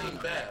make them seem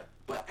bad.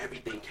 But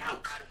everything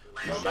counts.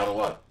 No matter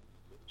what.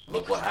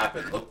 Look what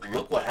happened.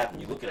 Look what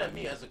happened. You're looking at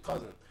me as a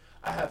cousin.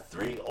 I have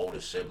 3 older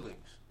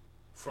siblings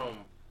from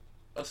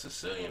a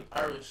Sicilian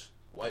Irish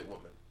white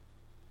woman.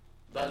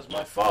 That is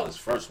my father's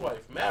first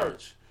wife,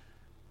 marriage.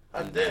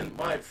 And then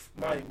my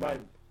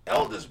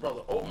eldest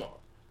brother, Omar.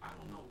 I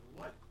don't know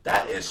what.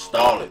 That is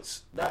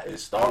Starlet's. That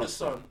is Starlet's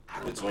son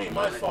between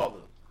my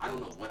father. I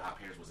don't know what our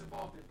parents was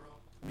involved in,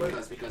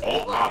 bro. Because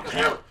all our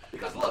parents.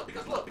 Because look.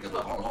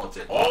 Hold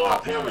on. All our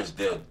parents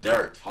did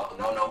dirt.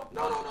 No.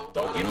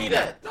 Don't give me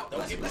that. No,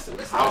 Don't give me listen.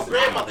 Our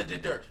grandmother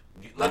did dirt.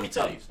 Let me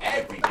tell you.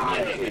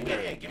 Everybody Give me a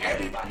hand.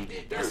 Everybody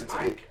did dirt, Listen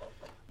to me. Mike.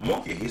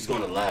 Mookie, he's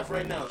gonna laugh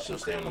right now. So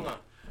stay on the line.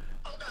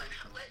 Hold on,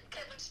 let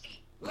Kevin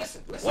speak.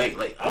 Listen.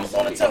 Wait. I'm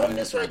gonna tell him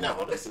this right now.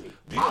 Listen to me.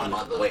 Do you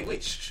mother?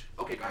 Wait. Shh.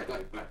 Okay, go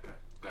ahead.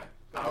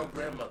 Our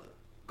grandmother,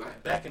 Go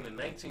ahead. back in the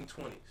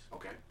 1920s,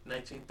 Okay.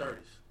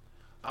 1930s,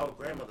 our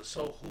grandmother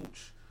sold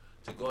hooch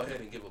to go ahead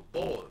and give a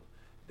board.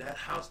 That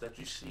house that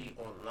you see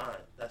online,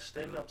 that's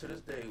standing up to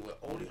this day, where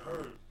Odie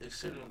Hurd is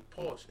sitting on the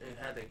porch and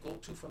had their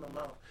go-to from the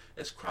mouth.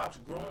 It's crops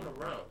growing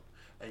around,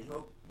 and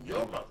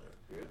your mother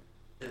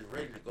is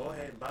ready to go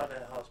ahead and buy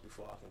that house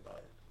before I can buy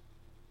it.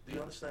 Do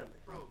you understand me?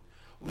 Bro,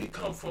 We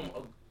come from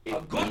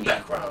a good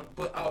background,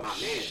 but our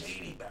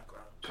shady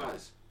background.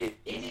 because if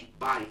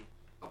anybody,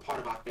 a part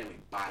of our family,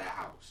 buy that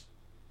house,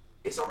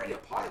 it's already a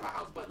part of our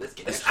house, but let's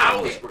get It's that shit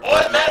on ours, paper.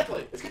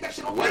 automatically. Let's get that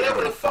shit on Whatever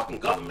paper. the fucking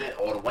government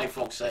or the white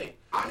folks say,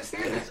 I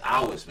understand it is that.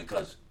 ours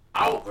because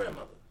our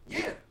grandmother,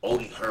 Yeah.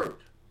 Odie Hurd,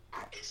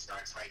 It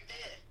starts right there.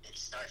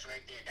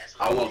 That's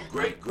what our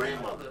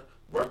great-grandmother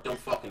worked them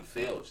fucking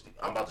fields.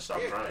 I'm about to stop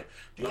crying.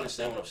 Do you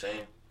understand what I'm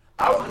saying?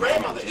 Our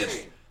grandmother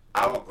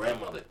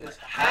is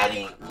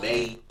Hattie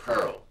Mae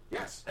Pearl,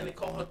 Yes. and they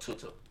call her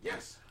Tuta.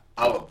 Yes.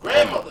 Our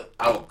grandmother,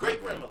 our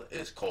great-grandmother,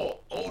 is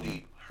called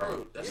Odie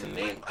Hurd. That's the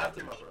name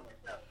after my grandmother.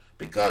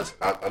 Because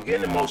I'm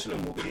getting emotional,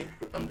 Mookie.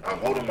 I'm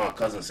holding my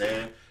cousin's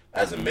hand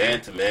as a man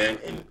to man,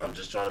 and I'm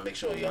just trying to make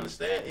sure he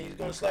understands, and he's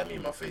going to slap me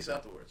in my face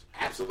afterwards.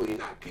 Absolutely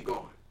not. Keep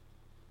going.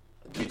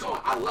 Keep going.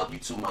 I love you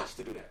too much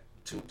to do that.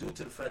 Due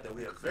to the fact that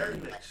we are very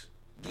mixed,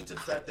 due to the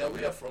fact that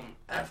we are from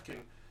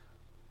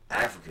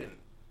African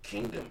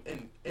kingdom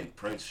and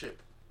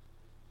princeship.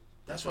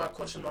 That's why I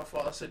questioned my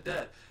father. I said,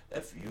 Dad,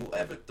 if you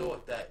ever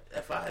thought that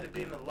if I had to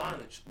be in the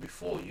lineage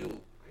before you,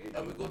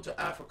 and we go to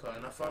Africa,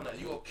 and I found out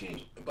you're a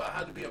king, but I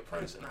had to be a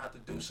prince, and I had to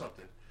do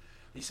something.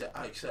 He said,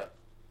 I accept.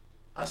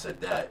 I said,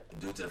 Dad,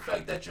 due to the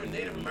fact that you're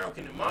Native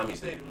American and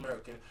mommy's Native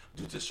American,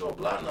 due to short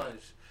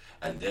bloodlines,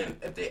 and then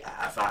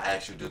if I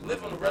asked you to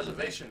live on a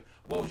reservation,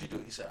 what would you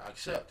do? He said, I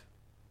accept.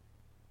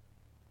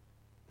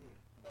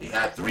 He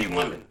had 3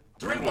 women.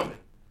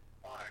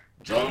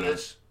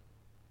 Jonas,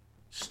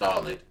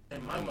 Starlet,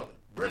 and my mother,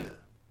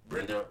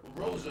 Brenda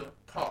Rosa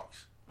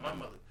Parks, my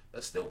mother,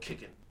 that's still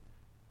kicking.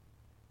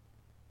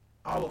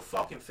 Our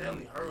fucking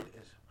family Hurd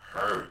is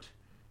Hurd.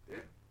 Yeah.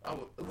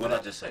 What I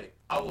just say?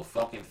 Our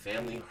fucking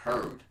family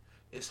Hurd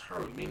is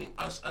Hurd, meaning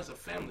us as a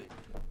family,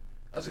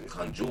 as a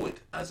conduit,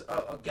 as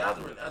a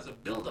gathering, as a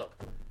build-up.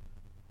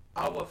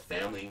 Our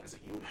family As a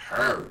unit.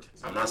 Hurd.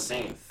 I'm not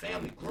saying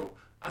family group.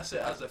 I said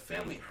as a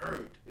family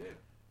Hurd. Yeah.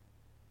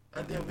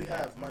 And then we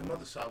have my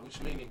mother's side,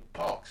 which meaning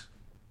Parks,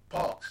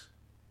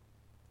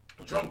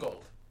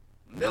 Drumgold,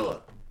 Miller,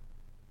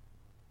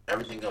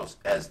 everything else.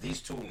 As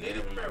these 2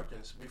 Native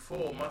Americans,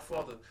 before my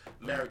father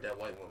married that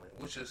white woman,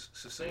 which is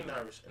Sicilian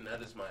Irish, and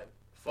that is my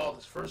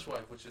father's first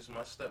wife, which is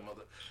my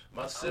stepmother,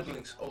 my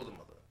siblings' older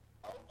mother.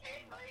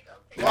 Okay, Mike.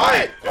 Okay.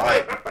 Quiet. I'm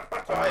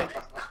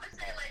gonna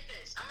say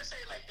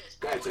it like this.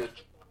 Go ahead, Tiff.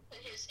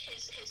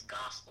 His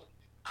gospel.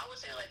 I would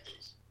say it like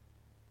this.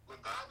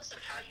 Regardless of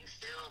how you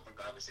feel,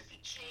 regardless if you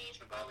change,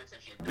 regardless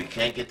if you We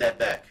can't get that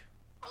back.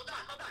 Hold on.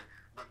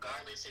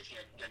 Regardless if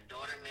your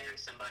daughter married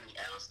somebody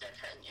else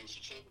and she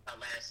changed her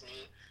last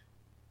name,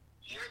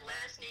 your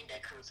last name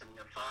that comes from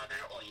your father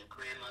or your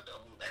grandmother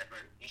or whoever,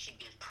 you should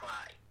give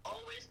pride.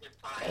 Always give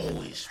pride.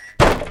 Always.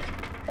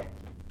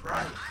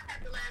 Pride. I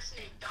have the last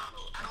name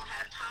Donald. I don't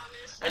have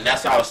Thomas. And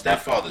that's our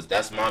stepfathers.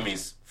 That's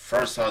mommy's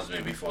first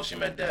husband before she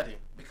met daddy,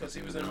 because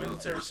he was in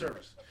military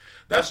service.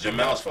 That's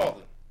Jamel's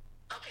father.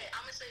 Okay,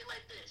 I'm gonna say it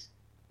like this.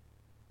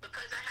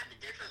 Because I have a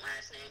different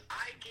last name,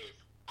 I give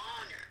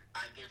honor,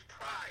 I give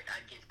pride,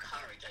 I give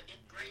courage, I give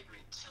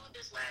bravery to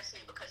this last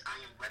name because I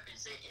am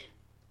representing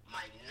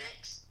my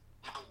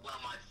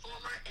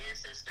former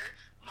ancestor,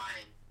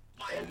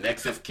 my And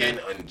next of kin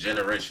and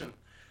generation.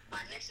 my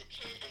next of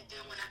kin, and then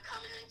when I'm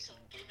coming into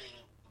giving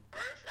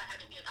birth, I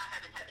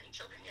haven't had any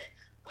children yet.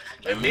 When I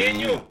give And me and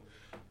you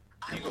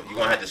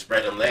gonna have to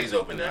spread them legs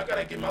open now. I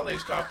gotta get my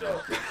legs cocked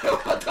up.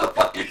 What the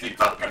fuck is he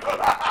talking about?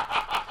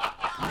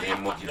 Me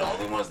and Mookie, the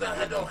only ones that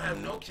had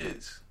have no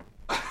kids.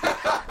 You know,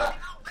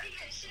 but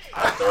yeah, shit.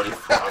 I'm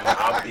 35.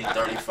 I'll be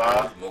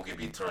 35. Mookie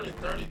be turning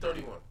 30,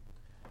 31.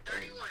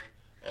 31.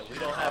 And we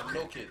don't have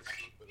no kids. Hell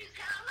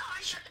no, I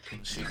ain't got the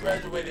picture. She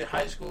graduated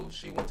high school.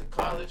 She went to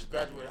college.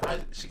 Graduated high.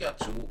 She got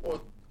 2 degrees.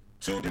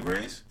 2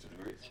 degrees.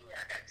 Yeah,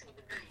 I got 2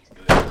 degrees.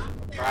 Good.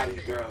 I'm proud of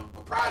you, girl.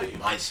 I'm proud of you.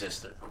 My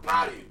sister. I'm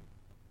proud of you.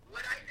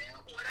 What I do,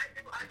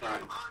 I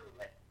give honor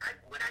with.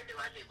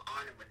 I give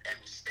honor with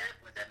every step,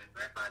 with every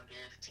breath I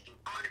give, to give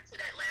honor to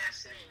that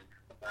last name.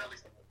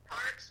 Regardless if it's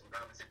Parks,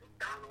 regardless if it's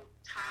Donald,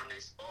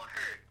 Thomas, or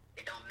Hurt.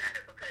 It don't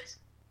matter because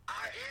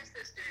our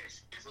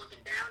ancestors is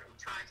looking down and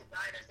trying to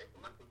guide us as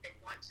much as they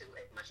want to,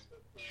 as much as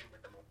they can,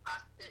 with the most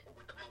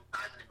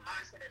positive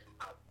mindset as we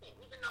possibly can.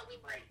 Even though we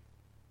might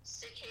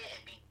sit here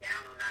and be down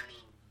on our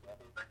knees, they're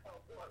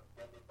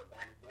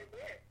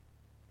there.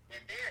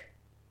 They're there.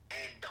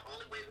 And the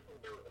only way we can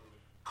do it is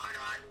honor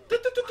our knees.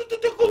 That's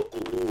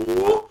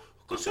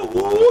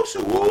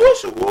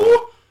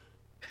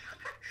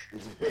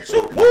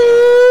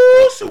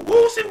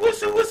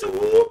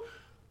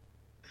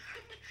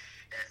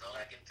all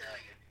I can tell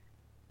you.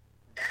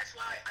 That's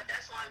why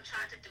I'm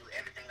trying to do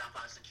everything I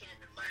possibly can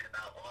to learn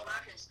about all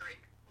our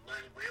history,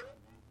 learn where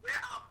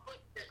our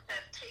footsteps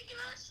have taken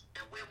us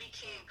and where we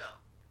can go.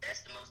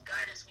 That's the most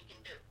guidance we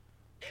can do.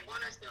 They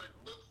want us to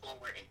look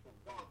forward and keep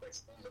going, but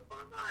still look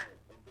behind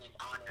and give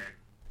honor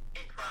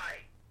and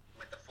pride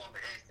with the former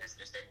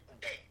ancestors that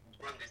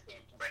brought us in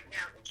right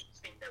now into the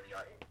space that we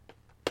are in.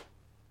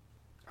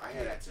 I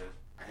hear that, Tiff.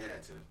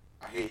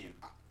 I hear you.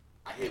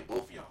 I hear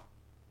both of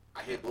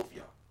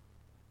y'all.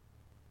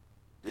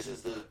 This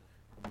is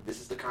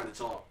the kind of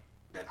talk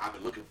that I've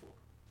been looking for.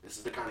 This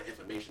is the kind of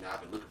information that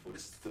I've been looking for.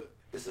 This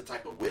is the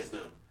type of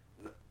wisdom.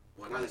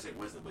 Well, not necessarily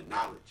wisdom, but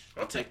knowledge.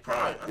 I'll take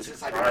pride. This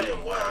is I'll the take type pride of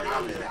in what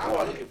knowledge that I've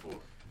been looking for.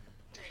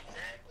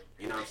 Exactly.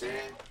 You know what I'm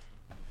saying?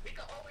 We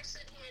can always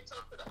sit here and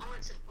talk to the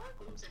aunts and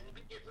uncles, and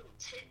we get little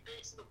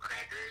tidbits, little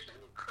crackers, and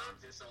little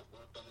crumbs and so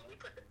forth. But when we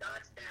put the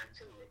dots down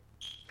to it,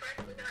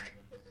 practically our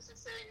ancestors are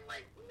saying,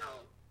 like, you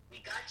know,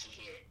 we got you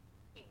here.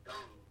 Keep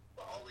going.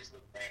 But always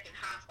look back and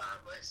high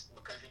five us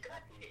because we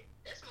got you here.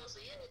 That's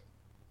mostly it.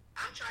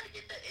 I'm trying to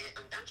get that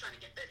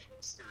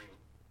history.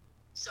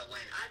 So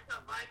when I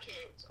tell my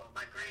kids or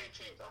my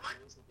grandkids or my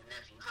nieces and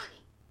nephew,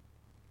 honey,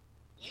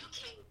 you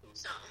came from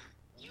something.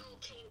 You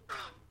came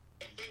from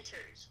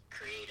inventors,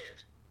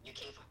 creatives. You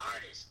came from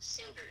artists,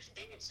 singers,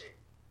 dancers.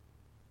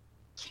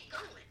 Keep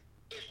going.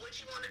 If what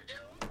you want to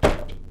do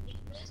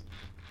is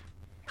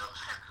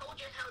hold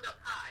your head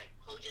up high.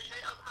 Hold your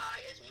head up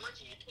high as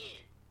much as you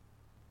can.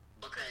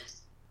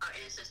 Because our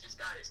ancestors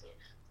got us here.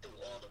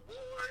 Through all the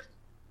wars,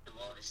 through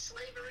all the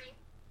slavery,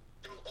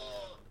 through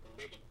all the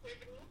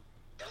negativity.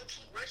 Don't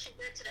keep rushing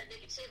back to that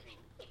negativity.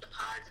 Take the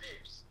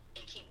positives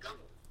and keep going.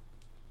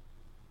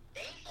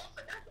 They ain't fall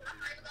for nothing. I'm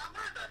not even gonna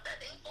lie about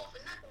that. They ain't fall for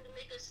nothing to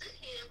make us sit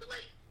here and be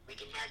like, we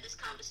can have these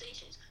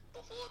conversations.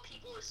 Before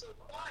people are so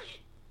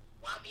quiet,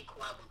 why be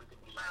quiet when we can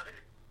be louder?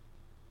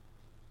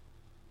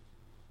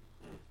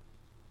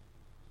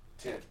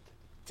 Tiff,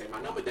 take my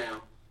number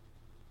down.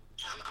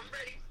 I'm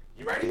ready.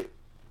 You ready?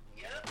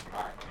 Yep.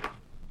 All right.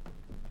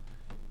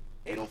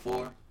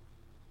 804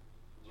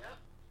 Yep.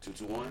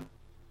 221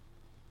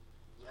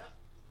 Yep.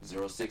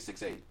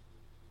 0668.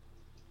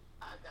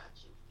 I got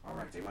you. All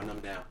right, take my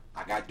number down.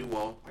 I got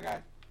Duo. I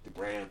got the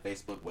gram,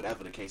 Facebook,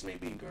 whatever the case may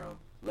be, girl.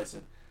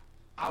 Listen,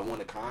 I want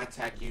to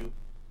contact you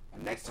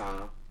next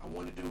time. I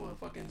want to do a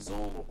fucking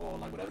Zoom or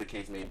like whatever the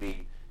case may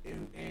be,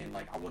 and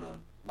like I want to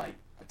like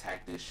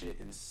attack this shit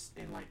in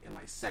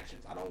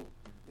sections. I don't,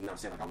 you know what I'm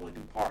saying? Like I want to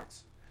do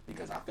parts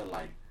because I feel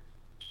like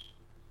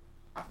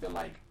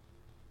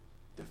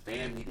the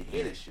fam need to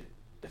hear this shit.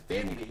 The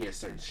fam need to hear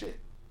certain shit,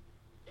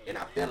 and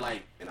I feel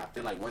like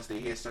once they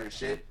hear certain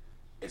shit,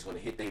 it's gonna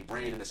hit their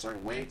brain in a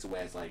certain way to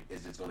where it's like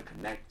it's just gonna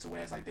connect to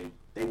where it's like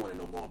they want to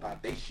know more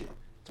about their shit.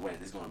 To where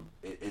it's gonna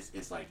it's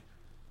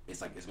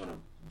gonna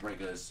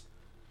bring us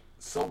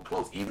so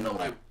close. Even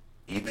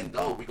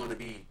though we're gonna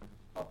be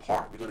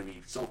apart, we're gonna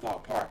be so far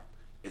apart.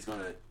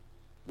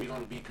 We're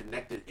gonna be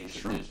connected in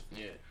truth.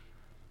 Yeah.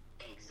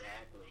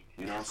 Exactly.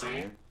 You know what I'm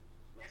saying?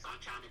 That's why I'm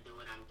trying to do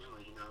what I'm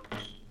doing. You know,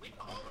 we can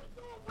always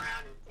go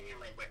around and say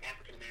like we're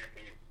African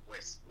American,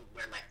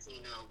 we're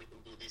Latino, we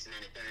can do this and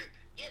that and third.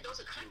 Yeah, those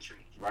are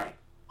countries. Right.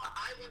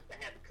 I want to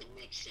have a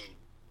connection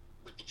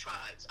with the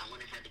tribes. I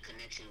want to have the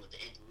connection with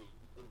the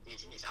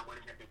indigenous. I want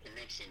to have the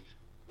connection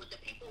with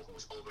the people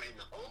who's over in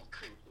the old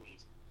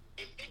countries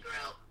and figure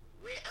out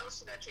where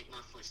else should I take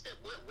my footstep?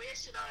 Where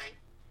should I,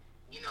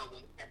 you know,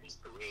 when we have these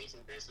parades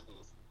and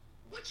festivals,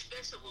 which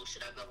festival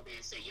should I go there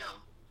and say, yo,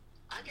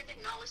 I get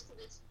acknowledged to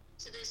this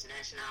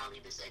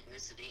nationality, this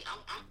ethnicity.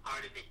 I'm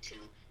part of it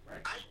too.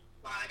 Right.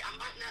 I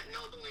might not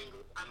know the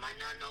language. I might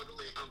not know the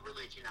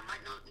religion. I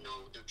might not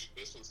know the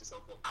traditions and so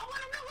forth. I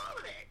want to know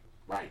all of that.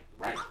 Right.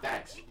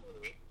 Facts.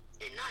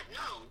 And not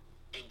know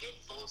and get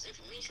false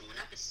information when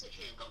I could sit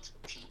here and go to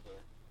the people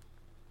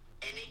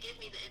and they give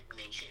me the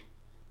information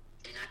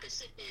and I could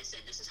sit there and say,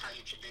 this is how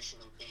your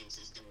traditional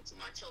things is doing to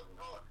my children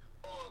or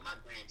my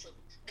grandchildren.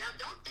 Now,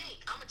 don't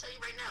think, I'm going to tell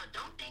you right now,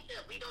 don't think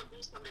that we don't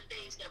do some of the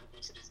things that we do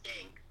to this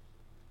day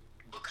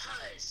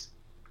because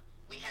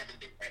we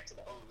haven't been back to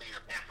the old land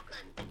of Africa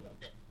and things like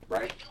that.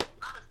 Right. We do a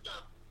lot of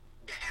stuff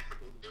that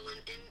Africans do in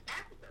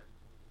Africa.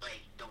 Like,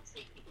 don't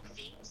take people's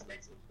feet,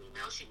 especially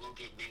female, she won't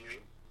get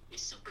married.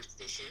 It's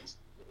superstitions.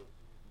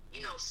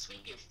 You know,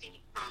 sweep your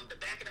feet from the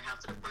back of the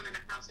house to the front of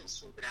the house and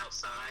sweep it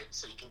outside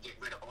so you can get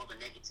rid of all the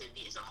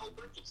negativity. It's a whole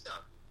bunch of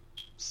stuff.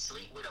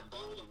 Sleep with a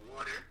bowl of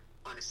water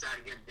on the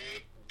side of your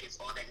bed, gets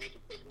all that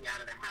negativity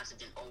out of the house, and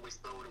then always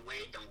throw it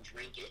away. Don't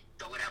drink it.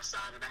 Throw it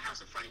outside of the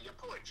house in front of your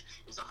porch.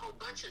 There's a whole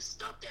bunch of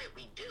stuff that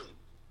we do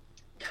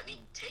that we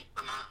take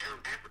from our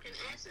African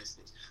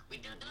ancestors.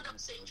 We do them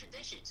same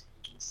traditions.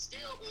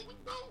 Still, when we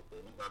go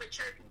to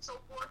church and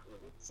so forth, when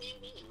we're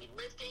singing and we're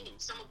lifting,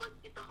 and some of us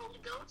get the Holy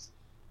Ghost,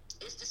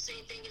 it's the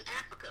same thing in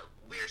Africa.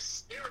 We're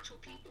spiritual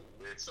people.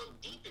 We're so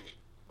deep in it.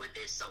 But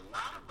there's a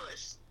lot of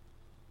us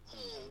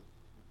who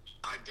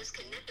are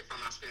disconnected from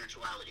our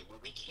spirituality,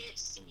 where we can't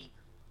see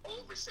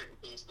over certain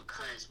things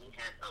because we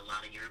have a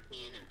lot of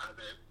European and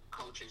other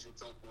cultures and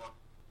so forth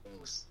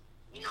who's,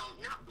 you know,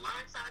 not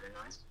blindsiding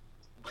us,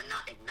 but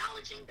not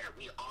acknowledging that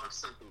we are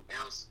something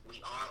else.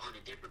 We are on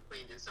a different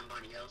plane than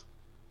somebody else.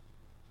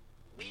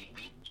 We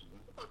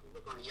supposed to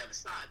look on the other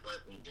side,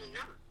 but we do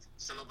not.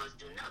 Some of us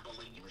do not. But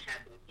when you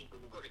have those people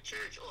who go to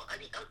church or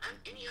any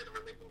other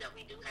religion that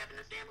we do have in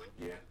the family,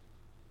 Yeah.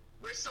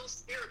 we're so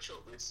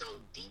spiritual. We're so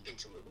deep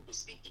into it. We can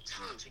speak the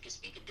tongues. We can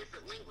speak a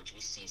different language.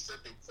 We see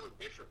something so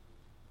different.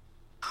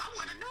 I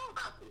want to know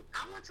about this.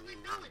 I want to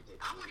acknowledge it.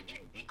 I want to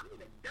get deep. I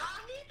want to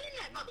dive deep in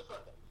that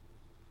motherfucker.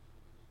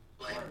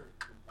 But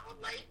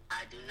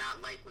I do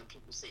not like when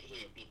people sit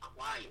here and be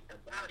quiet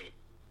about it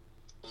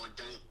or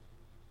don't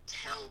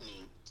tell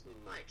me too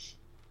much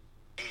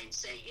and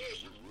say, yeah,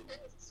 you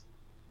this,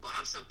 but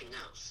I'm something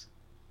else.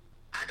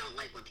 I don't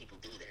like when people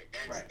do that.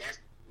 That's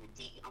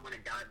deep. I want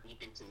to dive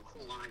deep into who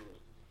I am.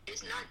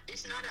 It's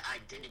not an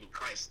identity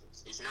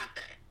crisis. It's not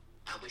that.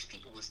 I wish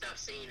people would stop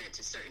saying that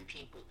to certain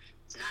people.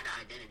 It's not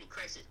an identity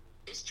crisis.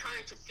 It's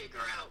trying to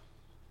figure out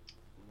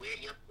where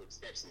your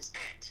footsteps is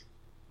at.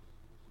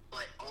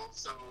 But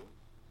also,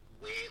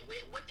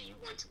 what do you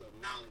want to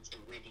acknowledge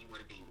and where do you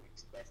want to be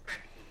next? That's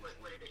practically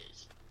what it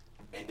is.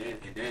 And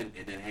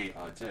then, hey,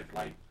 Tiff,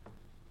 like,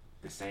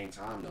 the same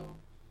time though,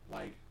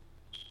 like,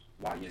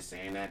 while you're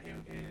saying that,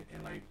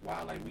 and like,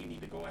 while like we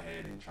need to go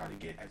ahead and try to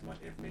get as much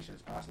information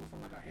as possible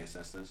from like our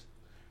ancestors,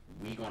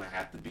 we gonna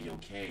have to be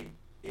okay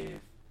if,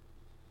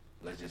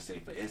 let's just say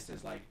for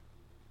instance, like,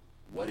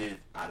 what if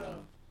out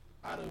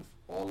of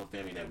all the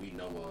family that we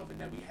know of and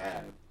that we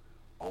have,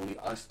 only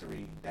us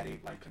three that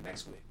it like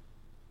connects with,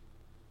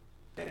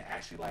 that it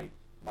actually like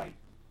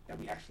that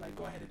we actually like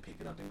go ahead and pick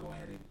it up and go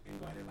ahead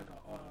and like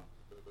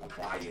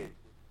apply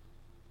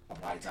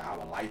it to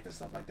our life and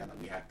stuff like that.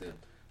 Like we have to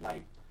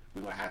like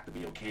we're gonna have to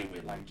be okay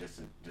with like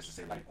just to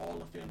say like all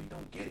the family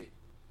don't get it.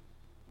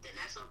 Then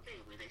that's okay.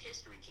 We're the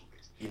history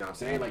keepers. You know what I'm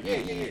saying? Like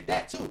yeah,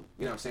 that too.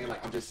 You know what I'm saying?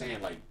 Like I'm just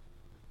saying like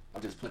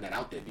I'm just putting that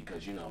out there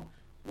because you know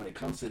when it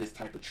comes to this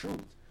type of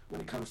truth,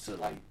 when it comes to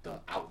like the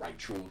outright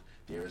truth,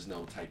 there is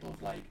no type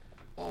of like,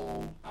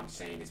 oh, I'm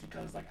saying this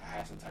because like I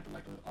have some type of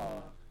like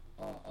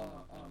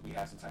we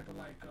have some type of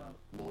like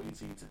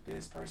loyalty to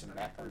this person or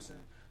that person,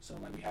 so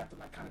like we have to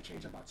like kind of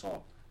change up our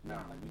talk. Nah,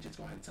 like we just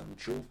go ahead and tell the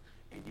truth,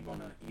 and you're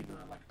gonna either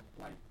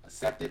like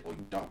accept it or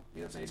you don't.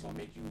 You know what I'm saying? It's gonna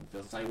make you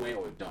feel the same way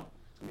or it don't.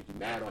 It's gonna make you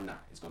mad or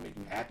not. It's gonna make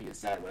you happy or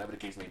sad, whatever the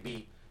case may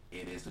be.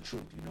 It is the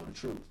truth. You know the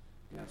truth.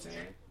 You know what I'm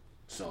saying?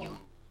 So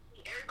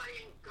everybody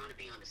ain't gonna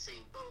be on the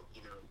same boat.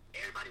 You know,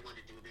 everybody want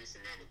to do this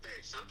and that and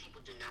third. Some people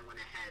do not want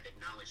to have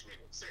acknowledgement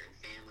of certain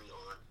family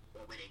or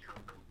where they come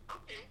from.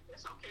 Okay,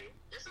 that's okay.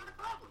 That's not a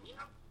problem. You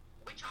know,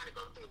 we're trying to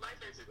go through life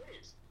as it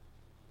is.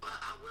 But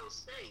I will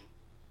say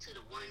to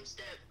the ones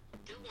that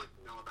do want to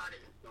know about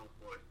it and so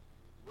forth,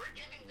 we're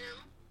giving them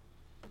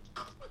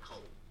a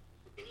foothold.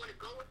 If they want to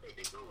go with it,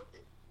 they go with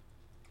it.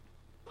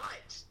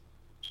 But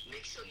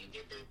make sure you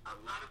give them a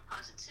lot of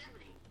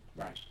positivity.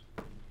 right.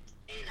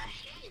 And a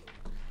hand.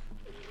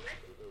 And you let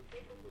them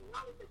give them the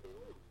knowledge that they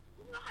need.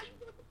 You know how you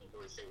go to people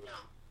and say, yo,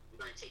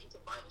 we're going to take you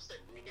to Bible study.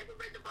 They never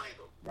read the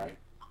Bible. Right.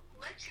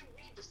 Let you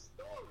read the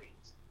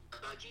stories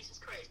about Jesus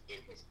Christ and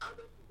his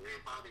other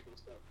grandfathers and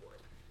so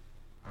forth.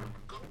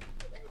 Go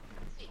to the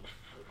see.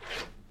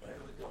 There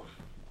we go.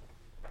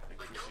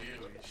 But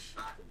don't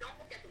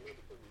look at the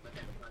negativity. Look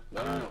at the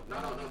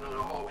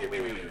No. Wait.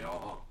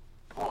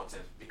 Hold on,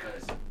 Tiff.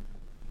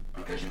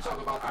 Because you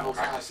talk about the I Most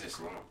practice High. this,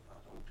 man. I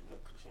don't do no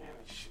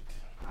Christianity shit.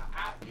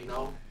 You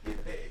know,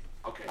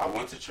 okay. I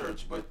went to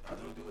church, but I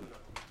don't do it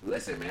now.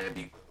 Listen,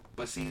 man.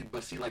 But see,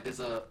 like there's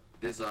a.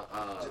 Just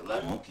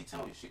let Mookie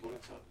tell you. She gonna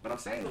tell you. But I'm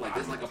saying like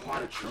there's like a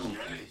part of truth.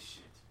 Christianity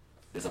shit.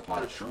 There's a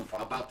part of truth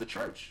about the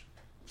church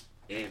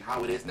and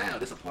how it is now.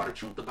 There's a part of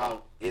truth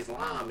about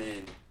Islam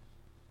and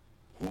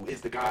who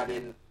is the God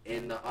in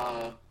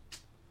the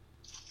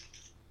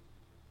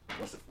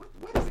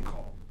what is it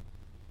called?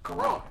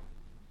 Quran.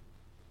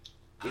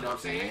 You know what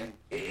I'm saying?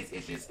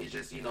 It's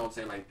just you know what I'm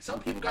saying, like some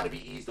people gotta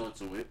be eased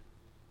onto it.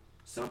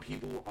 some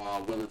people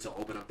are willing to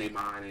open up their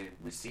mind and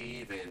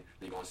receive, and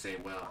they're gonna say,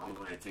 well, I'm gonna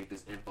go ahead and take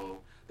this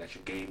info that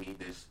you gave me,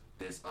 this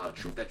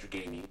truth that you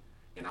gave me,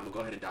 and I'm gonna go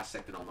ahead and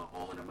dissect it on my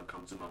own. I'm gonna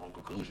come to my own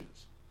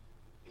conclusions.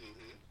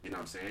 You know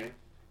what I'm saying?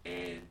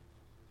 And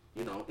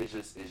you know, it's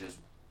just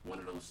one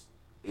of those.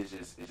 It's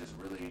just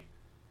really,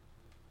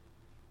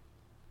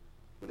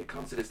 when it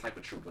comes to this type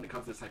of truth, when it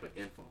comes to this type of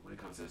info, when it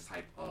comes to this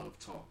type of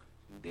talk,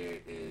 there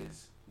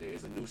is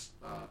a new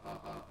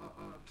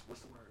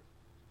what's the word?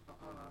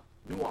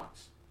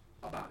 Nuance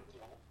about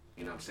it.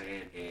 You know what I'm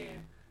saying?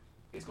 And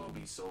it's gonna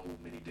be so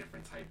many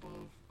different type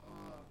of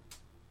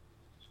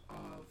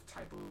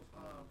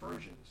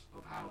versions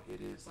of how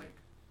it is like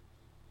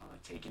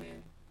taken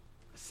in,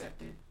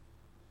 accepted,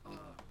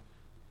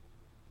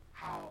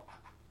 how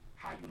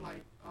you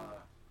like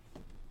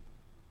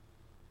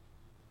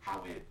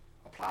how it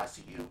applies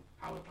to you,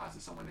 how it applies to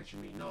someone that you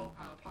may know,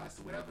 how it applies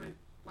to whatever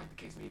like the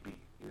case may be.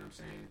 You know what I'm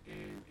saying?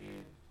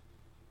 And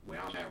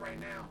where I'm at right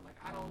now, like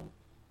I don't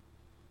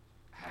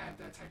have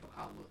that type of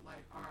outlook.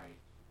 Like, all right,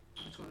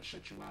 I'm just gonna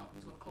shut you out. I'm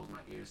just gonna close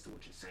my ears to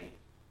what you're saying,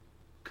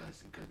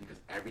 because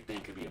everything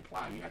can be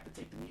applied. You have to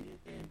take the meat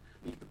and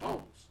leave the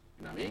bones.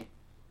 You know what I mean?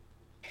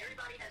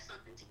 Everybody has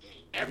something to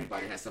gain.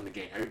 Everybody has something to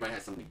gain. Everybody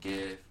has something to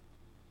give.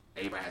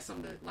 Everybody has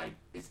something to, like,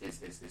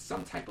 it's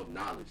some type of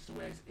knowledge to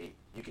where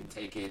you can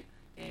take it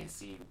and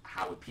see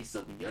how it piece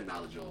up with your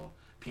knowledge, or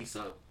piece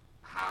up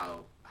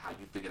how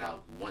you figured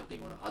out one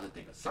thing or the other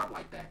thing or something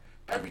like that.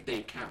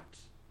 Everything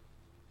counts.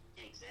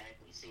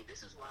 Exactly. See,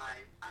 this is why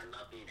I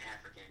love being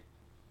African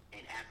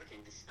and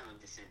African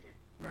descendant.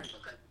 Right.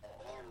 Because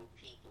oral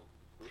people,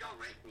 we don't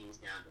write things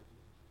down.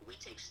 We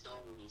take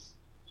stories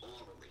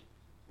orally.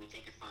 We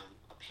take it from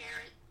a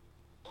parent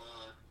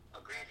or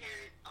a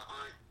grandparent, a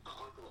aunt, an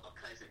uncle, a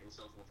cousin, and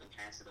so forth, and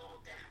pass it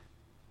all down.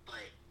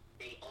 But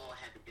they all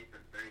have a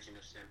different version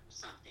of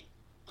something.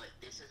 But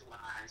this is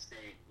why I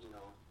said, you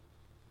know,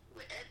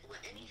 with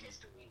any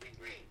history we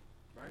bring,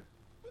 right,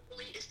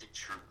 hopefully it's the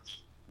truth.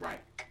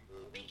 Right. And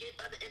when we get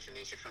other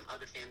information from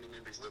other family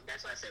members, look,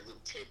 that's why I said little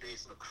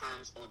tidbits, little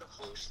crumbs, or the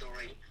whole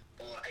story,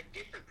 or a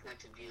different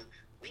point of view.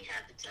 We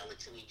have to tell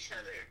it to each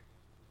other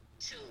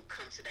to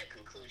come to that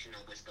conclusion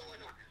on what's going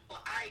on.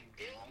 But I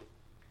do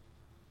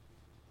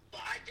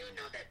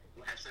know that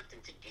we'll have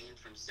something to gain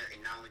from certain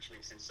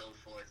acknowledgments and so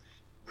forth,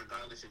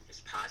 regardless if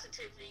it's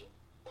positivity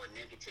or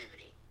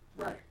negativity.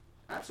 Right.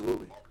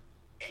 Absolutely.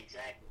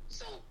 Exactly.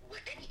 So with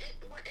any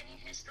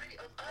history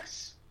of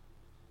us,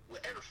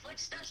 whatever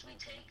footsteps we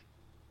take,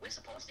 we're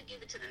supposed to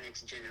give it to the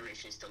next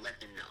generations to let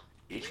them know.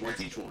 Each one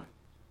teach one.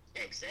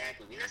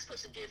 Exactly. We're not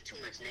supposed to give too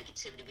much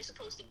negativity. We're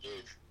supposed to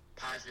give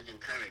positive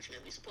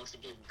encouragement. We're supposed to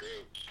give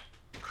good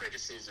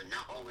criticism,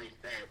 not always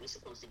bad. We're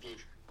supposed to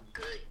give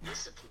good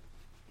discipline.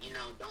 You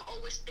know, don't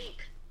always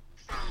think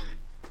from,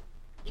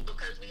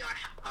 because we are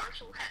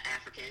partial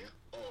African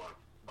or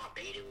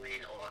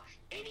Barbadian or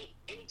any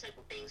type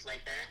of things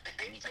like that,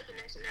 any type of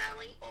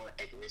nationality or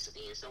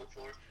ethnicity and so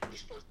forth, you're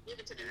supposed to give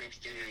it to the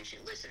next generation.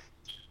 Listen,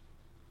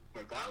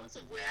 regardless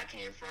of where I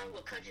came from,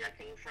 what country I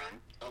came from,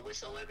 or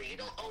whatsoever, you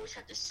don't always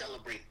have to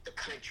celebrate the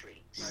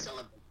country. Right.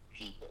 Celebrate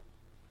people.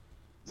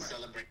 Right.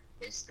 Celebrate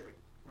history.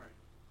 Right.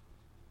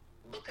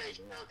 Because,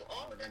 you know,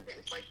 all of them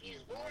didn't fight these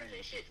wars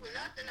and shit for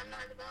nothing. I'm not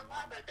even gonna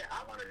lie about that.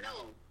 I want to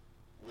know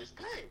what's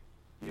good.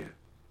 Yeah.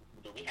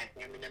 Do we have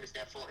family members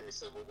that fought in the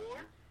Civil War?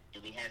 Do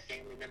we have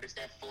family members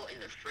that fought in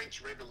the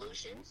French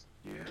revolutions?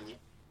 Yeah.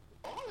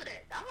 All of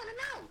that. I want to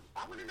know.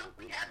 I want to know if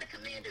we have the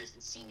commanders,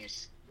 the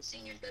seniors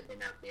that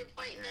been out there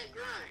fighting that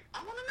grind.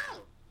 I want to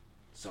know.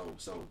 So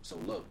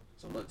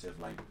look, Tiff,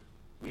 like,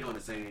 we on the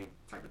same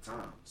type of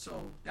time.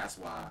 So that's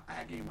why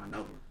I gave you my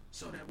number,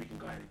 so that we can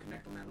go ahead and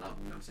connect on that level.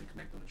 You know what I'm saying?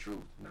 Connect on the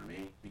truth. You know what I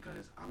mean?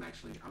 Because I'm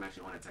actually on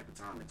that type of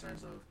time in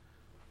terms of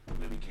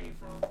where we came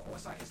from,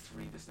 what's our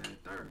history, this, and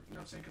the third. You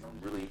know what I'm saying? Because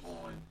I'm really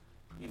on,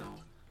 you know,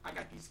 I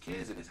got these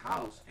kids in this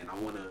house, and I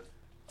want to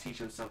teach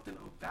them something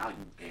of value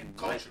and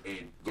culture.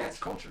 Yes,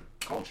 culture,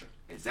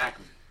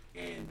 exactly.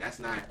 And that's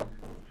not.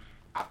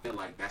 I feel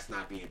like that's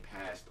not being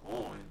passed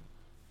on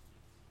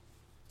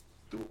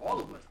through all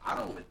of us. I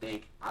don't even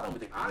think.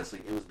 Honestly,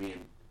 it was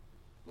being,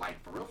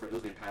 like, for real, it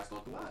was being passed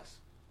on through us.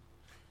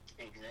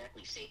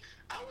 Exactly. See,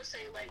 I would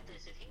say like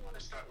this: if you want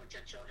to start with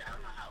your children, I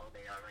don't know how old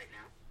they are right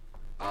now.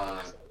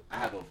 I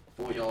have a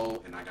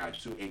 4-year-old and I got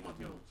 2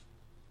 8-month-olds.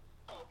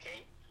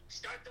 Okay.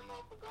 Start them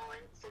off with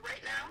going, for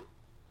right now,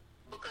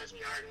 because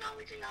we are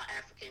acknowledging our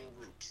African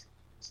roots.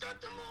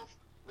 Start them off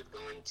with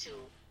going to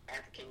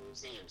African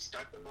museums.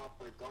 Start them off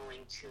with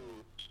going to,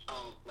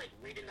 like,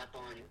 reading up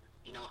on,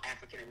 you know,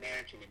 African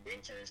American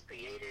inventors,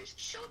 creators.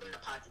 Show them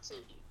the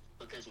positivity.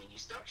 Because when you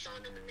start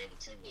showing them the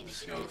negativity, and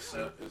skill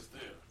set is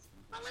there.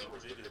 My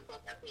language, get the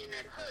fuck out there in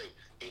that hood.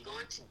 They're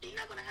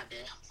not gonna have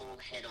their full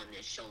head on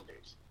their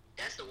shoulders.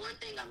 That's the one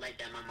thing I like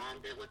that my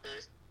mom did with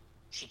us.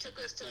 She took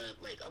us to,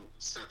 like,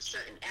 some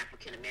certain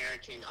African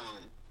American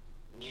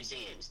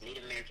museums,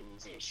 Native American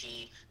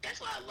museums.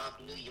 That's why I love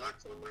New York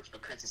so much,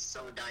 because it's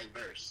so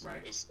diverse.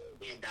 Right. It's so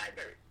being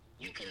diverse.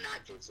 You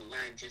cannot just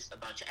learn just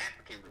about your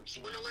African roots.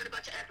 You want to learn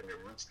about your African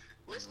roots?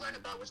 Let's learn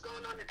about what's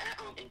going on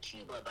in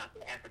Cuba about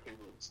the African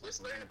roots.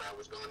 Let's learn about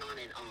what's going on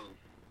in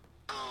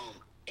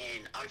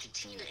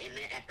Argentina and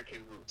their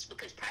African roots,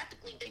 because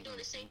practically they're doing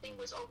the same thing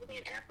was over there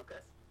in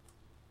Africa.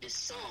 The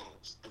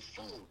songs, the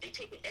food, they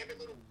take every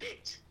little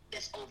bit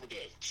that's over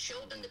there.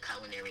 Show them the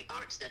culinary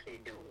arts that they're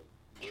doing.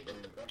 Give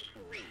them the book to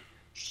read.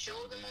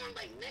 Show them on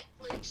like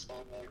Netflix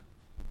or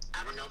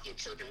I don't know if your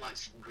children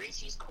watch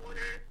Gracie's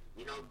Corner.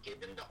 You know, give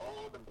them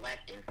all the black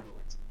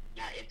influence.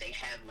 Now, if they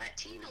have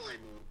Latino in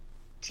them,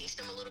 teach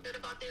them a little bit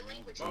about their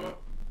language.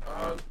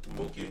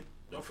 Mookie,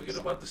 don't forget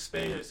about the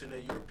Spaniards and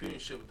that European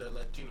shit with that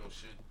Latino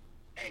shit.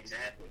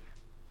 Exactly.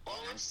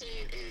 All I'm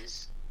saying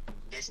is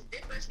there's a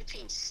difference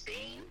between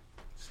Spaniard.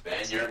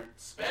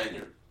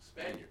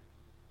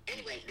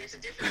 Anyway, there's a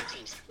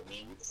difference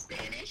between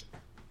Spanish,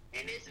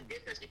 and there's a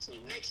difference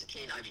between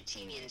Mexican,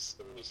 Argentinian,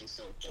 Spanish, and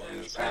so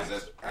forth.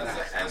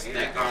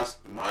 Aztecas,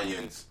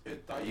 Mayans,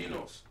 and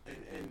Taínos,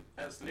 and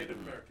as Native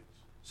Americans.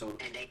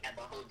 And they have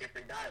a whole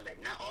different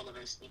dialect. Not all of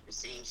them speak the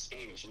same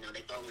Spanish. You know,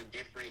 they throw in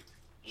different,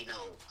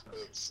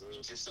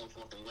 slings and so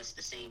forth, and what's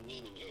the same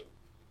meaning in.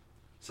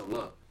 So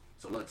look,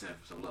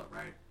 Tiff,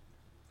 right?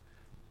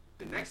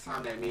 The next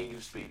time that me and you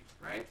speak,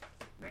 right?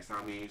 I'm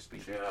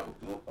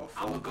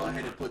gonna go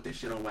ahead and put this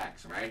shit on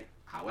wax, right?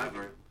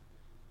 However,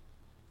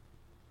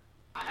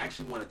 I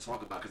actually want to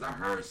talk about, because I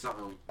heard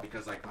something,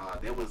 because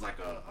there was like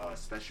a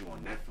special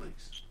on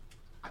Netflix.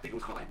 I think it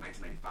was called like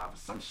 1995 or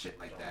some shit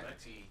like that.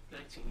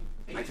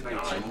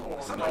 1992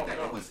 or something like that.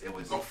 It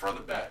was go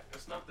further back.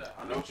 It's not that.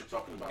 I know what you're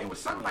talking about. It was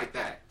something like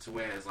that, to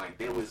where it's like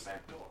there was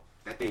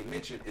that they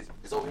mentioned.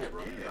 It's over here,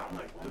 bro. Yeah, I'm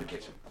like, to the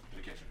kitchen.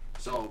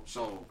 So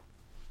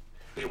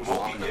they was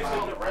talking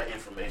about the right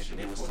information.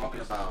 They was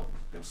talking about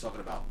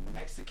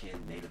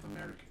Mexican Native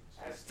Americans,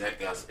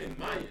 Aztecas and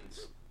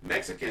Mayans.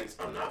 Mexicans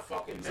are not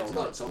fucking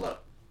Mexicans. So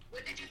look.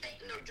 What did you think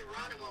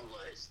Geronimo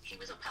was? He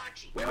was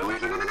Apache. Wait,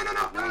 wait.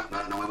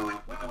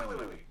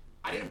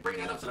 I didn't bring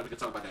that up so that we could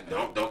talk about that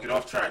now. Don't get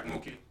off track,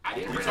 Mookie.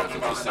 We're talking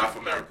about South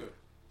America.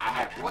 I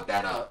had brought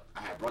that up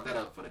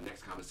for the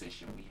next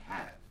conversation we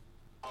have.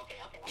 Okay.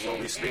 So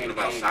we're speaking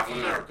about South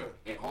America.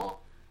 And hold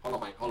on,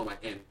 Mike.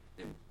 And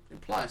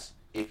plus,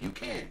 if you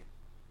can,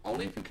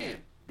 only if you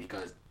can,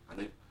 because I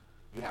know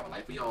you have a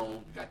life of your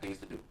own, you got things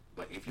to do.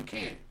 But if you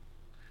can,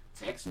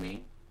 text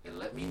me and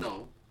let me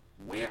know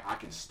where I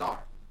can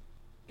start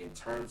in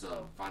terms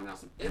of finding out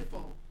some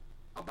info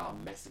about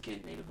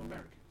Mexican Native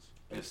Americans.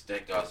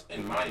 Aztecas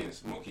and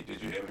Mayans. Mookie,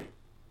 did you hear me?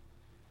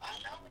 I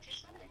know what you're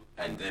saying.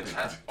 And then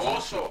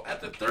also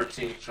at the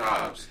 13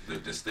 tribes, the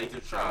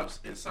distinctive tribes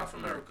in South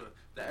America,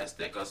 the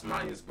Aztecas,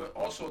 Mayans, but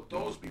also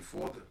those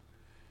before them.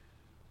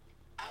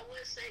 I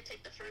would say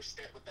take the first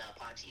step with the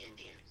Apache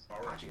Indians.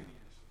 Apache Indians.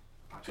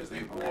 Because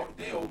they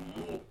are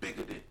more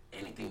bigger than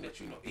anything that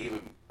you know,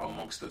 even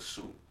amongst the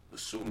Sioux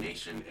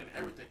Nation and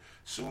everything.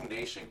 Sioux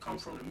Nation come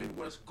from the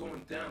Midwest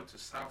going down to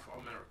South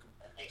America.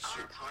 They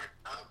are part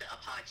of the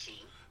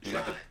Apache You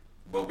tribe.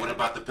 but what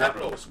about the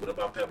Pueblos? What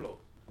about Pueblo?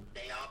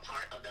 They are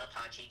part of the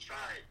Apache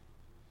tribe.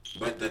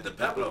 But the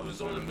Pueblo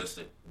is on the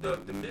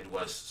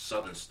Midwest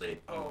southern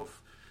state of...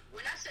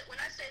 When I say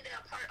they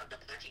are part of the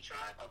Apache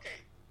tribe,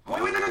 okay. Wait,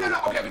 no.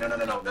 Okay,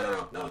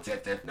 no,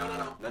 Tiff,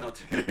 no,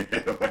 Tiff.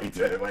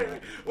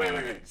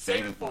 Wait.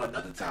 Save it for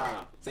another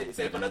time. Save it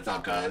for another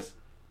time, cuz.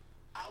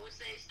 I would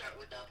say start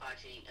with the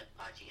Apache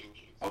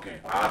Indians. Okay.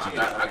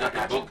 I got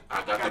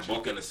the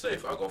book in the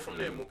safe. I'll go from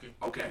there, Mookie.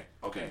 Okay.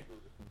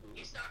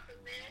 You start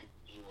from there,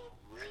 you will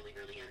really,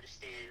 really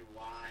understand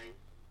why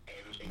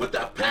everything... But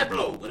the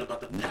Pueblo, what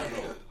about the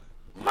Pueblo?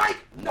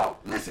 Mike, no,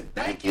 listen,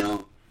 thank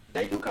you,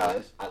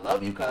 cuz. I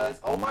love you, cuz.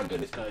 Oh my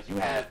goodness, cuz. You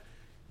have...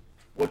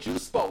 What you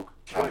spoke,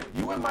 what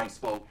you and Mike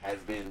spoke, has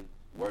been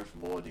worth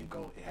more than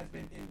gold. It has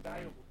been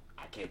invaluable.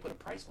 I can't put a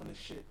price on this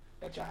shit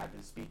that y'all have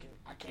been speaking.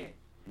 I can't.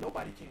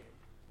 Nobody can.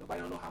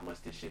 Nobody don't know how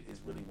much this shit is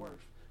really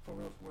worth. For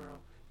real.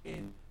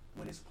 And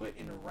when it's put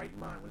in the right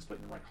mind, when it's put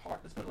in the right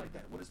heart, let's put it like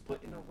that. When it's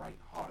put in the right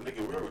heart.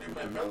 Nigga, we already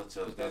met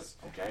relatives that's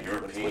okay.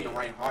 European. When it's put in the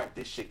right heart,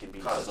 this shit can be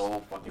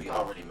so fucking we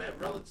powerful. already met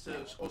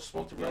relatives or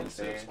spoke to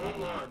relatives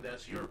online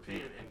that's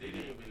European and they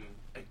didn't even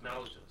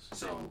acknowledge us.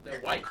 So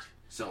they're white.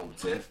 So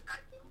Tiff.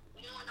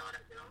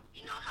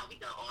 You know how we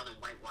got all them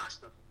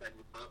whitewashed social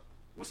studies books?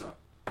 What's up?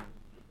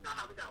 You know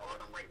how we got all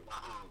them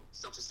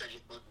social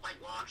studies books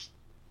whitewashed?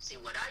 See,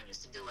 what I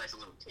used to do as a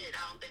little kid,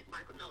 I don't think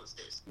Michael knows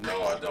this.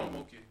 No, I don't,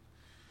 Mookie.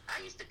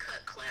 I used to cut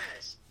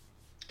class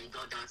and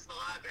go down to the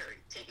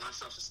library, take my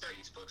social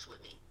studies books with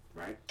me.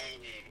 Right.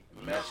 And then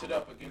match it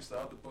up against the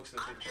other books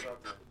that they put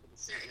out there.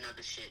 Certain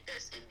other shit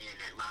that's in there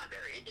in that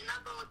library. And then I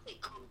go and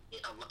take,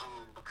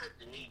 because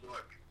the New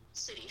York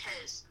City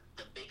has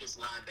the biggest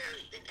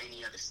library than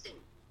any other state.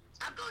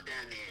 I go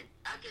down there,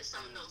 I get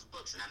some of those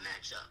books and I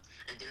match up.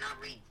 And then I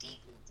read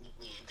deeply,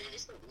 and then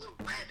it's like little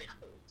rabbit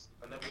holes.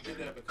 I never did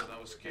that because I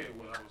was scared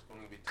what I was going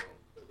to be told.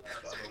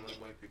 That's why I don't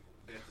like white people.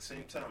 But at the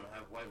same time,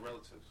 I have white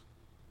relatives.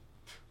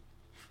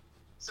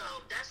 So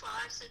that's why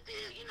I sit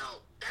there, you know,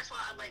 that's why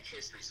I like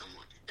history so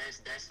much. That's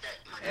that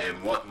my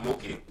And what,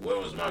 Mookie, where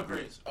was my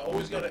grades? I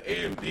always got an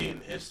A and B in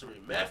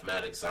history.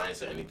 Mathematics,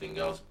 science, or anything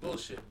else.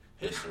 Bullshit.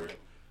 History.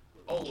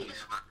 Always. Even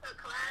if I cut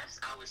class,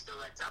 I was still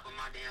at top of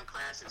my damn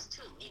classes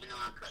too, even though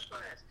I cut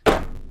class.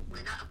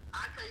 When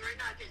I tell you right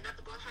now, I get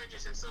nothing but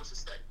hundreds in social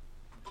studies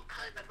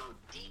because I go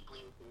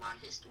deeply into my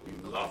history.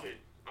 You love it.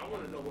 I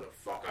want to know where the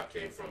fuck I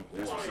came from,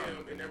 who I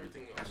am, and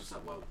everything That's else.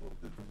 what's up. Well,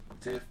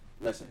 Tiff,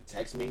 listen,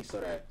 text me so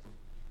that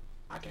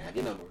I can have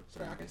your number so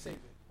that I can save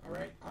it. All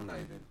right? I'm not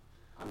even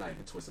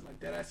twisted like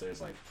that. So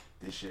it's like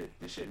this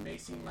shit may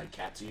seem like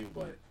cat to you,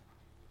 but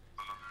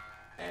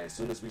as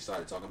soon as we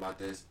started talking about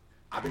this,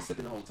 I've been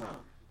sipping the whole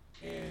time.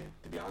 And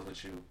to be honest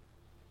with you,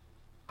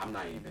 I'm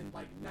not even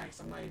like nice.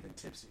 I'm not even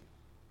tipsy.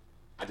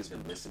 I just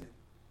been listening.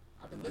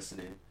 I've been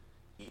listening,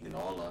 eating it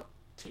all up,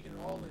 taking it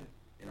all in,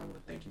 and I want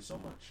to thank you so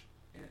much.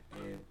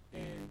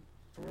 And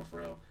for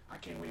real, I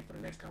can't wait for the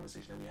next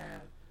conversation that we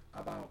have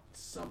about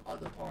some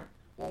other part,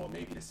 or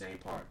maybe the same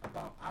part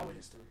about our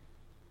history.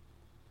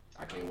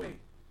 I can't wait.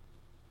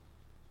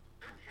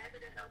 I'm happy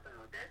to help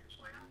out. That's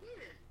what I'm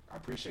here. I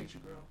appreciate you,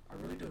 girl. I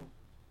really do.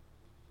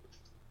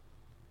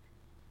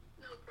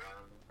 No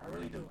problem. I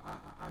really do.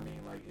 I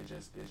mean, like it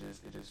just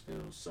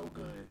feels so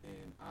good,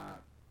 and I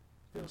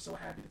feel so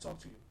happy to talk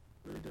to you.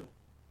 Really do.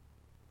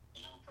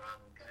 No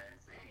problem,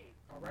 guys. Hey.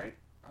 All right.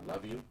 I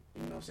love you.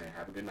 You know what I'm saying?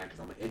 Have a good night, because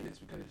I'm going to end this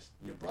because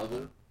your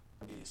brother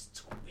is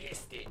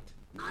twisted.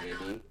 You I hear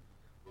know. me?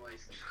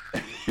 Boys.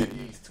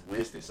 He's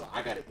twisted, so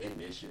I got to end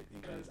this shit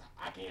because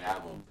I can't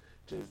have him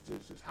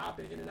just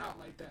hopping in and out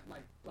like that.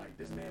 Like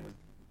this man was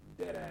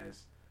dead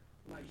ass.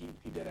 Like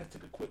he dead ass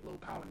took a quick little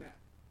power nap.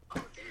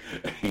 Oh,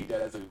 damn. He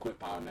dead ass took a quick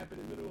power nap in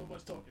the middle of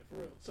us talking, for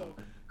real. So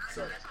I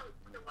know that's how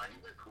nobody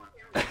would call me.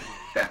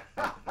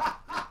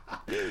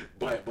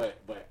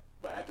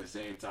 But at the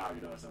same time,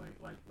 you know what I'm saying?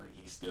 Like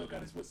he still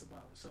got his wits about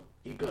him. So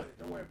he good.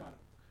 Don't worry about him.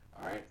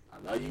 All right? I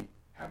love you.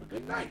 Have a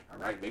good night. All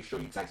right? Make sure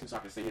you text me so I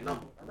can say your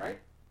number. All right?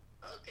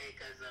 Okay,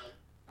 cuz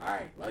All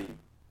right. Love you.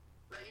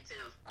 love you too.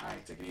 All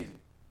right. Take it easy.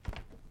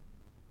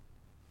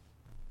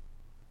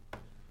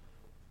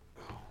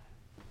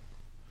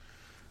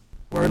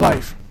 Word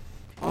life.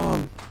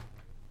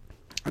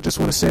 I just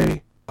want to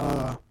say,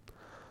 I'm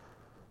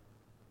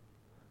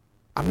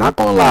not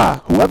gonna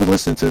lie. Whoever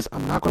listens to this,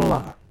 I'm not gonna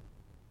lie.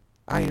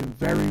 I am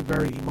very,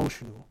 very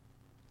emotional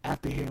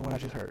after hearing what I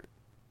just heard.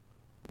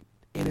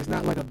 And it's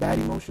not like a bad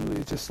emotion.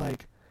 It's just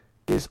like,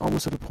 it's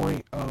almost to the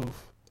point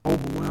of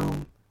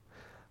overwhelm.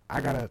 I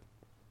gotta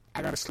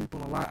sleep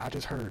on a lot I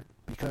just heard,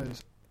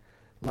 because,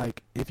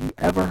 like, if you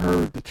ever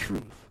heard the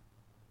truth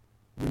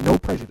with no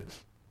prejudice,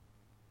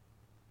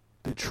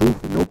 the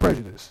truth with no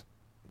prejudice,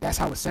 that's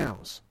how it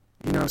sounds.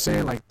 You know what I'm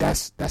saying? Like,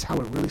 that's how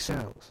it really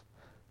sounds.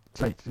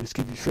 It's like, just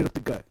give you straight up the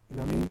gut. You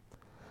know what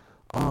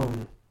I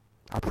mean?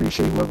 I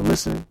appreciate whoever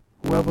listened,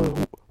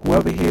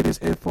 whoever hear this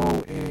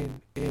info,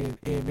 and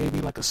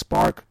maybe like a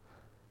spark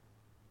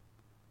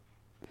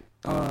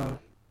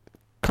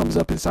comes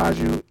up inside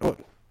you. Oh,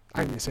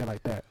 I didn't say it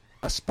like that.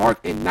 A spark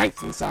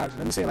ignites inside you.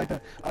 Let me say it like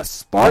that. A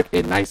spark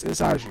ignites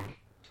inside you.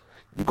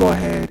 You go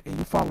ahead and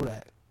you follow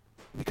that,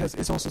 because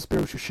it's on some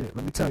spiritual shit.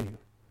 Let me tell you,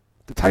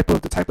 the type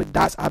of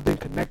dots I've been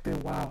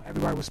connecting while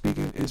everybody was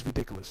speaking is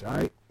ridiculous. All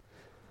right,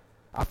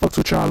 I fucks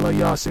with y'all. I love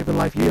y'all. Saving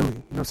life yearly. You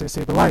know what I'm saying?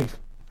 Save a life.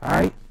 All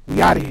right,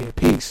 we out of here.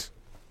 Peace.